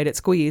that one night at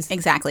Squee's.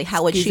 Exactly.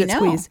 How would she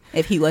know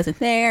if he wasn't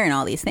there and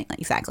all these things?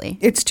 Exactly.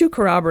 It's too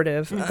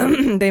corroborative.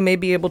 They may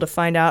be able to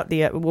find out.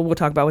 We'll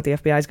talk about what the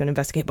FBI is going to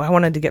investigate, but I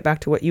wanted to get back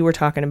to what you were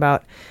talking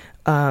about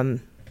the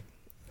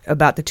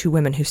two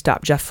women who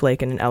stopped Jeff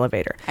Flake in an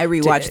elevator. I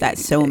rewatched that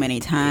so many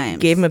times.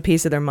 Gave him a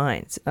piece of their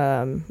minds.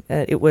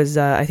 It was,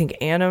 I think,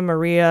 Anna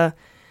Maria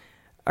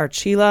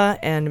Archila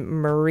and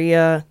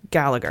Maria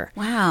Gallagher.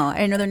 Wow, I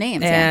didn't know their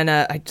names. And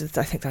I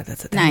think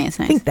that's it. Nice.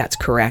 I think that's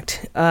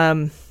correct.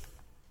 But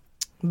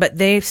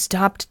they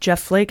stopped Jeff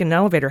Flake in an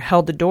elevator,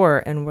 held the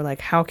door, and were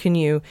like, "How can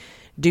you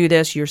do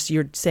this? You're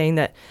saying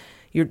that."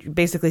 You're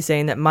basically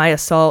saying that my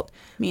assault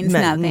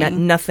meant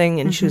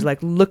nothing. And she was like,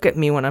 "Look at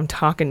me when I'm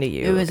talking to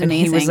you." It was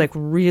amazing. And he was like,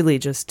 really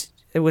just.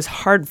 It was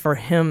hard for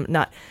him.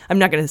 I'm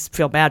not going to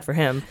feel bad for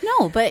him.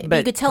 No, but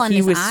you could tell in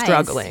his eyes. He was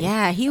struggling.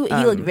 Yeah, he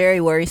looked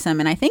very worrisome,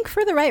 and I think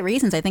for the right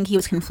reasons. I think he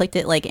was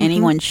conflicted, like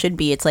anyone should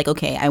be. It's like,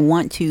 okay, I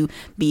want to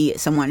be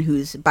someone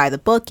who's by the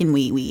book, and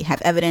we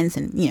have evidence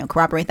and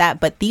corroborate that.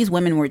 But these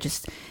women were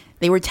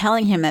they were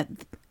telling him that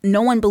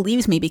no one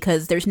believes me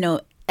because there's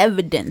no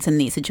evidence in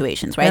these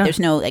situations, right? Yeah.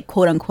 There's no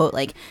quote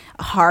unquote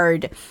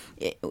hard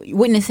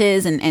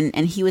witnesses,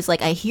 and he was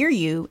like, I hear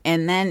you,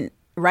 and then.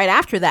 Right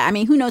after that,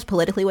 who knows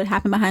politically what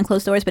happened behind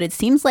closed doors, but it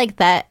seems like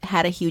that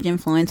had a huge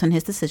influence on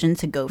his decision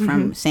to go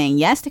from saying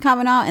yes to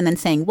Kavanaugh and then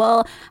saying,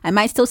 well, I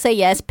might still say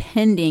yes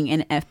pending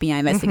an FBI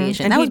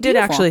investigation. And that he did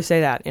actually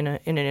say that in an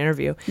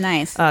interview.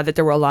 Nice. That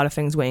there were a lot of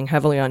things weighing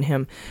heavily on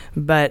him.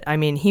 But,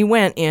 they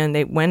went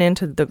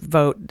into the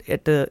vote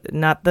at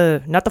not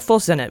the full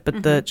Senate,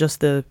 but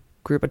just the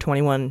group of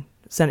 21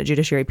 Senate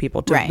Judiciary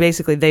people.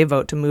 Basically, they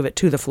vote to move it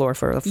to the floor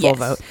for a full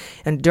vote.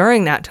 And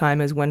during that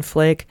time is when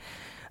Flake...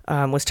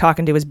 was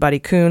talking to his buddy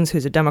Coons,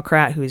 who's a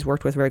Democrat who he's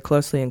worked with very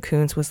closely, and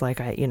Coons was like,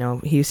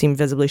 he seemed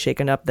visibly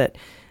shaken up that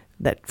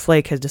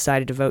Flake has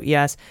decided to vote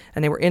yes.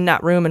 And they were in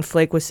that room, and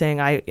Flake was saying,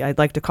 I'd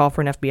like to call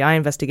for an FBI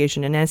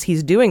investigation. And as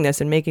he's doing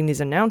this and making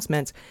these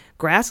announcements,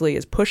 Grassley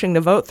is pushing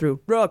the vote through.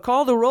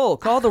 Call the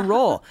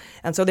roll.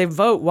 And so they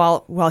vote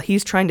while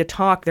he's trying to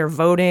talk. They're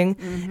voting,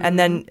 and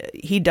then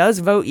he does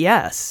vote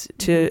yes.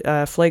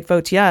 Flake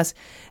votes yes,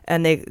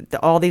 and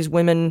all these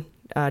women.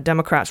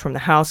 Democrats from the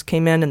House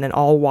came in and then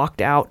all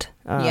walked out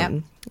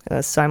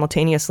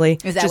simultaneously.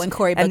 Is that when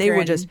Cory Booker and they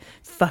were just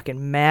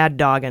fucking mad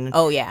dogging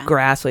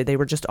Grassley. They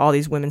were just all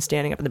these women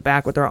standing up in the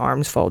back with their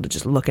arms folded,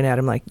 just looking at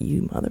him like,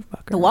 you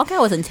motherfucker. The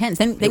walkout was intense.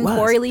 Didn't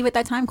Cory leave at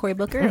that time, Cory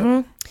Booker?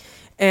 Mm-hmm.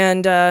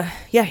 And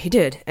he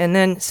did. And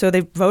then so they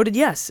voted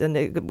yes, and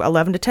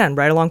 11-10,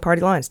 right along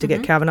party lines to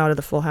get Kavanaugh to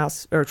the full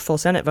House or full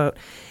Senate vote.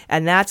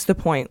 And that's the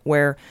point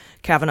where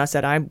Kavanaugh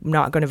said, I'm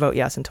not going to vote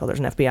yes until there's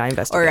an FBI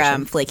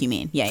investigation. Or Flake, you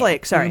mean. Yeah.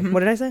 Flake, sorry. What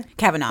did I say?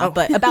 Kavanaugh,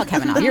 but about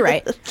Kavanaugh. You're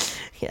right.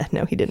 Yeah,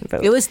 no, he didn't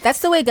vote. That's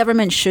the way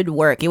government should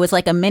work. It was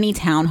like a mini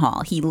town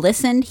hall. He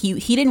listened. He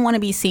didn't want to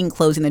be seen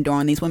closing the door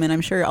on these women,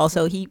 I'm sure.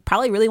 Also, he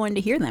probably really wanted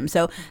to hear them.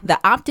 So the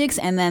optics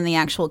and then the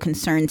actual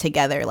concern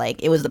together,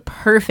 it was the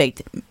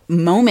perfect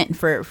moment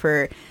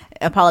for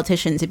a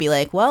politician to be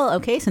like, well,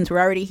 okay, since we're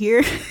already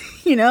here,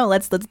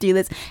 let's do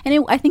this.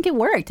 And I think it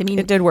worked.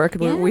 It did work.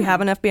 Yeah. We have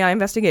an FBI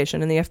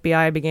investigation, and the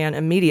FBI began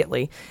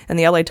immediately. And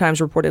the LA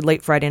Times reported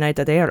late Friday night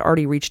that they had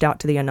already reached out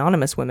to the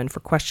anonymous women for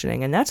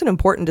questioning. And that's an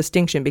important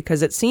distinction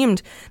because it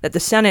seemed that the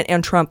Senate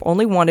and Trump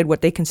only wanted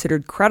what they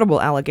considered credible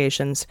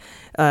allegations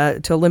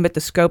to limit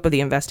the scope of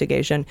the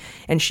investigation.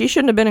 And she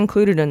shouldn't have been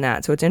included in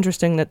that. So it's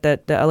interesting that the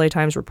LA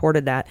Times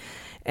reported that.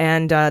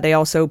 And they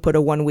also put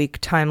a 1-week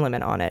time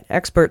limit on it.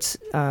 Experts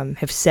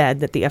have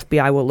said that the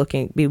FBI will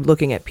be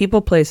looking at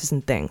people, places,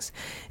 and things,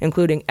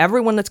 including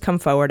everyone that's come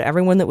forward,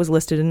 everyone that was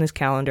listed in his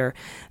calendar.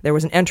 There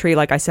was an entry,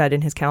 like I said,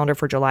 in his calendar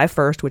for July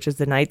 1st, which is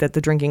the night that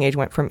the drinking age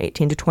went from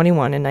 18 to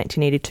 21 in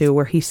 1982,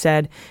 where he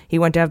said he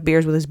went to have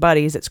beers with his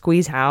buddies at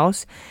Squee's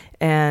house.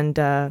 And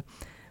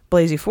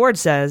Blasey Ford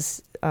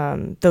says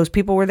those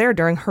people were there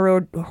during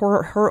her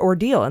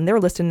ordeal, and they're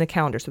listed in the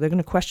calendar. So they're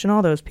going to question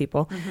all those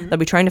people. They'll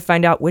be trying to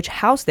find out which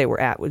house they were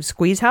at. Was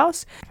Squee's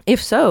house?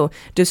 If so,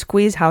 does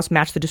Squee's house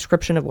match the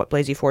description of what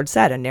Blasey Ford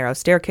said? A narrow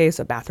staircase,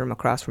 a bathroom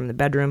across from the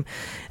bedroom,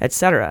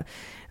 etc.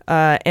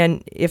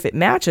 And if it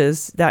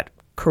matches, that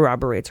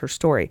corroborates her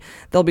story.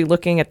 They'll be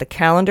looking at the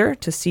calendar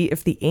to see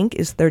if the ink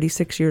is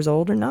 36 years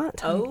old or not.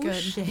 Oh,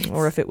 shit.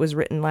 Or if it was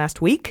written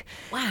last week.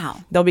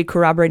 Wow. They'll be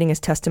corroborating his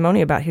testimony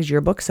about his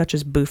yearbook, such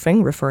as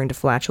boofing, referring to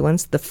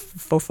flatulence, the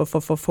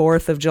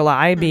 4th of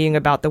July being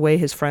about the way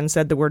his friend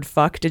said the word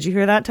fuck. Did you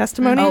hear that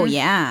testimony? Oh,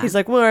 yeah. He's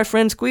like, well, our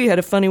friend Squee had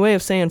a funny way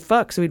of saying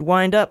fuck, so he'd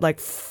wind up like,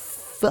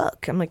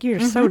 fuck. I'm like, you're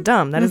so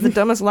dumb. That is the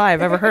dumbest lie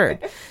I've ever heard.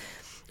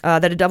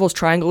 That a devil's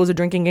triangle is a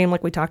drinking game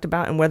like we talked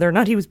about, and whether or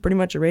not he was pretty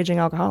much a raging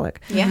alcoholic.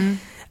 Yeah.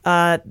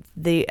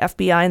 The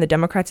FBI and the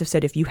Democrats have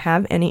said if you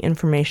have any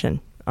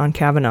information on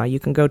Kavanaugh, you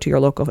can go to your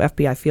local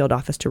FBI field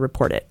office to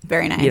report it.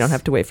 Very nice. You don't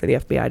have to wait for the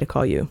FBI to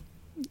call you.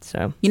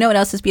 So, you know what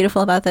else is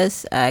beautiful about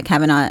this?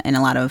 Kavanaugh and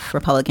a lot of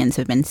Republicans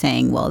have been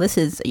saying, well, this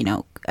is,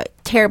 a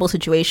terrible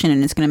situation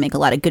and it's going to make a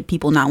lot of good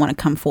people not want to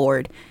come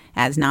forward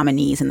as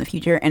nominees in the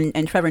future.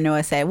 And Trevor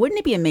Noah said, wouldn't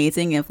it be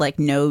amazing if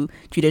no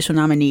judicial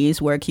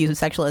nominees were accused of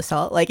sexual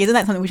assault? Isn't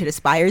that something we should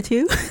aspire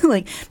to?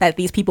 That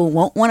these people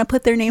won't want to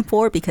put their name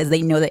forward because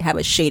they know they have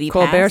a shady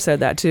Colbert past.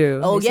 said that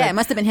too. Oh, yeah, it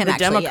must have been him, the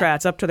actually.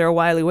 Democrats, up to their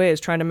wily ways,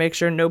 trying to make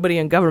sure nobody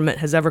in government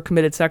has ever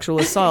committed sexual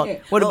assault.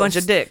 What a bunch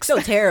of dicks. So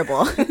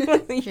terrible.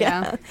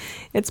 Yeah.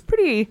 It's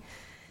pretty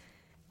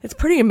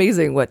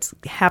amazing what's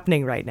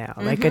happening right now.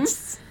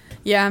 It's...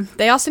 Yeah,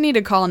 they also need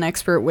to call an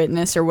expert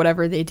witness or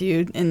whatever they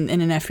do in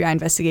an FBI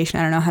investigation.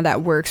 I don't know how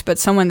that works, but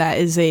someone that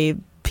is a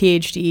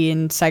PhD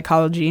in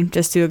psychology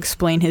just to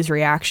explain his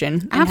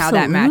reaction and how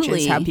that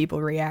matches how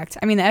people react.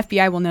 I mean, the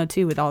FBI will know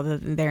too with all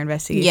their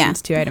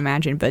investigations too, I'd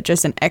imagine, but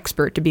just an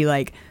expert to be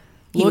like,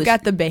 look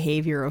at the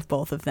behavior of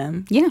both of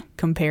them. Yeah.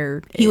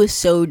 Compare. He was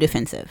so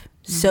defensive.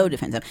 So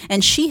defensive.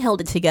 And she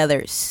held it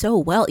together so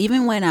well.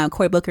 Even when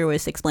Cory Booker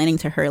was explaining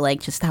to her,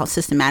 just how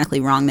systematically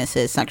wrong this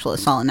is, sexual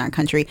assault in our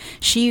country,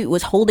 she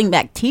was holding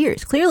back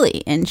tears,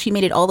 clearly. And she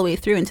made it all the way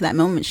through into that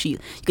moment. You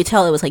could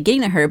tell it was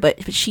getting to her,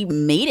 but she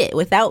made it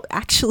without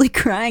actually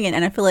crying.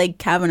 And I feel like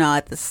Kavanaugh,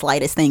 at the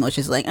slightest thing, was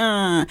just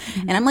And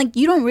I'm like,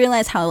 you don't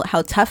realize how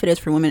tough it is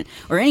for women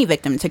or any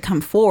victim to come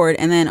forward.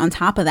 And then on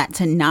top of that,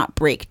 to not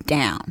break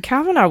down.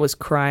 Kavanaugh was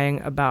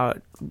crying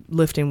about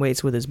lifting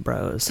weights with his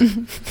bros.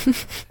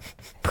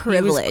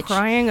 Privilege. He was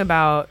crying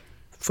about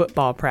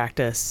football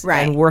practice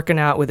and working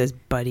out with his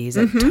buddies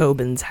at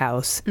Tobin's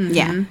house.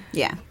 Yeah.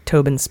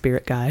 Tobin's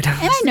spirit guide. And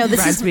I know this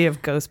reminds me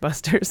of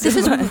Ghostbusters. This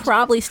is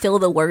probably still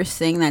the worst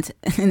thing and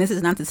this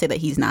is not to say that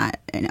he's not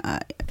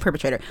a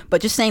perpetrator,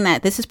 but just saying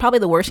that this is probably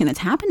the worst thing that's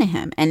happened to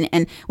him.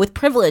 And with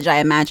privilege, I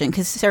imagine,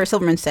 because Sarah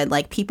Silverman said,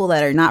 people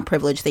that are not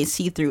privileged, they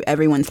see through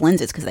everyone's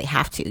lenses because they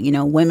have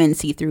to. Women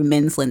see through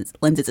men's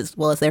lenses as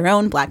well as their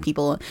own, Black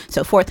people,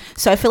 so forth.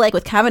 So I feel like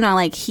with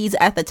Kavanaugh, he's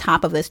at the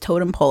top of this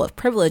totem pole of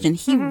privilege, and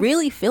he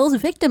really feels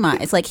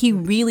victimized. He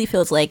really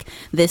feels like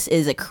this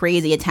is a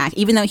crazy attack,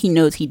 even though he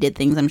knows he did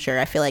things, I'm sure.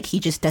 I feel like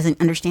he just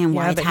doesn't understand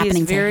why it's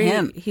happening to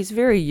him. He's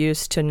very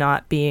used to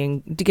not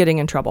getting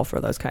in trouble for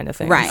those kind of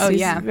things. Right.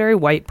 He's very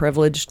white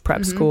privileged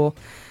prep school.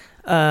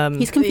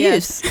 He's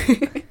confused.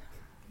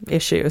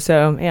 Issue.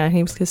 So yeah,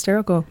 he's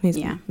hysterical.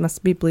 He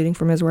must be bleeding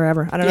from his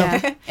wherever. I don't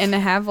know. And to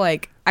have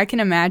I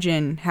can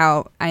imagine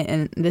how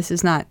and this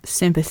is not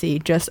sympathy,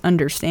 just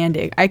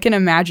understanding. I can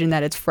imagine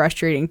that it's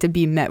frustrating to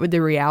be met with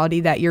the reality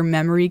that your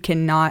memory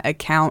cannot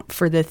account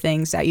for the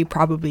things that you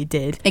probably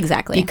did.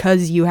 Exactly.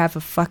 Because you have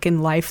a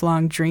fucking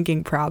lifelong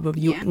drinking problem.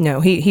 No,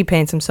 he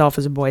paints himself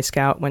as a Boy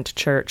Scout, went to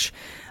church.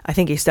 I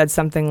think he said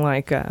something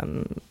like,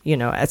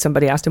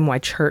 somebody asked him why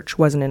church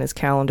wasn't in his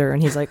calendar.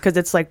 And he's like, because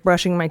it's like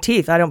brushing my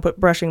teeth. I don't put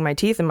brushing my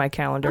teeth in my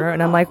calendar.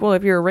 And I'm like, well,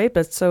 if you're a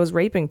rapist, so is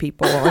raping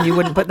people. And you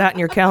wouldn't put that in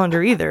your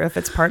calendar either if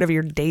it's part of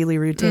your daily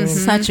routine.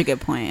 Such a good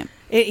point.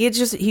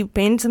 He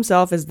paints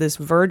himself as this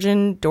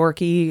virgin,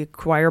 dorky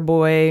choir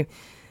boy,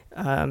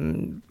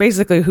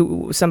 basically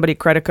who somebody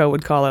Credico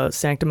would call a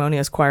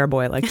sanctimonious choir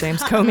boy like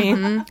James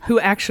Comey, who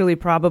actually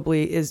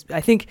probably is,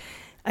 I think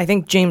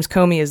James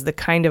Comey is the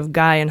kind of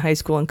guy in high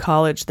school and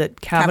college that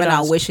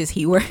Kavanaugh wishes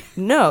he were.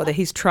 No, that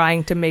he's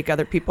trying to make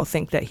other people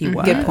think that he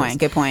was.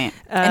 Good point.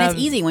 And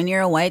it's easy when you're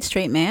a white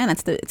straight man.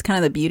 It's kind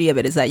of the beauty of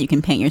it is that you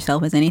can paint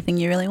yourself as anything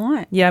you really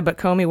want. Yeah, but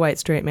Comey, white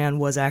straight man,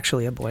 was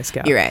actually a Boy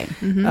Scout. You're right.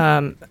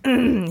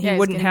 He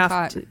wouldn't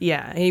have to.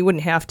 Yeah, he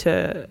wouldn't have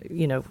to.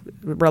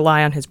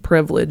 Rely on his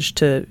privilege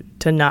to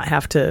not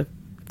have to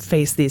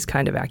face these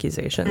kind of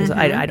accusations.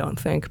 I don't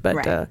think,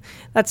 but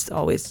that's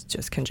always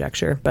just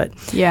conjecture. But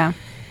yeah.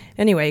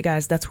 Anyway,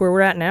 guys, that's where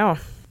we're at now.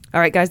 All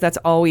right, guys, that's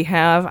all we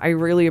have. I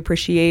really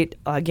appreciate,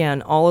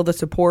 again, all of the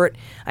support.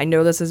 I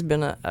know this has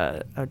been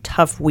a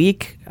tough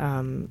week,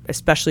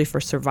 especially for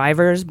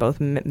survivors, both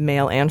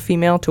male and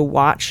female, to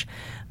watch.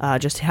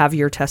 Just have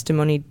your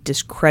testimony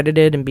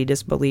discredited and be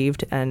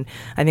disbelieved. And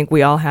I think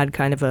we all had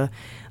kind of a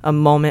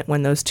moment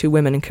when those two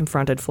women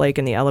confronted Flake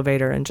in the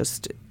elevator and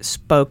just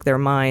spoke their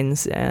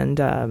minds, and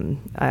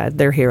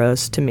they're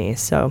heroes to me.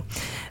 So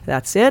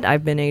that's it.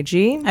 I've been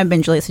AG. I've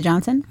been Julissa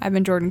Johnson. I've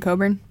been Jordan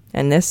Coburn.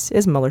 And this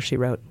is Mueller, She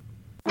Wrote.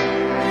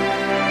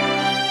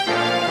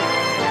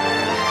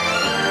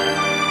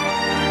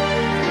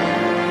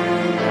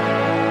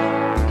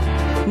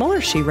 Mueller,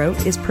 Mueller, She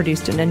Wrote is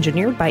produced and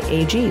engineered by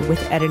AG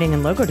with editing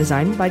and logo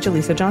design by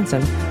Jaleesa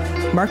Johnson.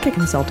 Market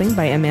consulting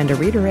by Amanda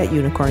Reeder at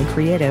Unicorn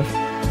Creative.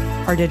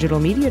 Our digital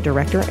media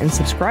director and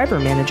subscriber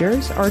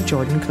managers are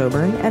Jordan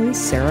Coburn and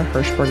Sarah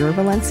Hirschberger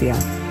Valencia.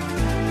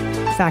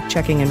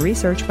 Fact-checking and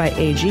research by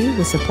AG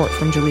with support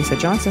from Jaleesa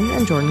Johnson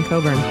and Jordan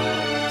Coburn.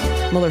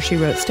 Mueller, She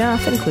Wrote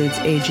staff includes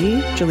AG,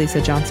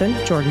 Jaleesa Johnson,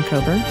 Jordan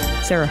Coburn,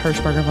 Sarah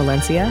Hirschberger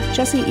Valencia,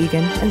 Jesse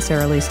Egan, and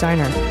Sarah Lee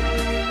Steiner.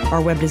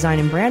 Our web design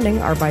and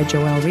branding are by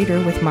Joelle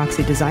Reeder with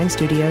Moxie Design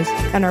Studios,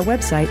 and our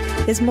website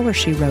is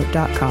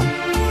MuellerSheWrote.com.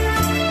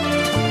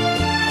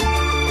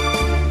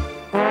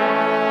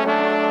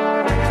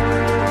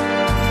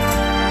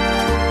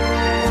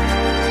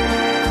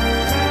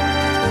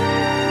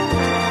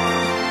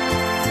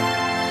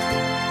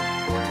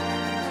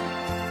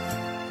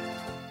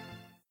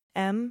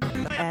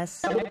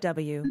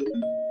 MSW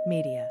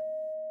Media.